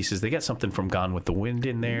museum pieces. They got something from Gone with the Wind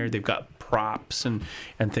in there. They've got props and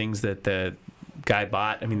things that the guy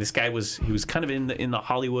bought. I mean, this guy was kind of in the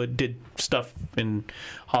Hollywood, did stuff in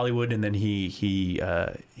Hollywood, and then he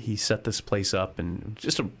set this place up, and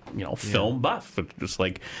just a film buff, just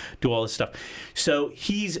like do all this stuff. So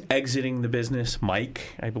he's exiting the business.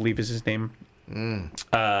 Mike, I believe is his name.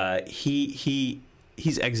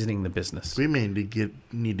 He's exiting the business. We may need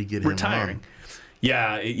to get retiring. Him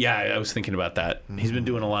on. Yeah, I was thinking about that. He's been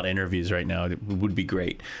doing a lot of interviews right now. It would be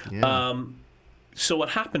great. Yeah. So what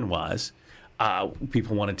happened was.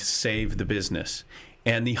 People wanted to save the business.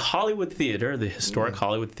 And the Hollywood Theater, the historic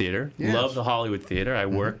Hollywood Theater, love the Hollywood Theater. I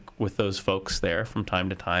work with those folks there from time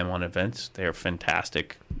to time on events. They're a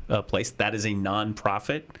fantastic place. That is a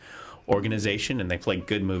non-profit organization, and they play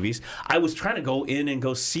good movies. I was trying to go in and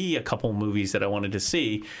go see a couple movies that I wanted to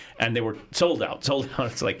see, and they were sold out.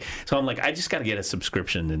 It's like, so I'm like, I just got to get a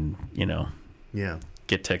subscription and,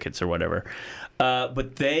 get tickets or whatever.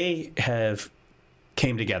 But they have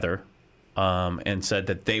came together and said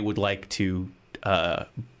that they would like to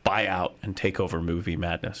buy out and take over Movie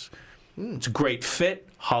Madness. It's a great fit.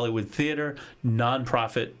 Hollywood Theater,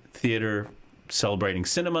 nonprofit theater celebrating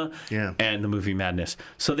cinema, and the Movie Madness.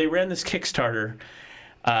 So they ran this Kickstarter.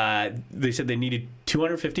 They said they needed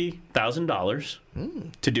 $250,000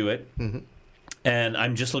 to do it. And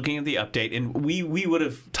I'm just looking at the update, and we would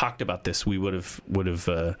have talked about this. We would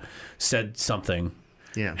have said something.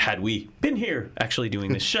 Yeah. Had we been here actually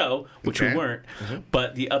doing this show, which we weren't,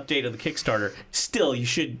 but the update of the Kickstarter, still you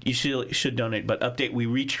should donate. But update, we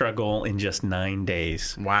reached our goal in just 9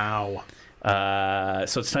 days. Wow.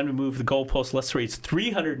 So it's time to move the goalpost. Let's raise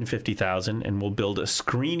 $350,000, and we'll build a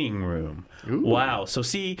screening room. Ooh. Wow. So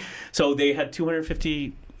they had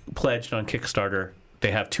 $250 pledged on Kickstarter.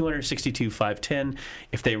 They have $262,510.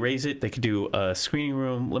 If they raise it, they could do a screening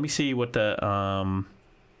room. Let me see what the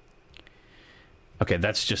Okay,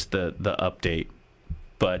 that's just the update,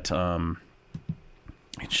 but I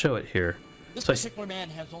can show it here. This particular man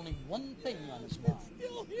has only one thing on his mind.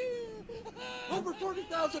 Still here. Over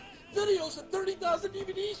 40,000 videos and 30,000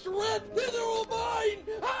 DVDs to rent. They're all mine.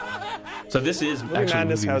 So this is Movie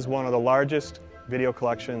Madness has one of the largest video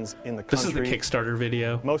collections in the country. This is the Kickstarter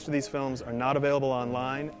video. Most of these films are not available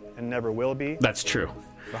online and never will be. That's true.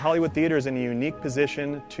 The Hollywood Theater is in a unique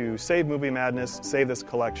position to save Movie Madness, save this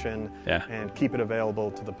collection, and keep it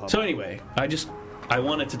available to the public. So anyway, I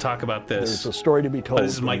wanted to talk about this. There's a story to be told.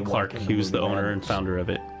 This is Mike Clark. He was the owner and founder of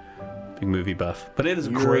it. big movie buff. But it is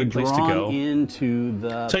a You're great place to drawn go. Into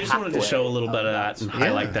the So I just wanted to show a little bit of that and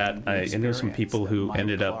highlight that. I know some people who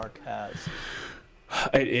ended up.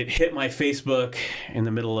 It hit my Facebook in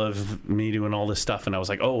the middle of me doing all this stuff, and I was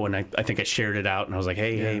like, oh, and I think I shared it out, and I was like,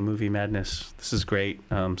 hey, Movie Madness, this is great.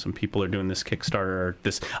 Some people are doing this Kickstarter.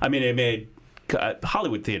 It made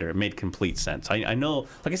Hollywood theater. It made complete sense. I know,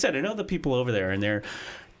 like I said, I know the people over there, and they're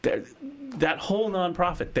that whole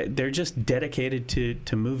nonprofit. They're just dedicated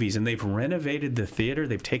to movies, and they've renovated the theater.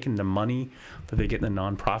 They've taken the money that they get in the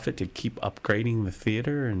nonprofit to keep upgrading the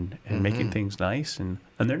theater and making things nice, and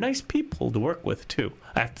they're nice people to work with too.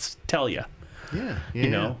 I have to tell you. Yeah. You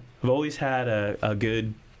know, I've always had a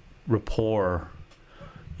good rapport.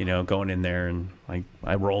 You know, going in there and like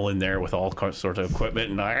I roll in there with all sorts of equipment,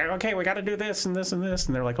 and okay, we got to do this and this and this,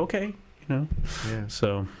 and they're like, okay, you know. Yeah.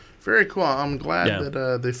 So very cool. I'm glad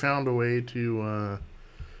that they found a way to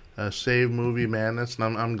save Movie Madness,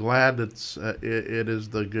 and I'm glad it is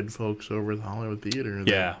the good folks over at the Hollywood Theater.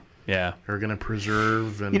 That are going to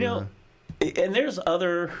preserve and and there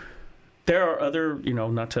are other, you know,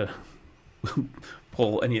 not to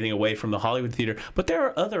pull anything away from the Hollywood Theater, but there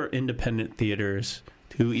are other independent theaters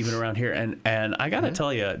too, even around here, and I gotta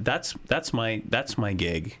tell you, that's my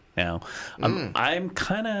gig now. I'm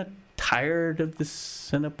kind of tired of the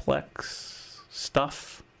Cineplex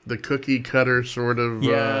stuff, the cookie cutter sort of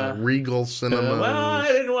Regal Cinema. Well,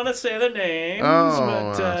 I didn't want to say the names.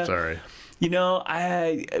 But sorry. You know,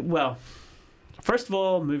 first of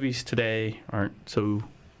all, movies today aren't so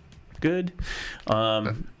good.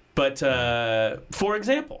 But for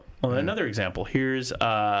example, another example. Here's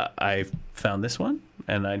I found this one,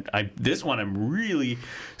 and this one I'm really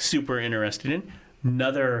super interested in.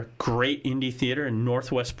 Another great indie theater in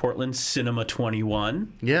Northwest Portland, Cinema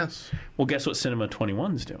 21. Yes. Well, guess what Cinema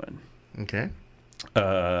 21's doing? Okay.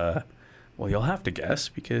 Well, you'll have to guess,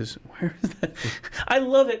 because where is that? I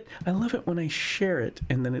love it. I love it when I share it,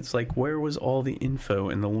 and then it's like, where was all the info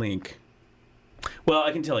in the link? Well,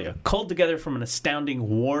 I can tell you. Culled together from an astounding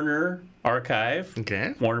Warner archive.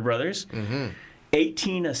 Okay. Warner Brothers.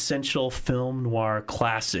 18 essential film noir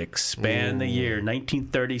classics span the year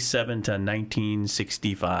 1937 to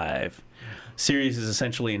 1965. Series is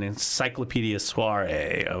essentially an encyclopedia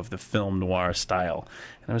soiree of the film noir style.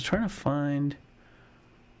 And I was trying to find...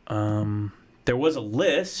 there was a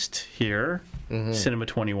list here, Cinema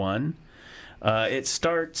 21. It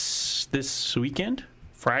starts this weekend,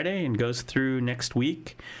 Friday, and goes through next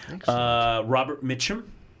week. Robert Mitchum.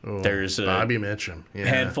 There's a Bobby Mitchum.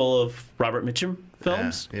 handful of Robert Mitchum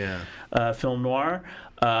films. Film noir.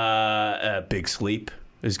 Big Sleep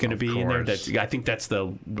is going to be in there. I think that's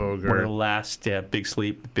one of the last. Big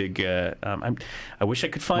Sleep. Big. I wish I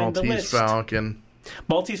could find the list. Maltese Falcon.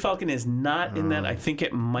 Maltese Falcon is not in that. I think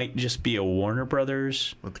it might just be a Warner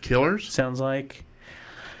Brothers. With the Killers? Sounds like.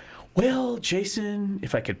 Well, Jason,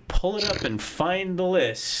 if I could pull it up and find the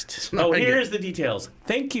list. Here's the details.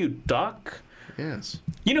 Thank you, Doc. Yes.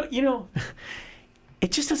 You know,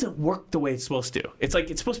 it just doesn't work the way it's supposed to. It's like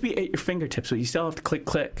it's supposed to be at your fingertips, but you still have to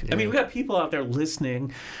click. I mean, we got people out there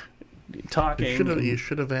listening, talking. You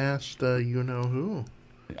should have asked you know who.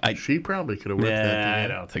 She probably could have worked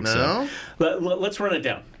that. I don't think so. Let's run it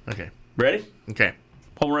down. Okay. Ready? Okay.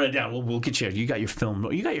 I'll run it down. We'll get you. You got your film.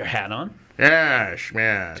 You got your hat on. Yes.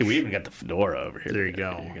 See, we even got the fedora over here. There you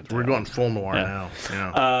go. We're going full noir now.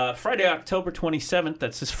 Yeah. Friday, October 27th.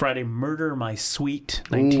 That's this Friday. Murder My Sweet,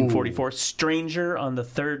 1944. Ooh. Stranger on the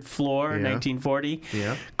Third Floor, 1940.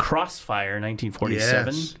 Yeah. Crossfire,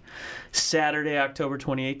 1947. Yes. Saturday, October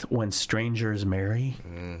 28th. When Strangers Marry,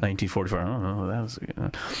 1944. I don't know. That was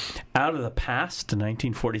Out of the Past,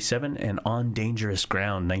 1947, and On Dangerous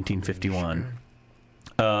Ground, 1951.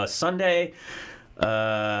 Sunday.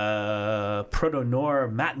 Proto-Noir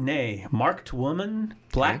Matinee, Marked Woman,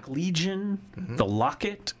 Black Legion, The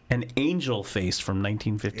Locket, and Angel Face from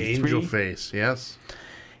 1953. Angel Face, yes.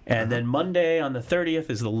 And then Monday on the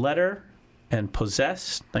 30th is The Letter and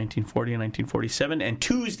Possessed, 1940 and 1947. And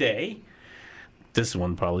Tuesday, this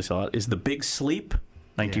one probably saw it, is The Big Sleep,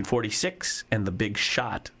 1946, and The Big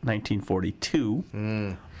Shot, 1942.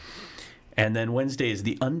 And then Wednesday is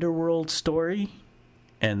The Underworld Story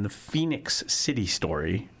and The Phoenix City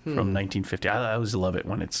Story from 1950. I always love it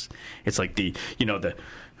when it's like the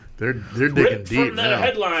they're digging deep from the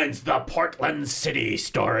headlines, The Portland City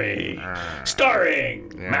Story,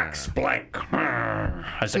 starring Max Blank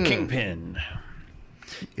as a kingpin.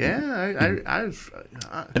 Yeah, and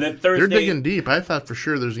then Thursday they're digging deep. I thought for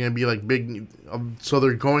sure there's going to be like big. So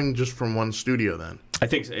they're going just from one studio then. I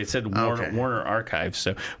think it said Warner Archives.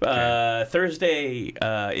 So Thursday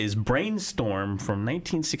is Brainstorm from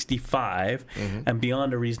 1965 and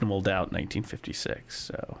Beyond a Reasonable Doubt 1956.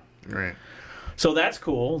 So right. So that's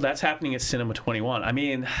cool. That's happening at Cinema 21. I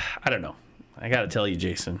mean, I don't know. I got to tell you,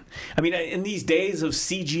 Jason. I mean, in these days of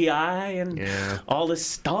CGI and all this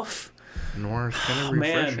stuff, noir's kind of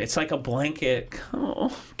refreshing. Man, it's like a blanket.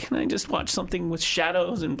 Oh, can I just watch something with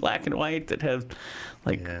shadows and black and white that have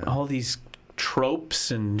like all these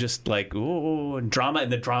tropes and just like and drama,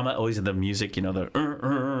 and the drama always in the music, you know,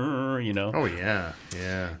 the you know. Oh yeah.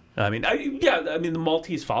 I mean, the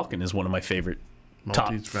Maltese Falcon is one of my favorite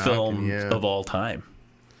top films of all time.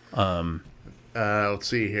 Let's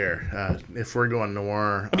see here. If we're going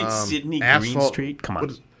noir, I mean, Sidney Greenstreet. Come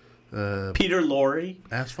on, Peter Lorre.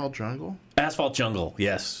 Asphalt Jungle. Asphalt Jungle.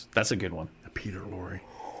 Yes, that's a good one. Peter Lorre.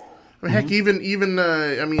 I mean, heck, even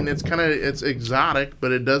I mean, it's exotic,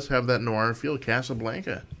 but it does have that noir feel.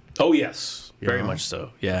 Casablanca. Oh yes, very much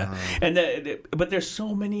so. Yeah, but there's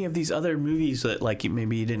so many of these other movies that like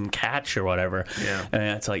maybe you didn't catch or whatever. Yeah, and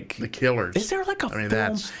it's like The Killers. Is there like a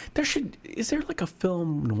film? Is there like a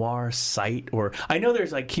film noir site? Or I know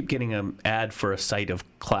there's like keep getting an ad for a site of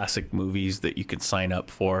classic movies that you can sign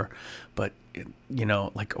up for, but you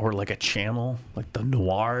know, like or like a channel, like the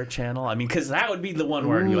Noir channel. I mean, because that would be the one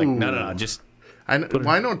where you're like, no, just. I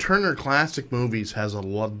know Turner Classic Movies has a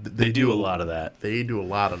lot. They do a lot of that. They do a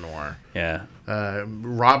lot of noir. Yeah.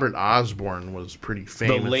 Robert Osborne was pretty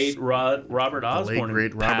famous. The late Robert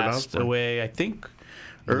Osborne passed away, I think,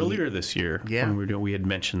 earlier this year. Yeah. When we had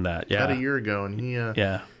mentioned that. Yeah. About a year ago,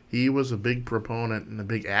 and he was a big proponent and a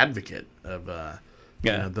big advocate of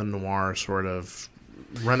you know, the noir sort of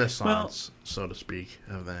renaissance, so to speak,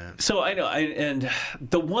 of that. So I know, and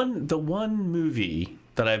the one movie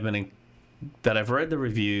that I've read the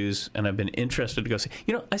reviews and I've been interested to go see.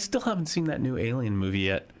 You know, I still haven't seen that new Alien movie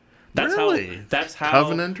yet. That's how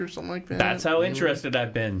Covenant or something like that. That's how interested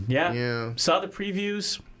I've been. Yeah. Saw the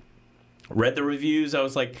previews, read the reviews. I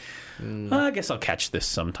was like, I guess I'll catch this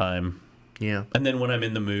sometime. Yeah. And then when I'm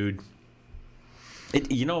in the mood,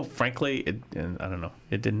 you know, frankly, I don't know.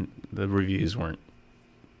 The reviews weren't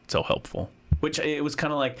so helpful. Which it was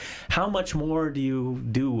kind of like, how much more do you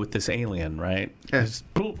do with this alien, right? It's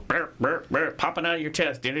popping out of your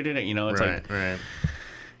chest, you know. It's right.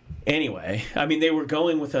 Anyway, I mean, they were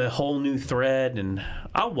going with a whole new thread, and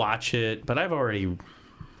I'll watch it, but I've already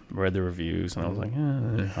read the reviews, and I was like,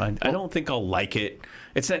 I don't think I'll like it.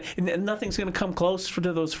 It's not, and nothing's going to come close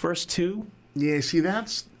to those first two. Yeah, see,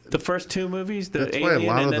 that's the first two movies. That's why a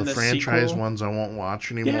lot of the franchise ones I won't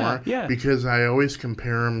watch anymore. Yeah. Because I always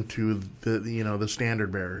compare them to the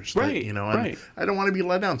standard bearers. Right. And I don't want to be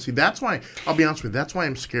let down. See, that's why I'll be honest with you. That's why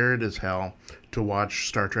I'm scared as hell to watch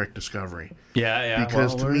Star Trek Discovery. Yeah.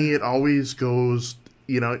 Because to me, it always goes.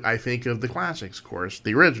 You know, I think of the classics, of course,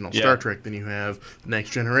 the original Star Trek. Then you have Next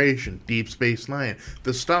Generation, Deep Space Nine,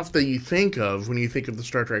 the stuff that you think of when you think of the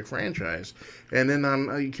Star Trek franchise. And then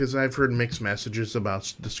because I've heard mixed messages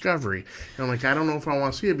about Discovery, and I'm like, I don't know if I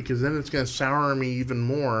want to see it because then it's going to sour me even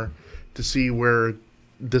more to see where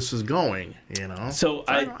this is going. You know, so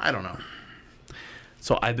I don't know.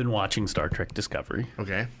 So I've been watching Star Trek Discovery.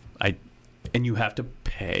 Okay, and you have to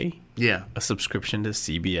pay. Yeah, a subscription to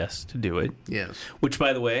CBS to do it. Yes. Which,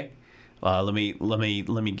 by the way, let me.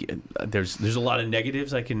 There's a lot of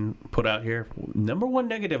negatives I can put out here. Number one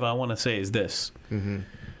negative I want to say is this: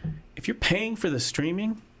 if you're paying for the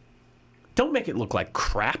streaming, don't make it look like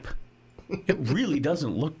crap. It really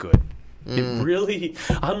doesn't look good. It really.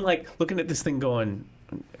 I'm like looking at this thing, going,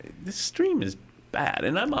 this stream is bad,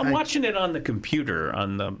 and I'm watching it on the computer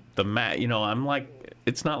on the Mac. You know, I'm like.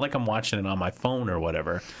 It's not like I'm watching it on my phone or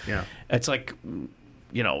whatever. Yeah. It's like,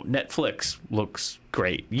 you know, Netflix looks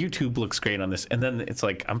great. YouTube looks great on this. And then it's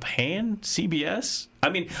like, I'm paying CBS? I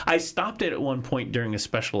mean, I stopped it at one point during a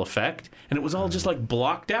special effect, and it was all just like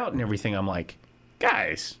blocked out and everything. I'm like,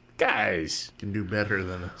 guys. You can do better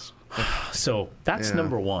than this. So that's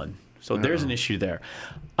number one. So there's an issue there.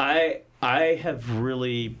 I have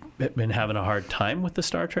really been having a hard time with the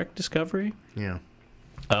Star Trek Discovery. Yeah.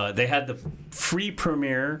 They had the free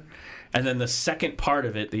premiere, and then the second part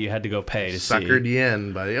of it that you had to go pay to Suckered see. you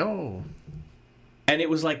in, buddy. And it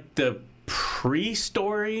was like the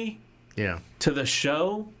pre-story to the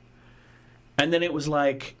show, and then it was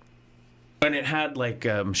like, and it had like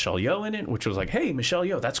Michelle Yeoh in it, which was like, hey, Michelle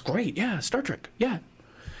Yeoh, that's great. Yeah, Star Trek. Yeah.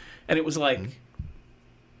 And it was like,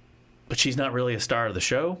 but she's not really a star of the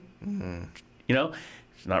show. You know,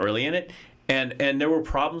 she's not really in it. And there were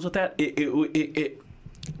problems with that.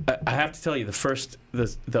 I have to tell you,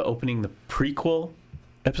 the opening, the prequel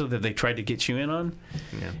episode that they tried to get you in on,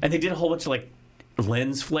 and they did a whole bunch of like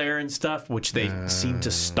lens flare and stuff, which they seem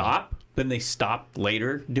to stop. Then they stopped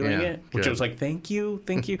later doing it, which I was like, thank you.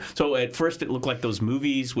 So at first it looked like those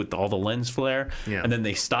movies with all the lens flare, and then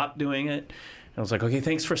they stopped doing it. And I was like, okay,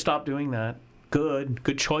 thanks for stop doing that.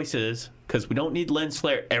 Good choices, because we don't need lens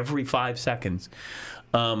flare every 5 seconds.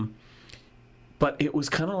 But it was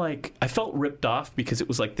kind of like, I felt ripped off because it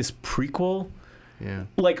was like this prequel. Yeah.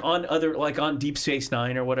 Like on Deep Space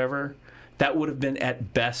Nine or whatever, that would have been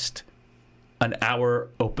at best an hour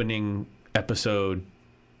opening episode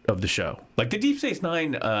of the show. Like the Deep Space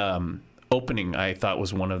Nine opening, I thought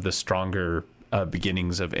was one of the stronger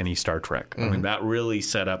beginnings of any Star Trek. I mean, that really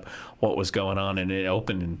set up what was going on, and it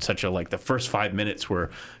opened in such a, like, the first 5 minutes were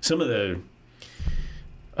some of the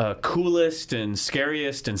coolest and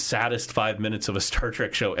scariest and saddest 5 minutes of a Star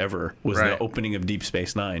Trek show ever was the opening of Deep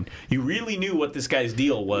Space Nine. You really knew what this guy's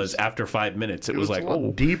deal was after 5 minutes. It was like, a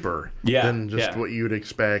lot deeper than just what you would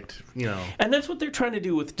expect, you know. And that's what they're trying to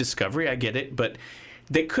do with Discovery. I get it, but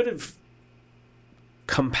they could have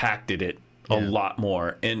compacted it a lot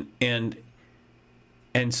more.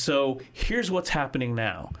 And so here's what's happening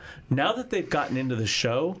now. Now that they've gotten into the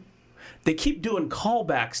show, they keep doing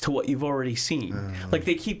callbacks to what you've already seen. Like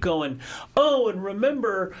they keep going, oh, and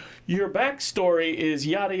remember your backstory is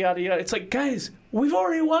yada, yada, yada. It's like, guys, we've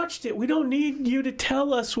already watched it. We don't need you to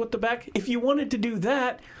tell us what the back... If you wanted to do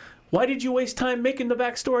that, why did you waste time making the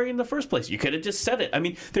backstory in the first place? You could have just said it. I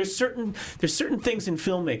mean, there's certain things in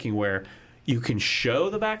filmmaking where you can show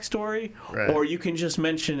the backstory, or you can just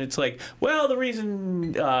mention it's like, well, the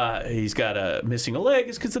reason he's got a missing a leg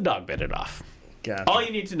is because the dog bit it off. Gotcha. All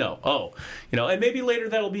you need to know. Oh, you know, and maybe later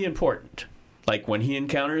that'll be important, like when he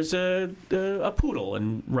encounters a poodle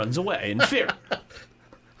and runs away in fear.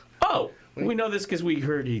 Oh, we know this because we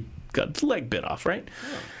heard he got his leg bit off, right?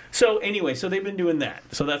 Oh. So anyway, so they've been doing that.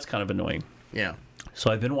 So that's kind of annoying. Yeah.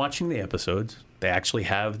 So I've been watching the episodes. They actually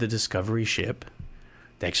have the Discovery ship.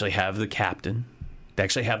 They actually have the captain. They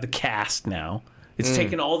actually have the cast now. It's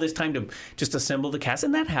taken all this time to just assemble the cast,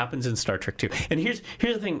 and that happens in Star Trek too. And here's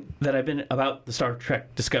the thing that I've been about the Star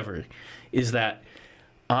Trek Discovery is that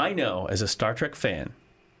I know as a Star Trek fan,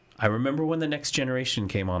 I remember when The Next Generation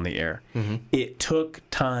came on the air. Mm-hmm. It took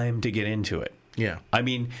time to get into it. Yeah. I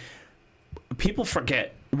mean, people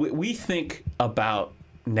forget. We think about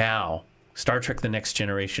now Star Trek The Next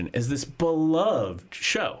Generation as this beloved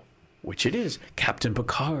show, which it is. Captain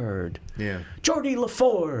Picard, Geordi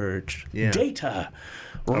LaForge, Data,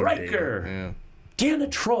 Riker, Deanna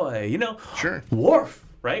Troi, you know, Worf,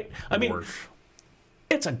 right? I mean,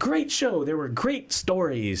 it's a great show. There were great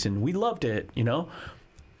stories, and we loved it, you know.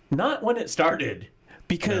 Not when it started,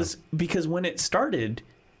 because when it started,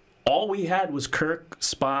 all we had was Kirk,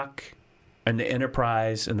 Spock, and the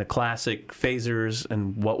Enterprise, and the classic phasers,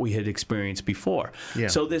 and what we had experienced before. Yeah.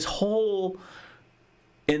 So this whole...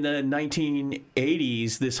 In the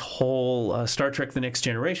 1980s, this whole Star Trek The Next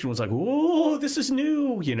Generation was like, whoa, this is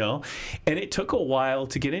new, you know? And it took a while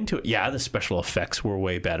to get into it. Yeah, the special effects were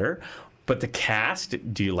way better. But the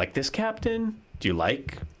cast, do you like this captain? Do you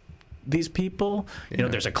like these people? You know,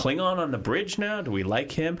 there's a Klingon on the bridge now. Do we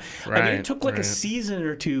like him? I mean, it took like a season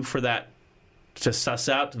or two for that to suss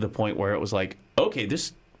out to the point where it was like, okay,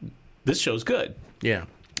 this show's good. Yeah.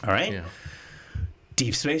 All right? Yeah.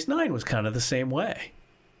 Deep Space Nine was kind of the same way.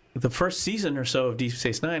 The first season or so of Deep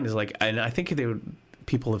Space Nine is like, and I think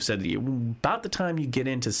people have said about the time you get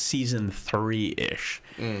into season 3-ish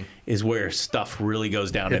is where stuff really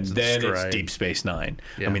goes down, and then it's Deep Space Nine.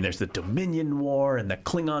 Yeah. I mean, there's the Dominion War and the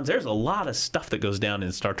Klingons. There's a lot of stuff that goes down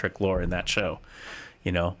in Star Trek lore in that show,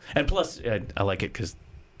 you know. And plus, I like it because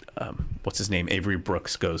what's his name? Avery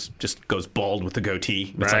Brooks goes bald with the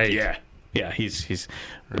goatee. It's like, yeah, he's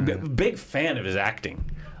a big fan of his acting.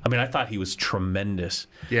 I mean, I thought he was tremendous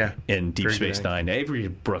in Deep Space Nine. Avery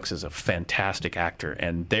Brooks is a fantastic actor,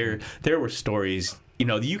 and there were stories, you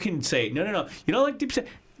know, you can say, no, you know, like Deep Space,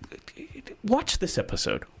 watch this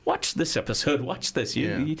episode, watch this.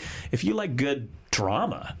 If you like good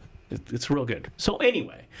drama, it's real good. So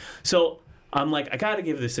anyway, I'm like, I got to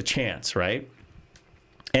give this a chance, right?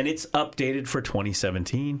 And it's updated for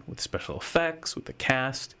 2017 with special effects, with the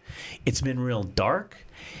cast. It's been real dark.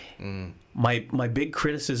 My big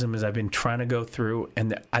criticism is I've been trying to go through,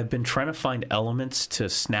 and I've been trying to find elements to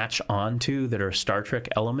snatch onto that are Star Trek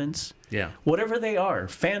elements. Yeah. Whatever they are,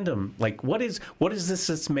 fandom. Like, what is this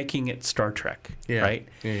that's making it Star Trek? Yeah. Right?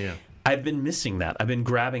 Yeah. I've been missing that. I've been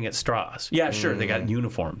grabbing at straws. Yeah, sure, they got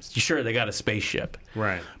uniforms. Sure, they got a spaceship.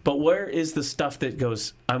 Right. But where is the stuff that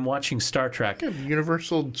goes, I'm watching Star Trek. Yeah,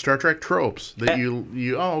 universal Star Trek tropes that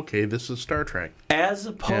okay, this is Star Trek. As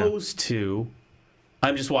opposed to,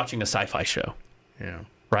 I'm just watching a sci-fi show. Yeah.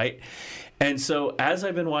 right? And so as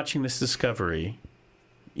I've been watching this Discovery,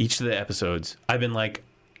 each of the episodes, I've been like,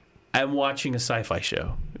 I'm watching a sci-fi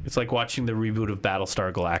show. It's like watching the reboot of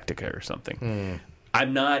Battlestar Galactica or something.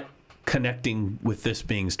 I'm not connecting with this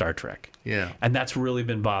being Star Trek. Yeah. And that's really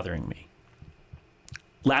been bothering me.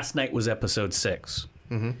 Last night was episode 6.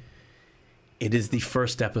 Mm-hmm. It is the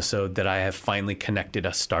first episode that I have finally connected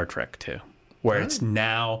a Star Trek to, where it's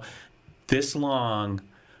now this long.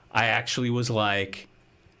 I actually was like,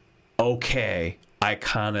 okay, I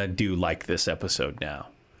kind of do like this episode now.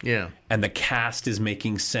 Yeah. And the cast is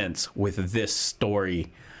making sense with this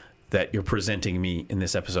story that you're presenting me in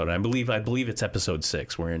this episode. And I believe it's episode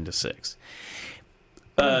 6. We're into 6.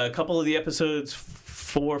 A couple of the episodes,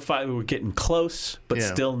 4 or 5, we were getting close, but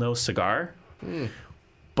still no cigar.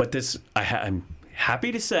 But this, I'm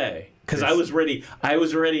happy to say, because I was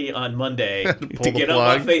ready on Monday to get on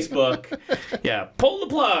my Facebook. Yeah, pull the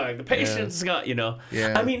plug. The patient's got,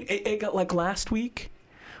 Yeah. I mean, it got like last week.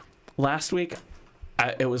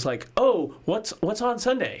 It was like, oh, what's on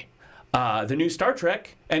Sunday? The new Star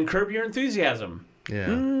Trek and Curb Your Enthusiasm.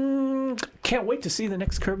 Yeah. Can't wait to see the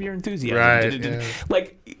next Curb Your Enthusiasm. Right.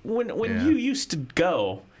 Like when you used to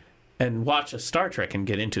go and watch a Star Trek and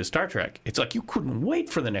get into a Star Trek, it's like you couldn't wait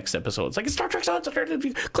for the next episode. It's like Star Trek's on.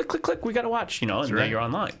 Click, click, click. We got to watch. And now you're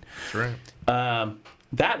online. That's right.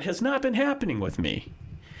 That has not been happening with me.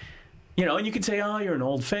 And you can say, "Oh, you're an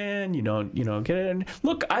old fan. You don't, get it." And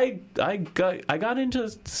look, I got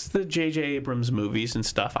into the J.J. Abrams movies and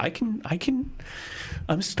stuff.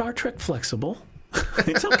 I'm Star Trek flexible.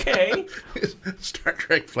 It's okay. Star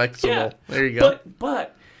Trek flexible. Yeah. There you go.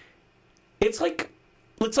 But it's like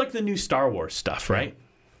the new Star Wars stuff, right?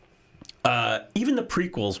 Even the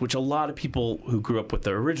prequels, which a lot of people who grew up with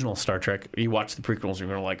the original Star Trek, you watch the prequels and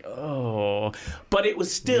you're like, oh, but it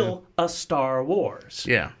was still a Star Wars.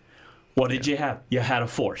 Yeah. What did you have? You had a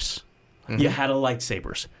Force. You had a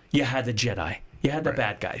lightsabers. You had the Jedi. You had the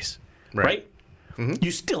bad guys. Right? Mm-hmm.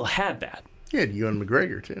 You still had that. Yeah, Ewan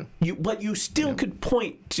McGregor, too. But you still could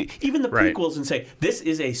point to even the prequels and say, this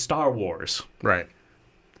is a Star Wars. Right.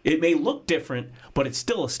 It may look different, but it's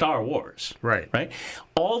still a Star Wars. Right. Right?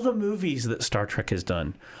 All the movies that Star Trek has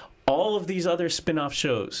done, all of these other spin-off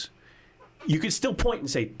shows, you could still point and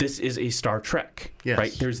say, this is a Star Trek. Yes.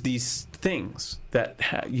 Right? There's these things that,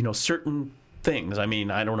 certain things. I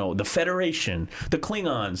mean, I don't know, the Federation, the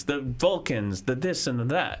Klingons, the Vulcans, the this and the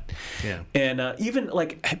that. Yeah. And even,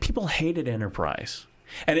 people hated Enterprise.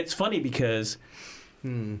 And it's funny because,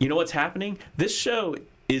 you know what's happening? This show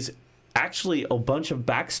is actually a bunch of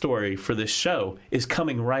backstory for this show is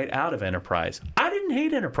coming right out of Enterprise. I didn't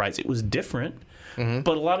hate Enterprise. It was different.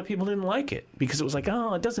 But a lot of people didn't like it because it was like,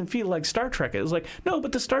 oh, it doesn't feel like Star Trek. It was like, no,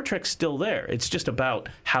 but the Star Trek's still there. It's just about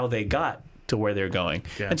how they got to where they're going.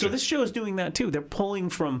 Gotcha. And so this show is doing that too. They've been pulling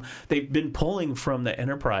from the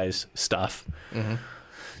Enterprise stuff.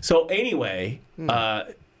 So anyway,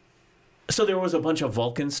 so there was a bunch of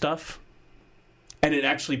Vulcan stuff, and it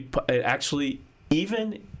actually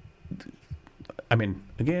even, I mean,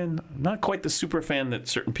 again, I'm not quite the super fan that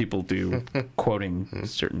certain people do quoting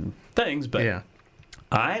certain things, but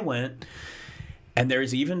I went, and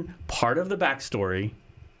there's even part of the backstory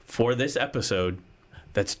for this episode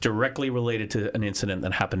that's directly related to an incident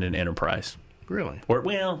that happened in Enterprise. Really?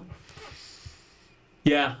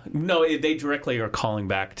 They directly are calling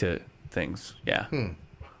back to things. Yeah.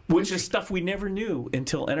 Which is stuff we never knew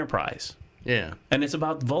until Enterprise. Yeah. And it's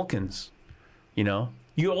about Vulcans,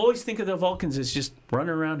 You always think of the Vulcans as just running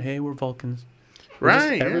around, hey, we're Vulcans.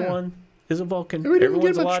 Everyone is a Vulcan.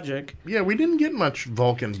 Everyone's logic. Yeah, we didn't get much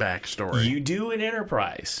Vulcan backstory. You do in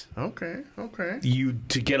Enterprise. Okay.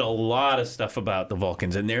 To get a lot of stuff about the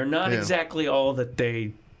Vulcans, and they're not exactly all that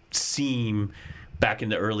they seem back in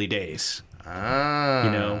the early days.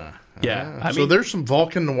 Yeah. So there's some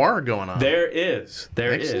Vulcan noir going on. There is.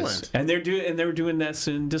 Excellent. And they were doing this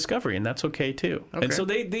in Discovery, and that's okay too. Okay. And so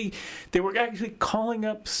they were actually calling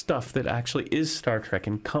up stuff that actually is Star Trek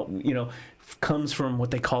and comes from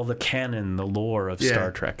what they call the canon, the lore of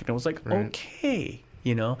Star Trek. And it was like, okay,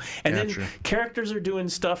 and then characters are doing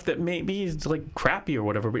stuff that maybe is like crappy or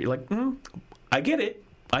whatever, but you're like, I get it.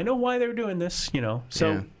 I know why they're doing this,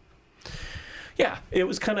 So it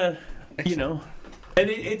was kind of, and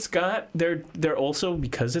it's got they're also,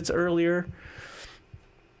 because it's earlier,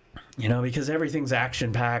 because everything's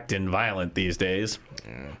action packed and violent these days.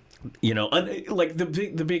 Like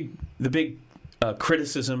the big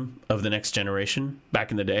criticism of The Next Generation back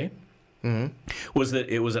in the day was that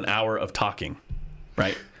it was an hour of talking,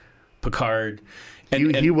 right? Picard.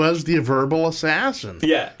 And he was the verbal assassin.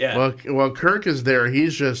 Yeah. Well, Kirk is there.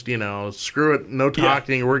 He's just, screw it, no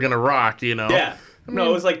talking, we're going to rock, Yeah. No,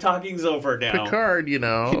 it was like talking's over now. Picard,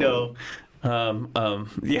 yeah.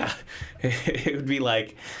 It would be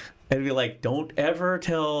like, don't ever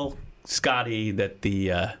tell Scotty that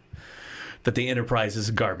the Enterprise is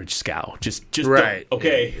a garbage scow. Just right. Don't,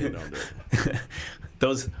 okay. Yeah, don't do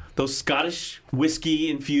it. Those Scottish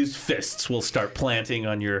whiskey-infused fists will start planting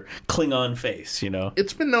on your Klingon face,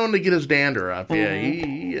 It's been known to get his dander up.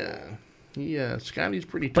 Yeah, Scotty's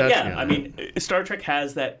pretty touchy. But yeah, I mean, Star Trek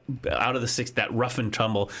has that, out of the six, that rough and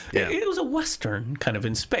tumble. Yeah. It was a Western kind of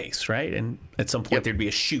in space, right? And at some point there'd be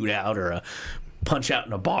a shootout or a punch out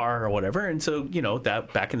in a bar or whatever. And so,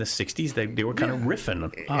 that back in the 60s, they were kind of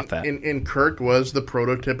riffing off that. And Kirk was the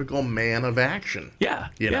prototypical man of action. Yeah,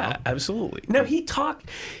 absolutely. Now,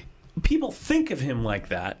 people think of him like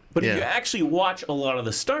that, but if you actually watch a lot of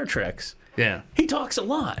the Star Treks, he talks a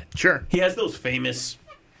lot. Sure. He has those famous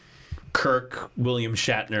Kirk, William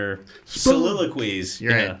Shatner soliloquies.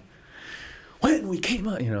 Right. When we came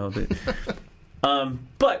up,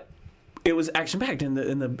 but it was action packed, and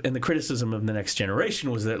the criticism of The Next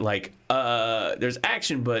Generation was that there's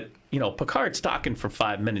action, but Picard's talking for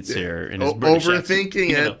 5 minutes here in his British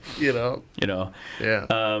overthinking accent,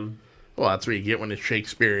 Yeah. Well, that's what you get when it's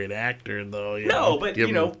Shakespearean actor, though. It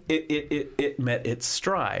met its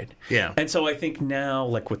stride. Yeah. And so I think now,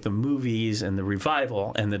 with the movies and the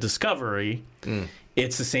revival and the Discovery,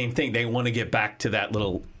 it's the same thing. They want to get back to that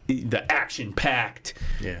the action-packed,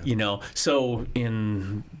 So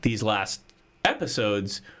in these last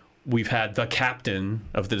episodes, we've had the captain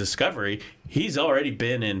of the Discovery. He's already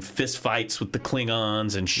been in fistfights with the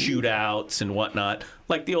Klingons and shootouts and whatnot,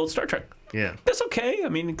 like the old Star Trek. Yeah. That's okay. I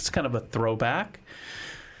mean, it's kind of a throwback.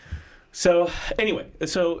 So, anyway,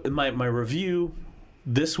 my review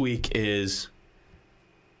this week is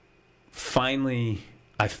finally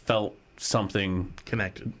I felt something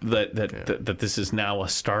connected. That this is now a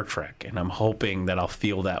Star Trek, and I'm hoping that I'll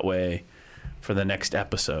feel that way for the next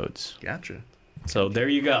episodes. Gotcha. So, there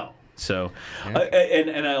you go. So,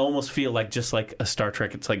 and I almost feel just like a Star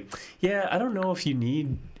Trek. It's like, I don't know if you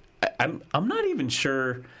need. I'm not even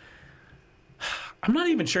sure. I'm not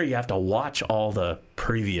even sure you have to watch all the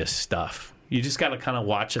previous stuff. You just got to kind of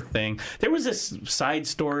watch a thing. There was this side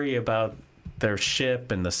story about their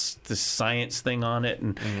ship and the science thing on it,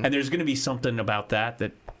 and there's going to be something about that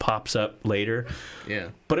pops up later. Yeah.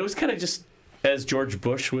 But it was kind of just, as George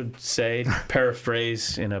Bush would say,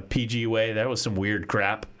 paraphrase in a PG way, that was some weird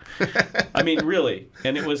crap. I mean, really.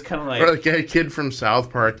 And it was kind of like... Or like a kid from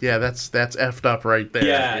South Park. Yeah, that's effed up right there.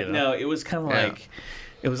 Yeah, no, it was kind of like...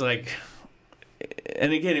 It was like...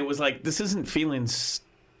 And again, it was like, this isn't feeling...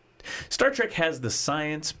 Star Trek has the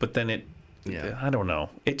science, but then it... I don't know.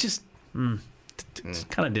 It just... It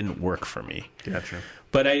kind of didn't work for me. Gotcha.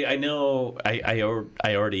 But I know... I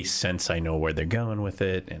already sense I know where they're going with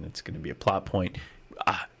it, and it's going to be a plot point.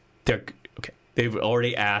 They've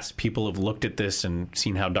already asked. People have looked at this and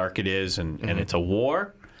seen how dark it is, and it's a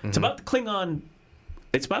war. It's about the Klingon...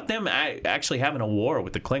 It's about them actually having a war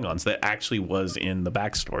with the Klingons that actually was in the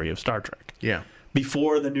backstory of Star Trek. Yeah.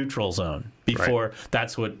 Before the neutral zone. Before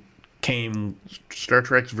that's what came... Star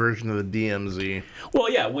Trek's version of the DMZ.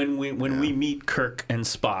 Well, yeah, when we meet Kirk and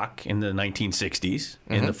Spock in the 1960s,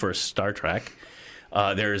 in the first Star Trek,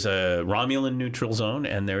 there's a Romulan neutral zone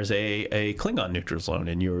and there's a Klingon neutral zone,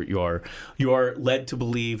 and you are led to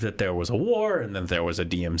believe that there was a war and then there was a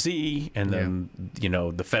DMZ, and then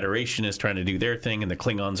the Federation is trying to do their thing and the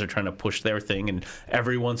Klingons are trying to push their thing, and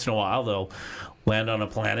every once in a while they'll land on a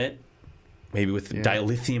planet, maybe with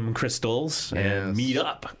dilithium crystals, and meet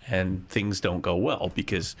up, and things don't go well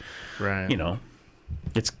because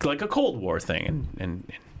it's like a Cold War thing,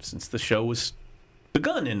 and since the show was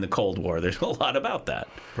begun in the Cold War, there's a lot about that.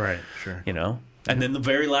 Right, sure. And then the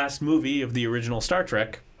very last movie of the original Star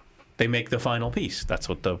Trek, they make the final piece. That's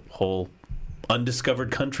what the whole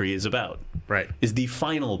undiscovered country is about. Right. Is the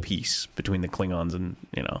final piece between the Klingons and,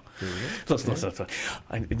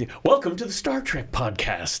 Welcome to the Star Trek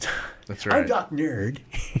podcast. That's right. I'm Doc Nerd.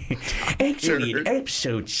 Actually, in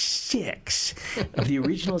episode 6 of the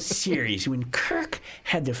original series, when Kirk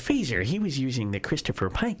had the phaser, he was using the Christopher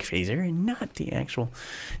Pike phaser and not the actual...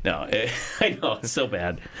 No, I know, it's so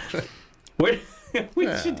bad. We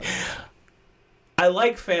should... I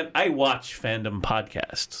watch fandom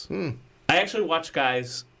podcasts. I actually watch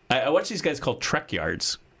I watch these guys called Trek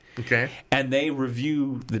Yards. Okay. And they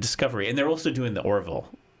review the Discovery, and they're also doing the Orville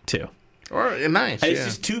too. Nice. And it's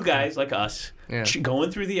just two guys like us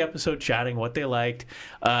going through the episode, chatting what they liked.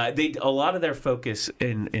 A lot of their focus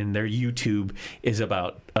in their YouTube is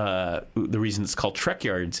about the reason it's called Trek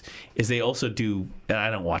Yards is they also do. And I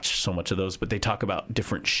don't watch so much of those, but they talk about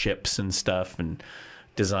different ships and stuff and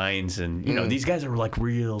designs, and you know these guys are like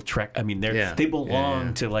real Trek. I mean, they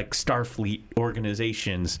belong to like Starfleet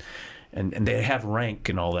organizations, and they have rank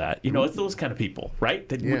and all that. You know, it's those kind of people, right?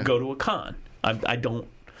 That would go to a con. I don't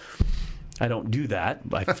do that.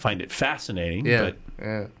 I find it fascinating,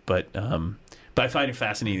 but I find it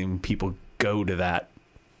fascinating when people go to that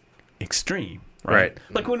extreme, right?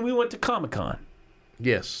 Like when we went to Comic-Con.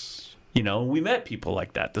 Yes. You know, we met people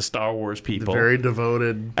like that, the Star Wars people. The very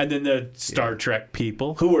devoted. And then the Star Trek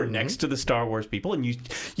people who were next to the Star Wars people. And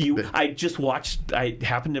I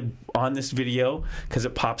happened to, on this video, because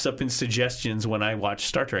it pops up in suggestions when I watch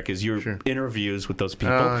Star Trek, is your interviews with those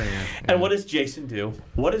people. Oh, And what does Jason do?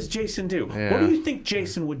 What do you think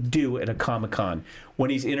Jason would do at a Comic-Con when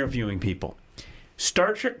he's interviewing people?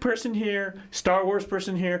 Star Trek person here, Star Wars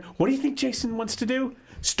person here. What do you think Jason wants to do?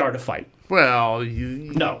 Start a fight. Well,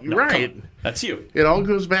 you're right. That's you. It all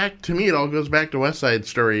goes back to West Side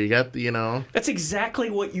Story. You got the, That's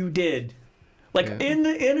exactly what you did. Like in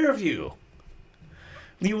the interview.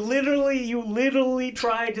 You literally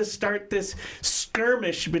tried to start this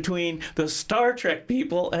skirmish between the Star Trek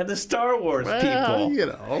people and the Star Wars people. You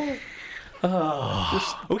know.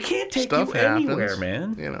 We can't take you anywhere,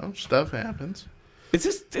 man. You know, stuff happens.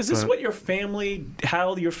 Is this what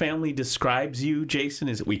how your family describes you, Jason?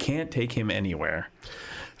 Is that we can't take him anywhere?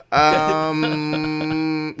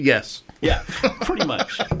 Yes. Yeah, pretty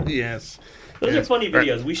much. Yes. Those are funny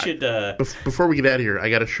videos. We should. Before we get out of here, I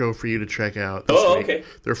got a show for you to check out. Okay.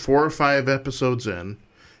 There are 4 or 5 episodes in.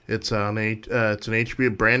 It's on it's an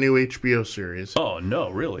HBO, brand new HBO series. Oh no,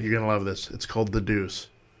 really? You're gonna love this. It's called The Deuce.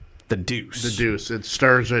 The Deuce. The Deuce. It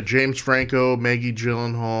stars James Franco, Maggie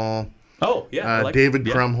Gyllenhaal. Oh yeah, David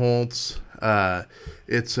Krumholtz.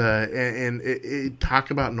 It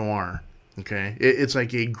talk about noir. Okay, it's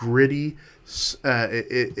like a gritty.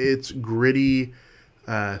 It's gritty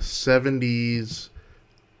 70s,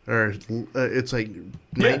 or it's like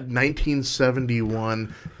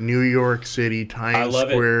 1971 New York City, Times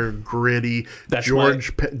Square, gritty. That's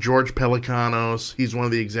George Pelecanos. He's one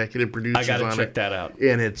of the executive producers. I gotta check that out,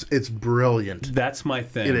 and it's brilliant. That's my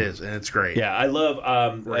thing. It is, and it's great. Yeah, I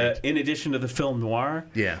love. In addition to the film noir,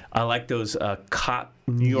 I like those cop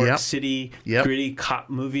New York City gritty cop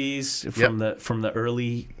movies from the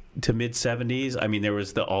early to mid 70s. I mean, there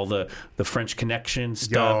was all the French Connection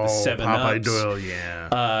stuff, the 7 Ups. Popeye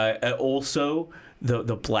Doyle, also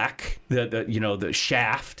the Black, the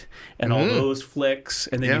Shaft, and all those flicks.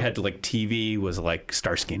 And then you had to TV was like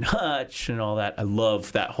Starsky and Hutch and all that. I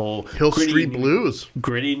love that whole Hill Street Blues,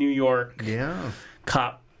 gritty New York,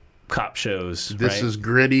 cop shows. This is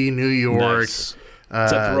gritty New York. Nice.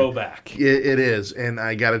 It's a throwback. It is, and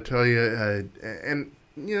I got to tell you,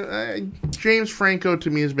 James Franco to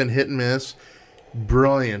me has been hit and miss.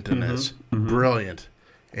 Brilliant in this, brilliant.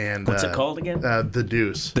 And what's it called again? The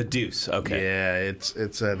Deuce. The Deuce. Okay. Yeah, it's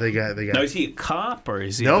they got. Now is he a cop or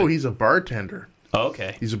is he? No, he's a bartender. Oh,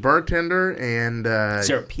 okay. He's a bartender, and is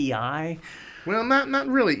there a PI? Well, not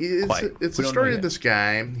really. It's the story of this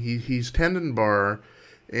guy. He's tending bar.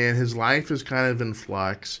 And his life is kind of in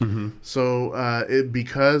flux. So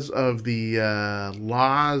because of the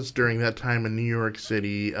laws during that time in New York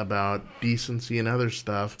City about decency and other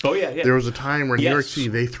stuff, there was a time where New York City,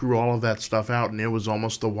 they threw all of that stuff out, and it was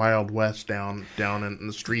almost the Wild West down in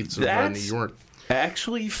the streets of New York.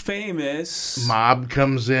 Actually famous. Mob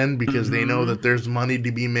comes in because they know that there's money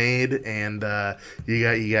to be made, and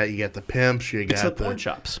you got the pimps, it's the pawn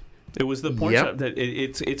shops. It was the porn shop that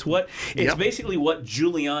it's basically what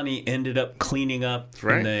Giuliani ended up cleaning up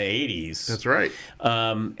in the 80s. That's right.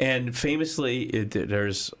 And famously,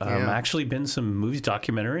 there's actually been some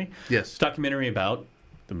documentary about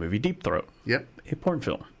the movie Deep Throat. Yep, a porn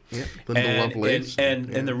film. Yep, Linda Lovelace.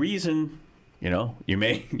 And the reason, you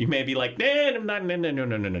may be like,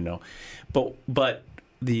 no. But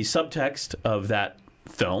the subtext of that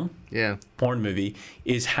film, porn movie,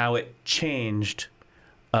 is how it changed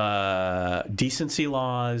decency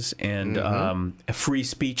laws and free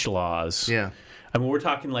speech laws. Yeah. I mean, we're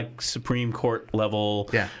talking like Supreme Court level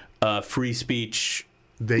free speech.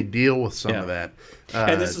 They deal with some of that.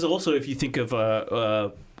 And this is also, if you think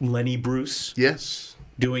of Lenny Bruce. Yes.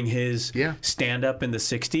 Doing his stand-up in the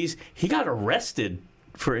 60s. He got arrested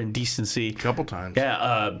for indecency. A couple times.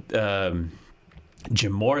 Yeah.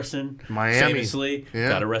 Jim Morrison, famously,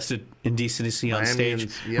 got arrested indecency on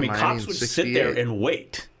stage. Cops would sit there and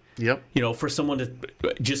wait. Yep. For someone to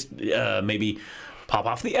just maybe pop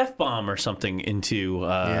off the F-bomb or something into,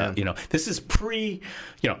 this is pre,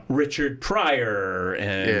 Richard Pryor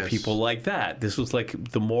and people like that. This was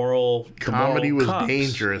like the moral... Comedy was cops.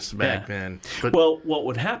 dangerous back then. But, what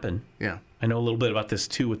would happen... Yeah. I know a little bit about this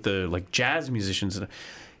too with the like jazz musicians.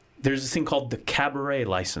 There's this thing called the cabaret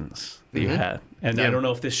license that you had, and I don't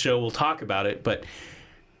know if this show will talk about it, but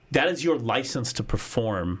that is your license to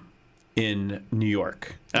perform in New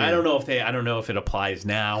York. Yeah. I don't know if it applies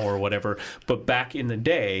now or whatever, but back in the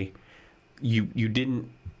day, you didn't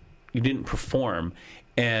perform,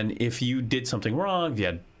 and if you did something wrong, if you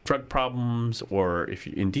had drug problems or if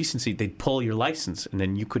you're indecency, they'd pull your license, and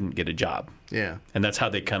then you couldn't get a job. Yeah, and that's how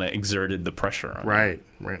they kind of exerted the pressure on Right.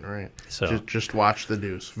 So just watch The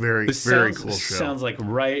Deuce. Very cool show. Sounds like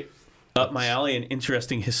right up my alley, an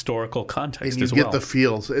interesting historical context and as well. You get the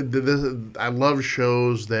feels. I love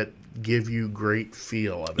shows that give you great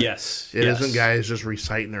feel of it. Yes. It isn't guys just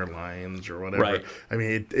reciting their lines or whatever. Right. I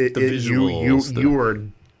mean, the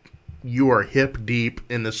visuals, you are hip deep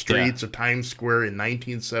in the streets of Times Square in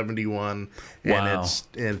 1971, and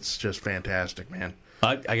it's just fantastic, man.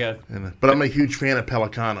 But I'm a huge fan of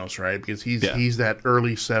Pelicanos, right? Because he's that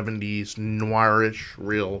early 70s noirish,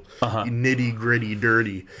 real nitty gritty,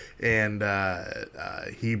 dirty, and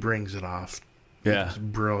he brings it off. Yeah, it's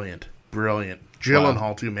brilliant.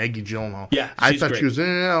 Gyllenhaal too, Maggie Gyllenhaal. Yeah, I thought she was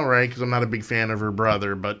all right because I'm not a big fan of her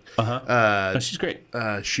brother, but no, she's great.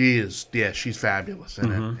 She's fabulous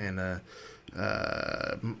in it, and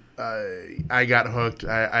I got hooked.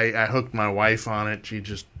 I hooked my wife on it.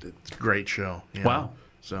 It's a great show. Wow!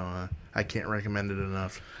 So I can't recommend it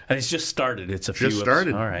enough. And it's just started. It's just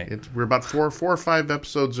started. All right, we're about four or five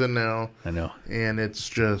episodes in now. I know, and it's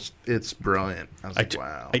brilliant. I was like,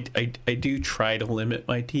 wow. I do try to limit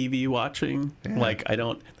my TV watching. Yeah. Like I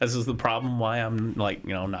don't. This is the problem. Why I'm like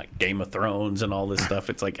not Game of Thrones and all this stuff.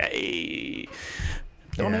 It's like hey.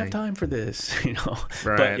 Don't have time for this,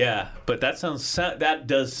 Right. But that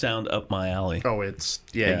does sound up my alley. Oh,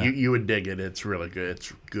 you would dig it. It's really good.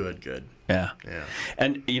 It's good. Yeah.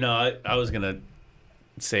 And I was gonna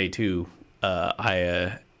say too,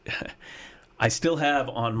 I still have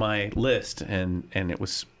on my list, and it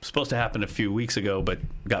was supposed to happen a few weeks ago, but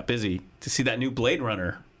got busy to see that new Blade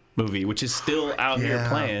Runner movie, which is still out here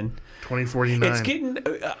playing. 2049. It's getting.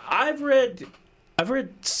 I've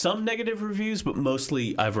read some negative reviews, but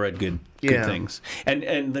mostly I've read good things.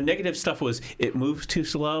 And the negative stuff was it moves too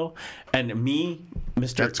slow. And me,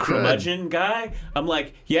 Mr. Curmudgeon guy, I'm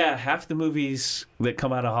like, half the movies that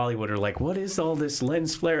come out of Hollywood are like, what is all this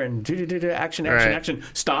lens flare and action,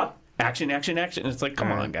 stop, action. And it's like,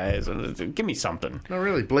 come on, guys, give me something. No,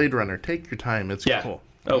 really, Blade Runner, take your time. It's cool.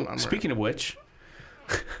 Oh, speaking of which,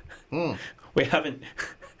 we haven't.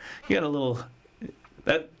 You got a little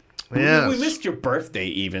that. Yes. We missed your birthday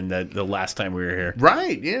even the last time we were here.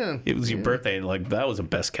 Right, yeah. It was your birthday, and like that was a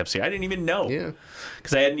best kept secret. I didn't even know. Yeah.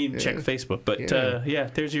 Because I hadn't even checked Facebook. But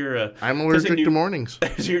there's your... I'm allergic to mornings.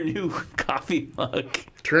 There's your new coffee mug.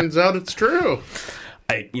 Turns out it's true.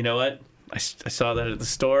 You know what? I saw that at the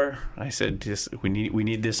store. I said, we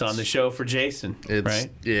need this on the show for Jason. Right?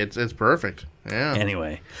 It's perfect. Yeah.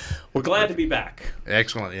 Anyway, we're glad to be back.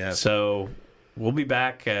 Excellent, yes. So we'll be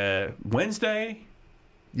back Wednesday.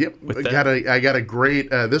 Yep, I got a great.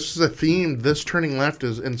 This is a theme. This Turning Left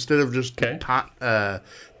is instead of just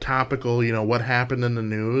topical. What happened in the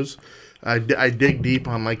news. I dig deep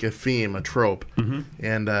on like a theme, a trope,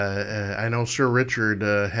 and I know Sir Richard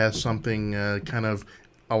has something kind of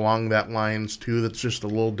along that lines too. That's just a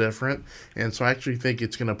little different, and so I actually think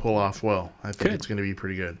it's going to pull off well. I think it's going to be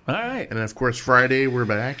pretty good. All right, and then of course Friday we're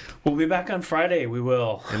back. We'll be back on Friday. We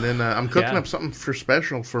will, and then I'm cooking up something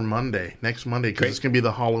special for next Monday, because it's going to be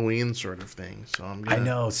the Halloween sort of thing. So I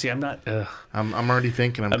know. See, I'm not. I'm already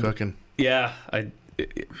thinking I'm cooking. Yeah,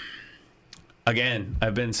 Again,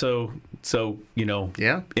 I've been so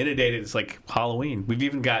inundated. It's like Halloween.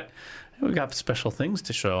 We've got special things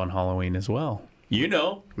to show on Halloween as well. We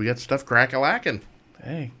got stuff crack-a-lacking.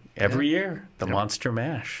 Hey, every year the Monster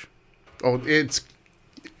Mash. Oh, it's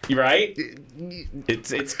right.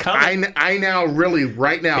 It's coming. I now really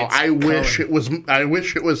right now. I wish it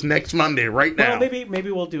was next Monday. Right now. Well,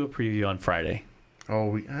 maybe we'll do a preview on Friday.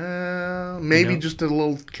 Oh, maybe just a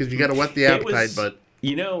little, because you got to whet the appetite. But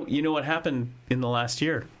you know what happened in the last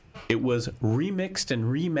year? It was remixed and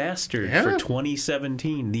remastered for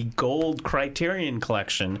 2017. The Gold Criterion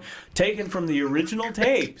Collection, taken from the original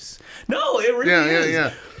tapes. No, it really is.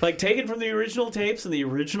 Yeah. Like taken from the original tapes and the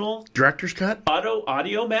original director's cut,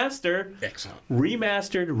 audio master. Excellent.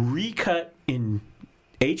 Remastered, recut in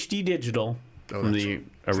HD digital from the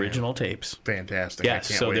original tapes. Fantastic. Yes,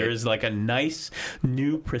 so there's like a nice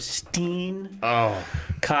new pristine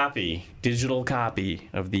digital copy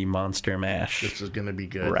of the Monster Mash. This is going to be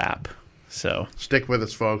good. Wrap. So stick with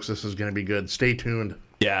us, folks. This is going to be good. Stay tuned.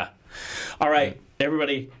 Yeah. All right,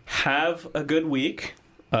 everybody, have a good week.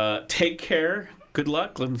 Take care. Good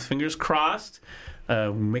luck. Fingers crossed.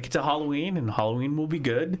 Make it to Halloween, and Halloween will be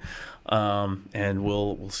good. And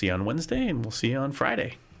we'll see you on Wednesday, and we'll see you on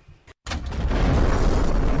Friday.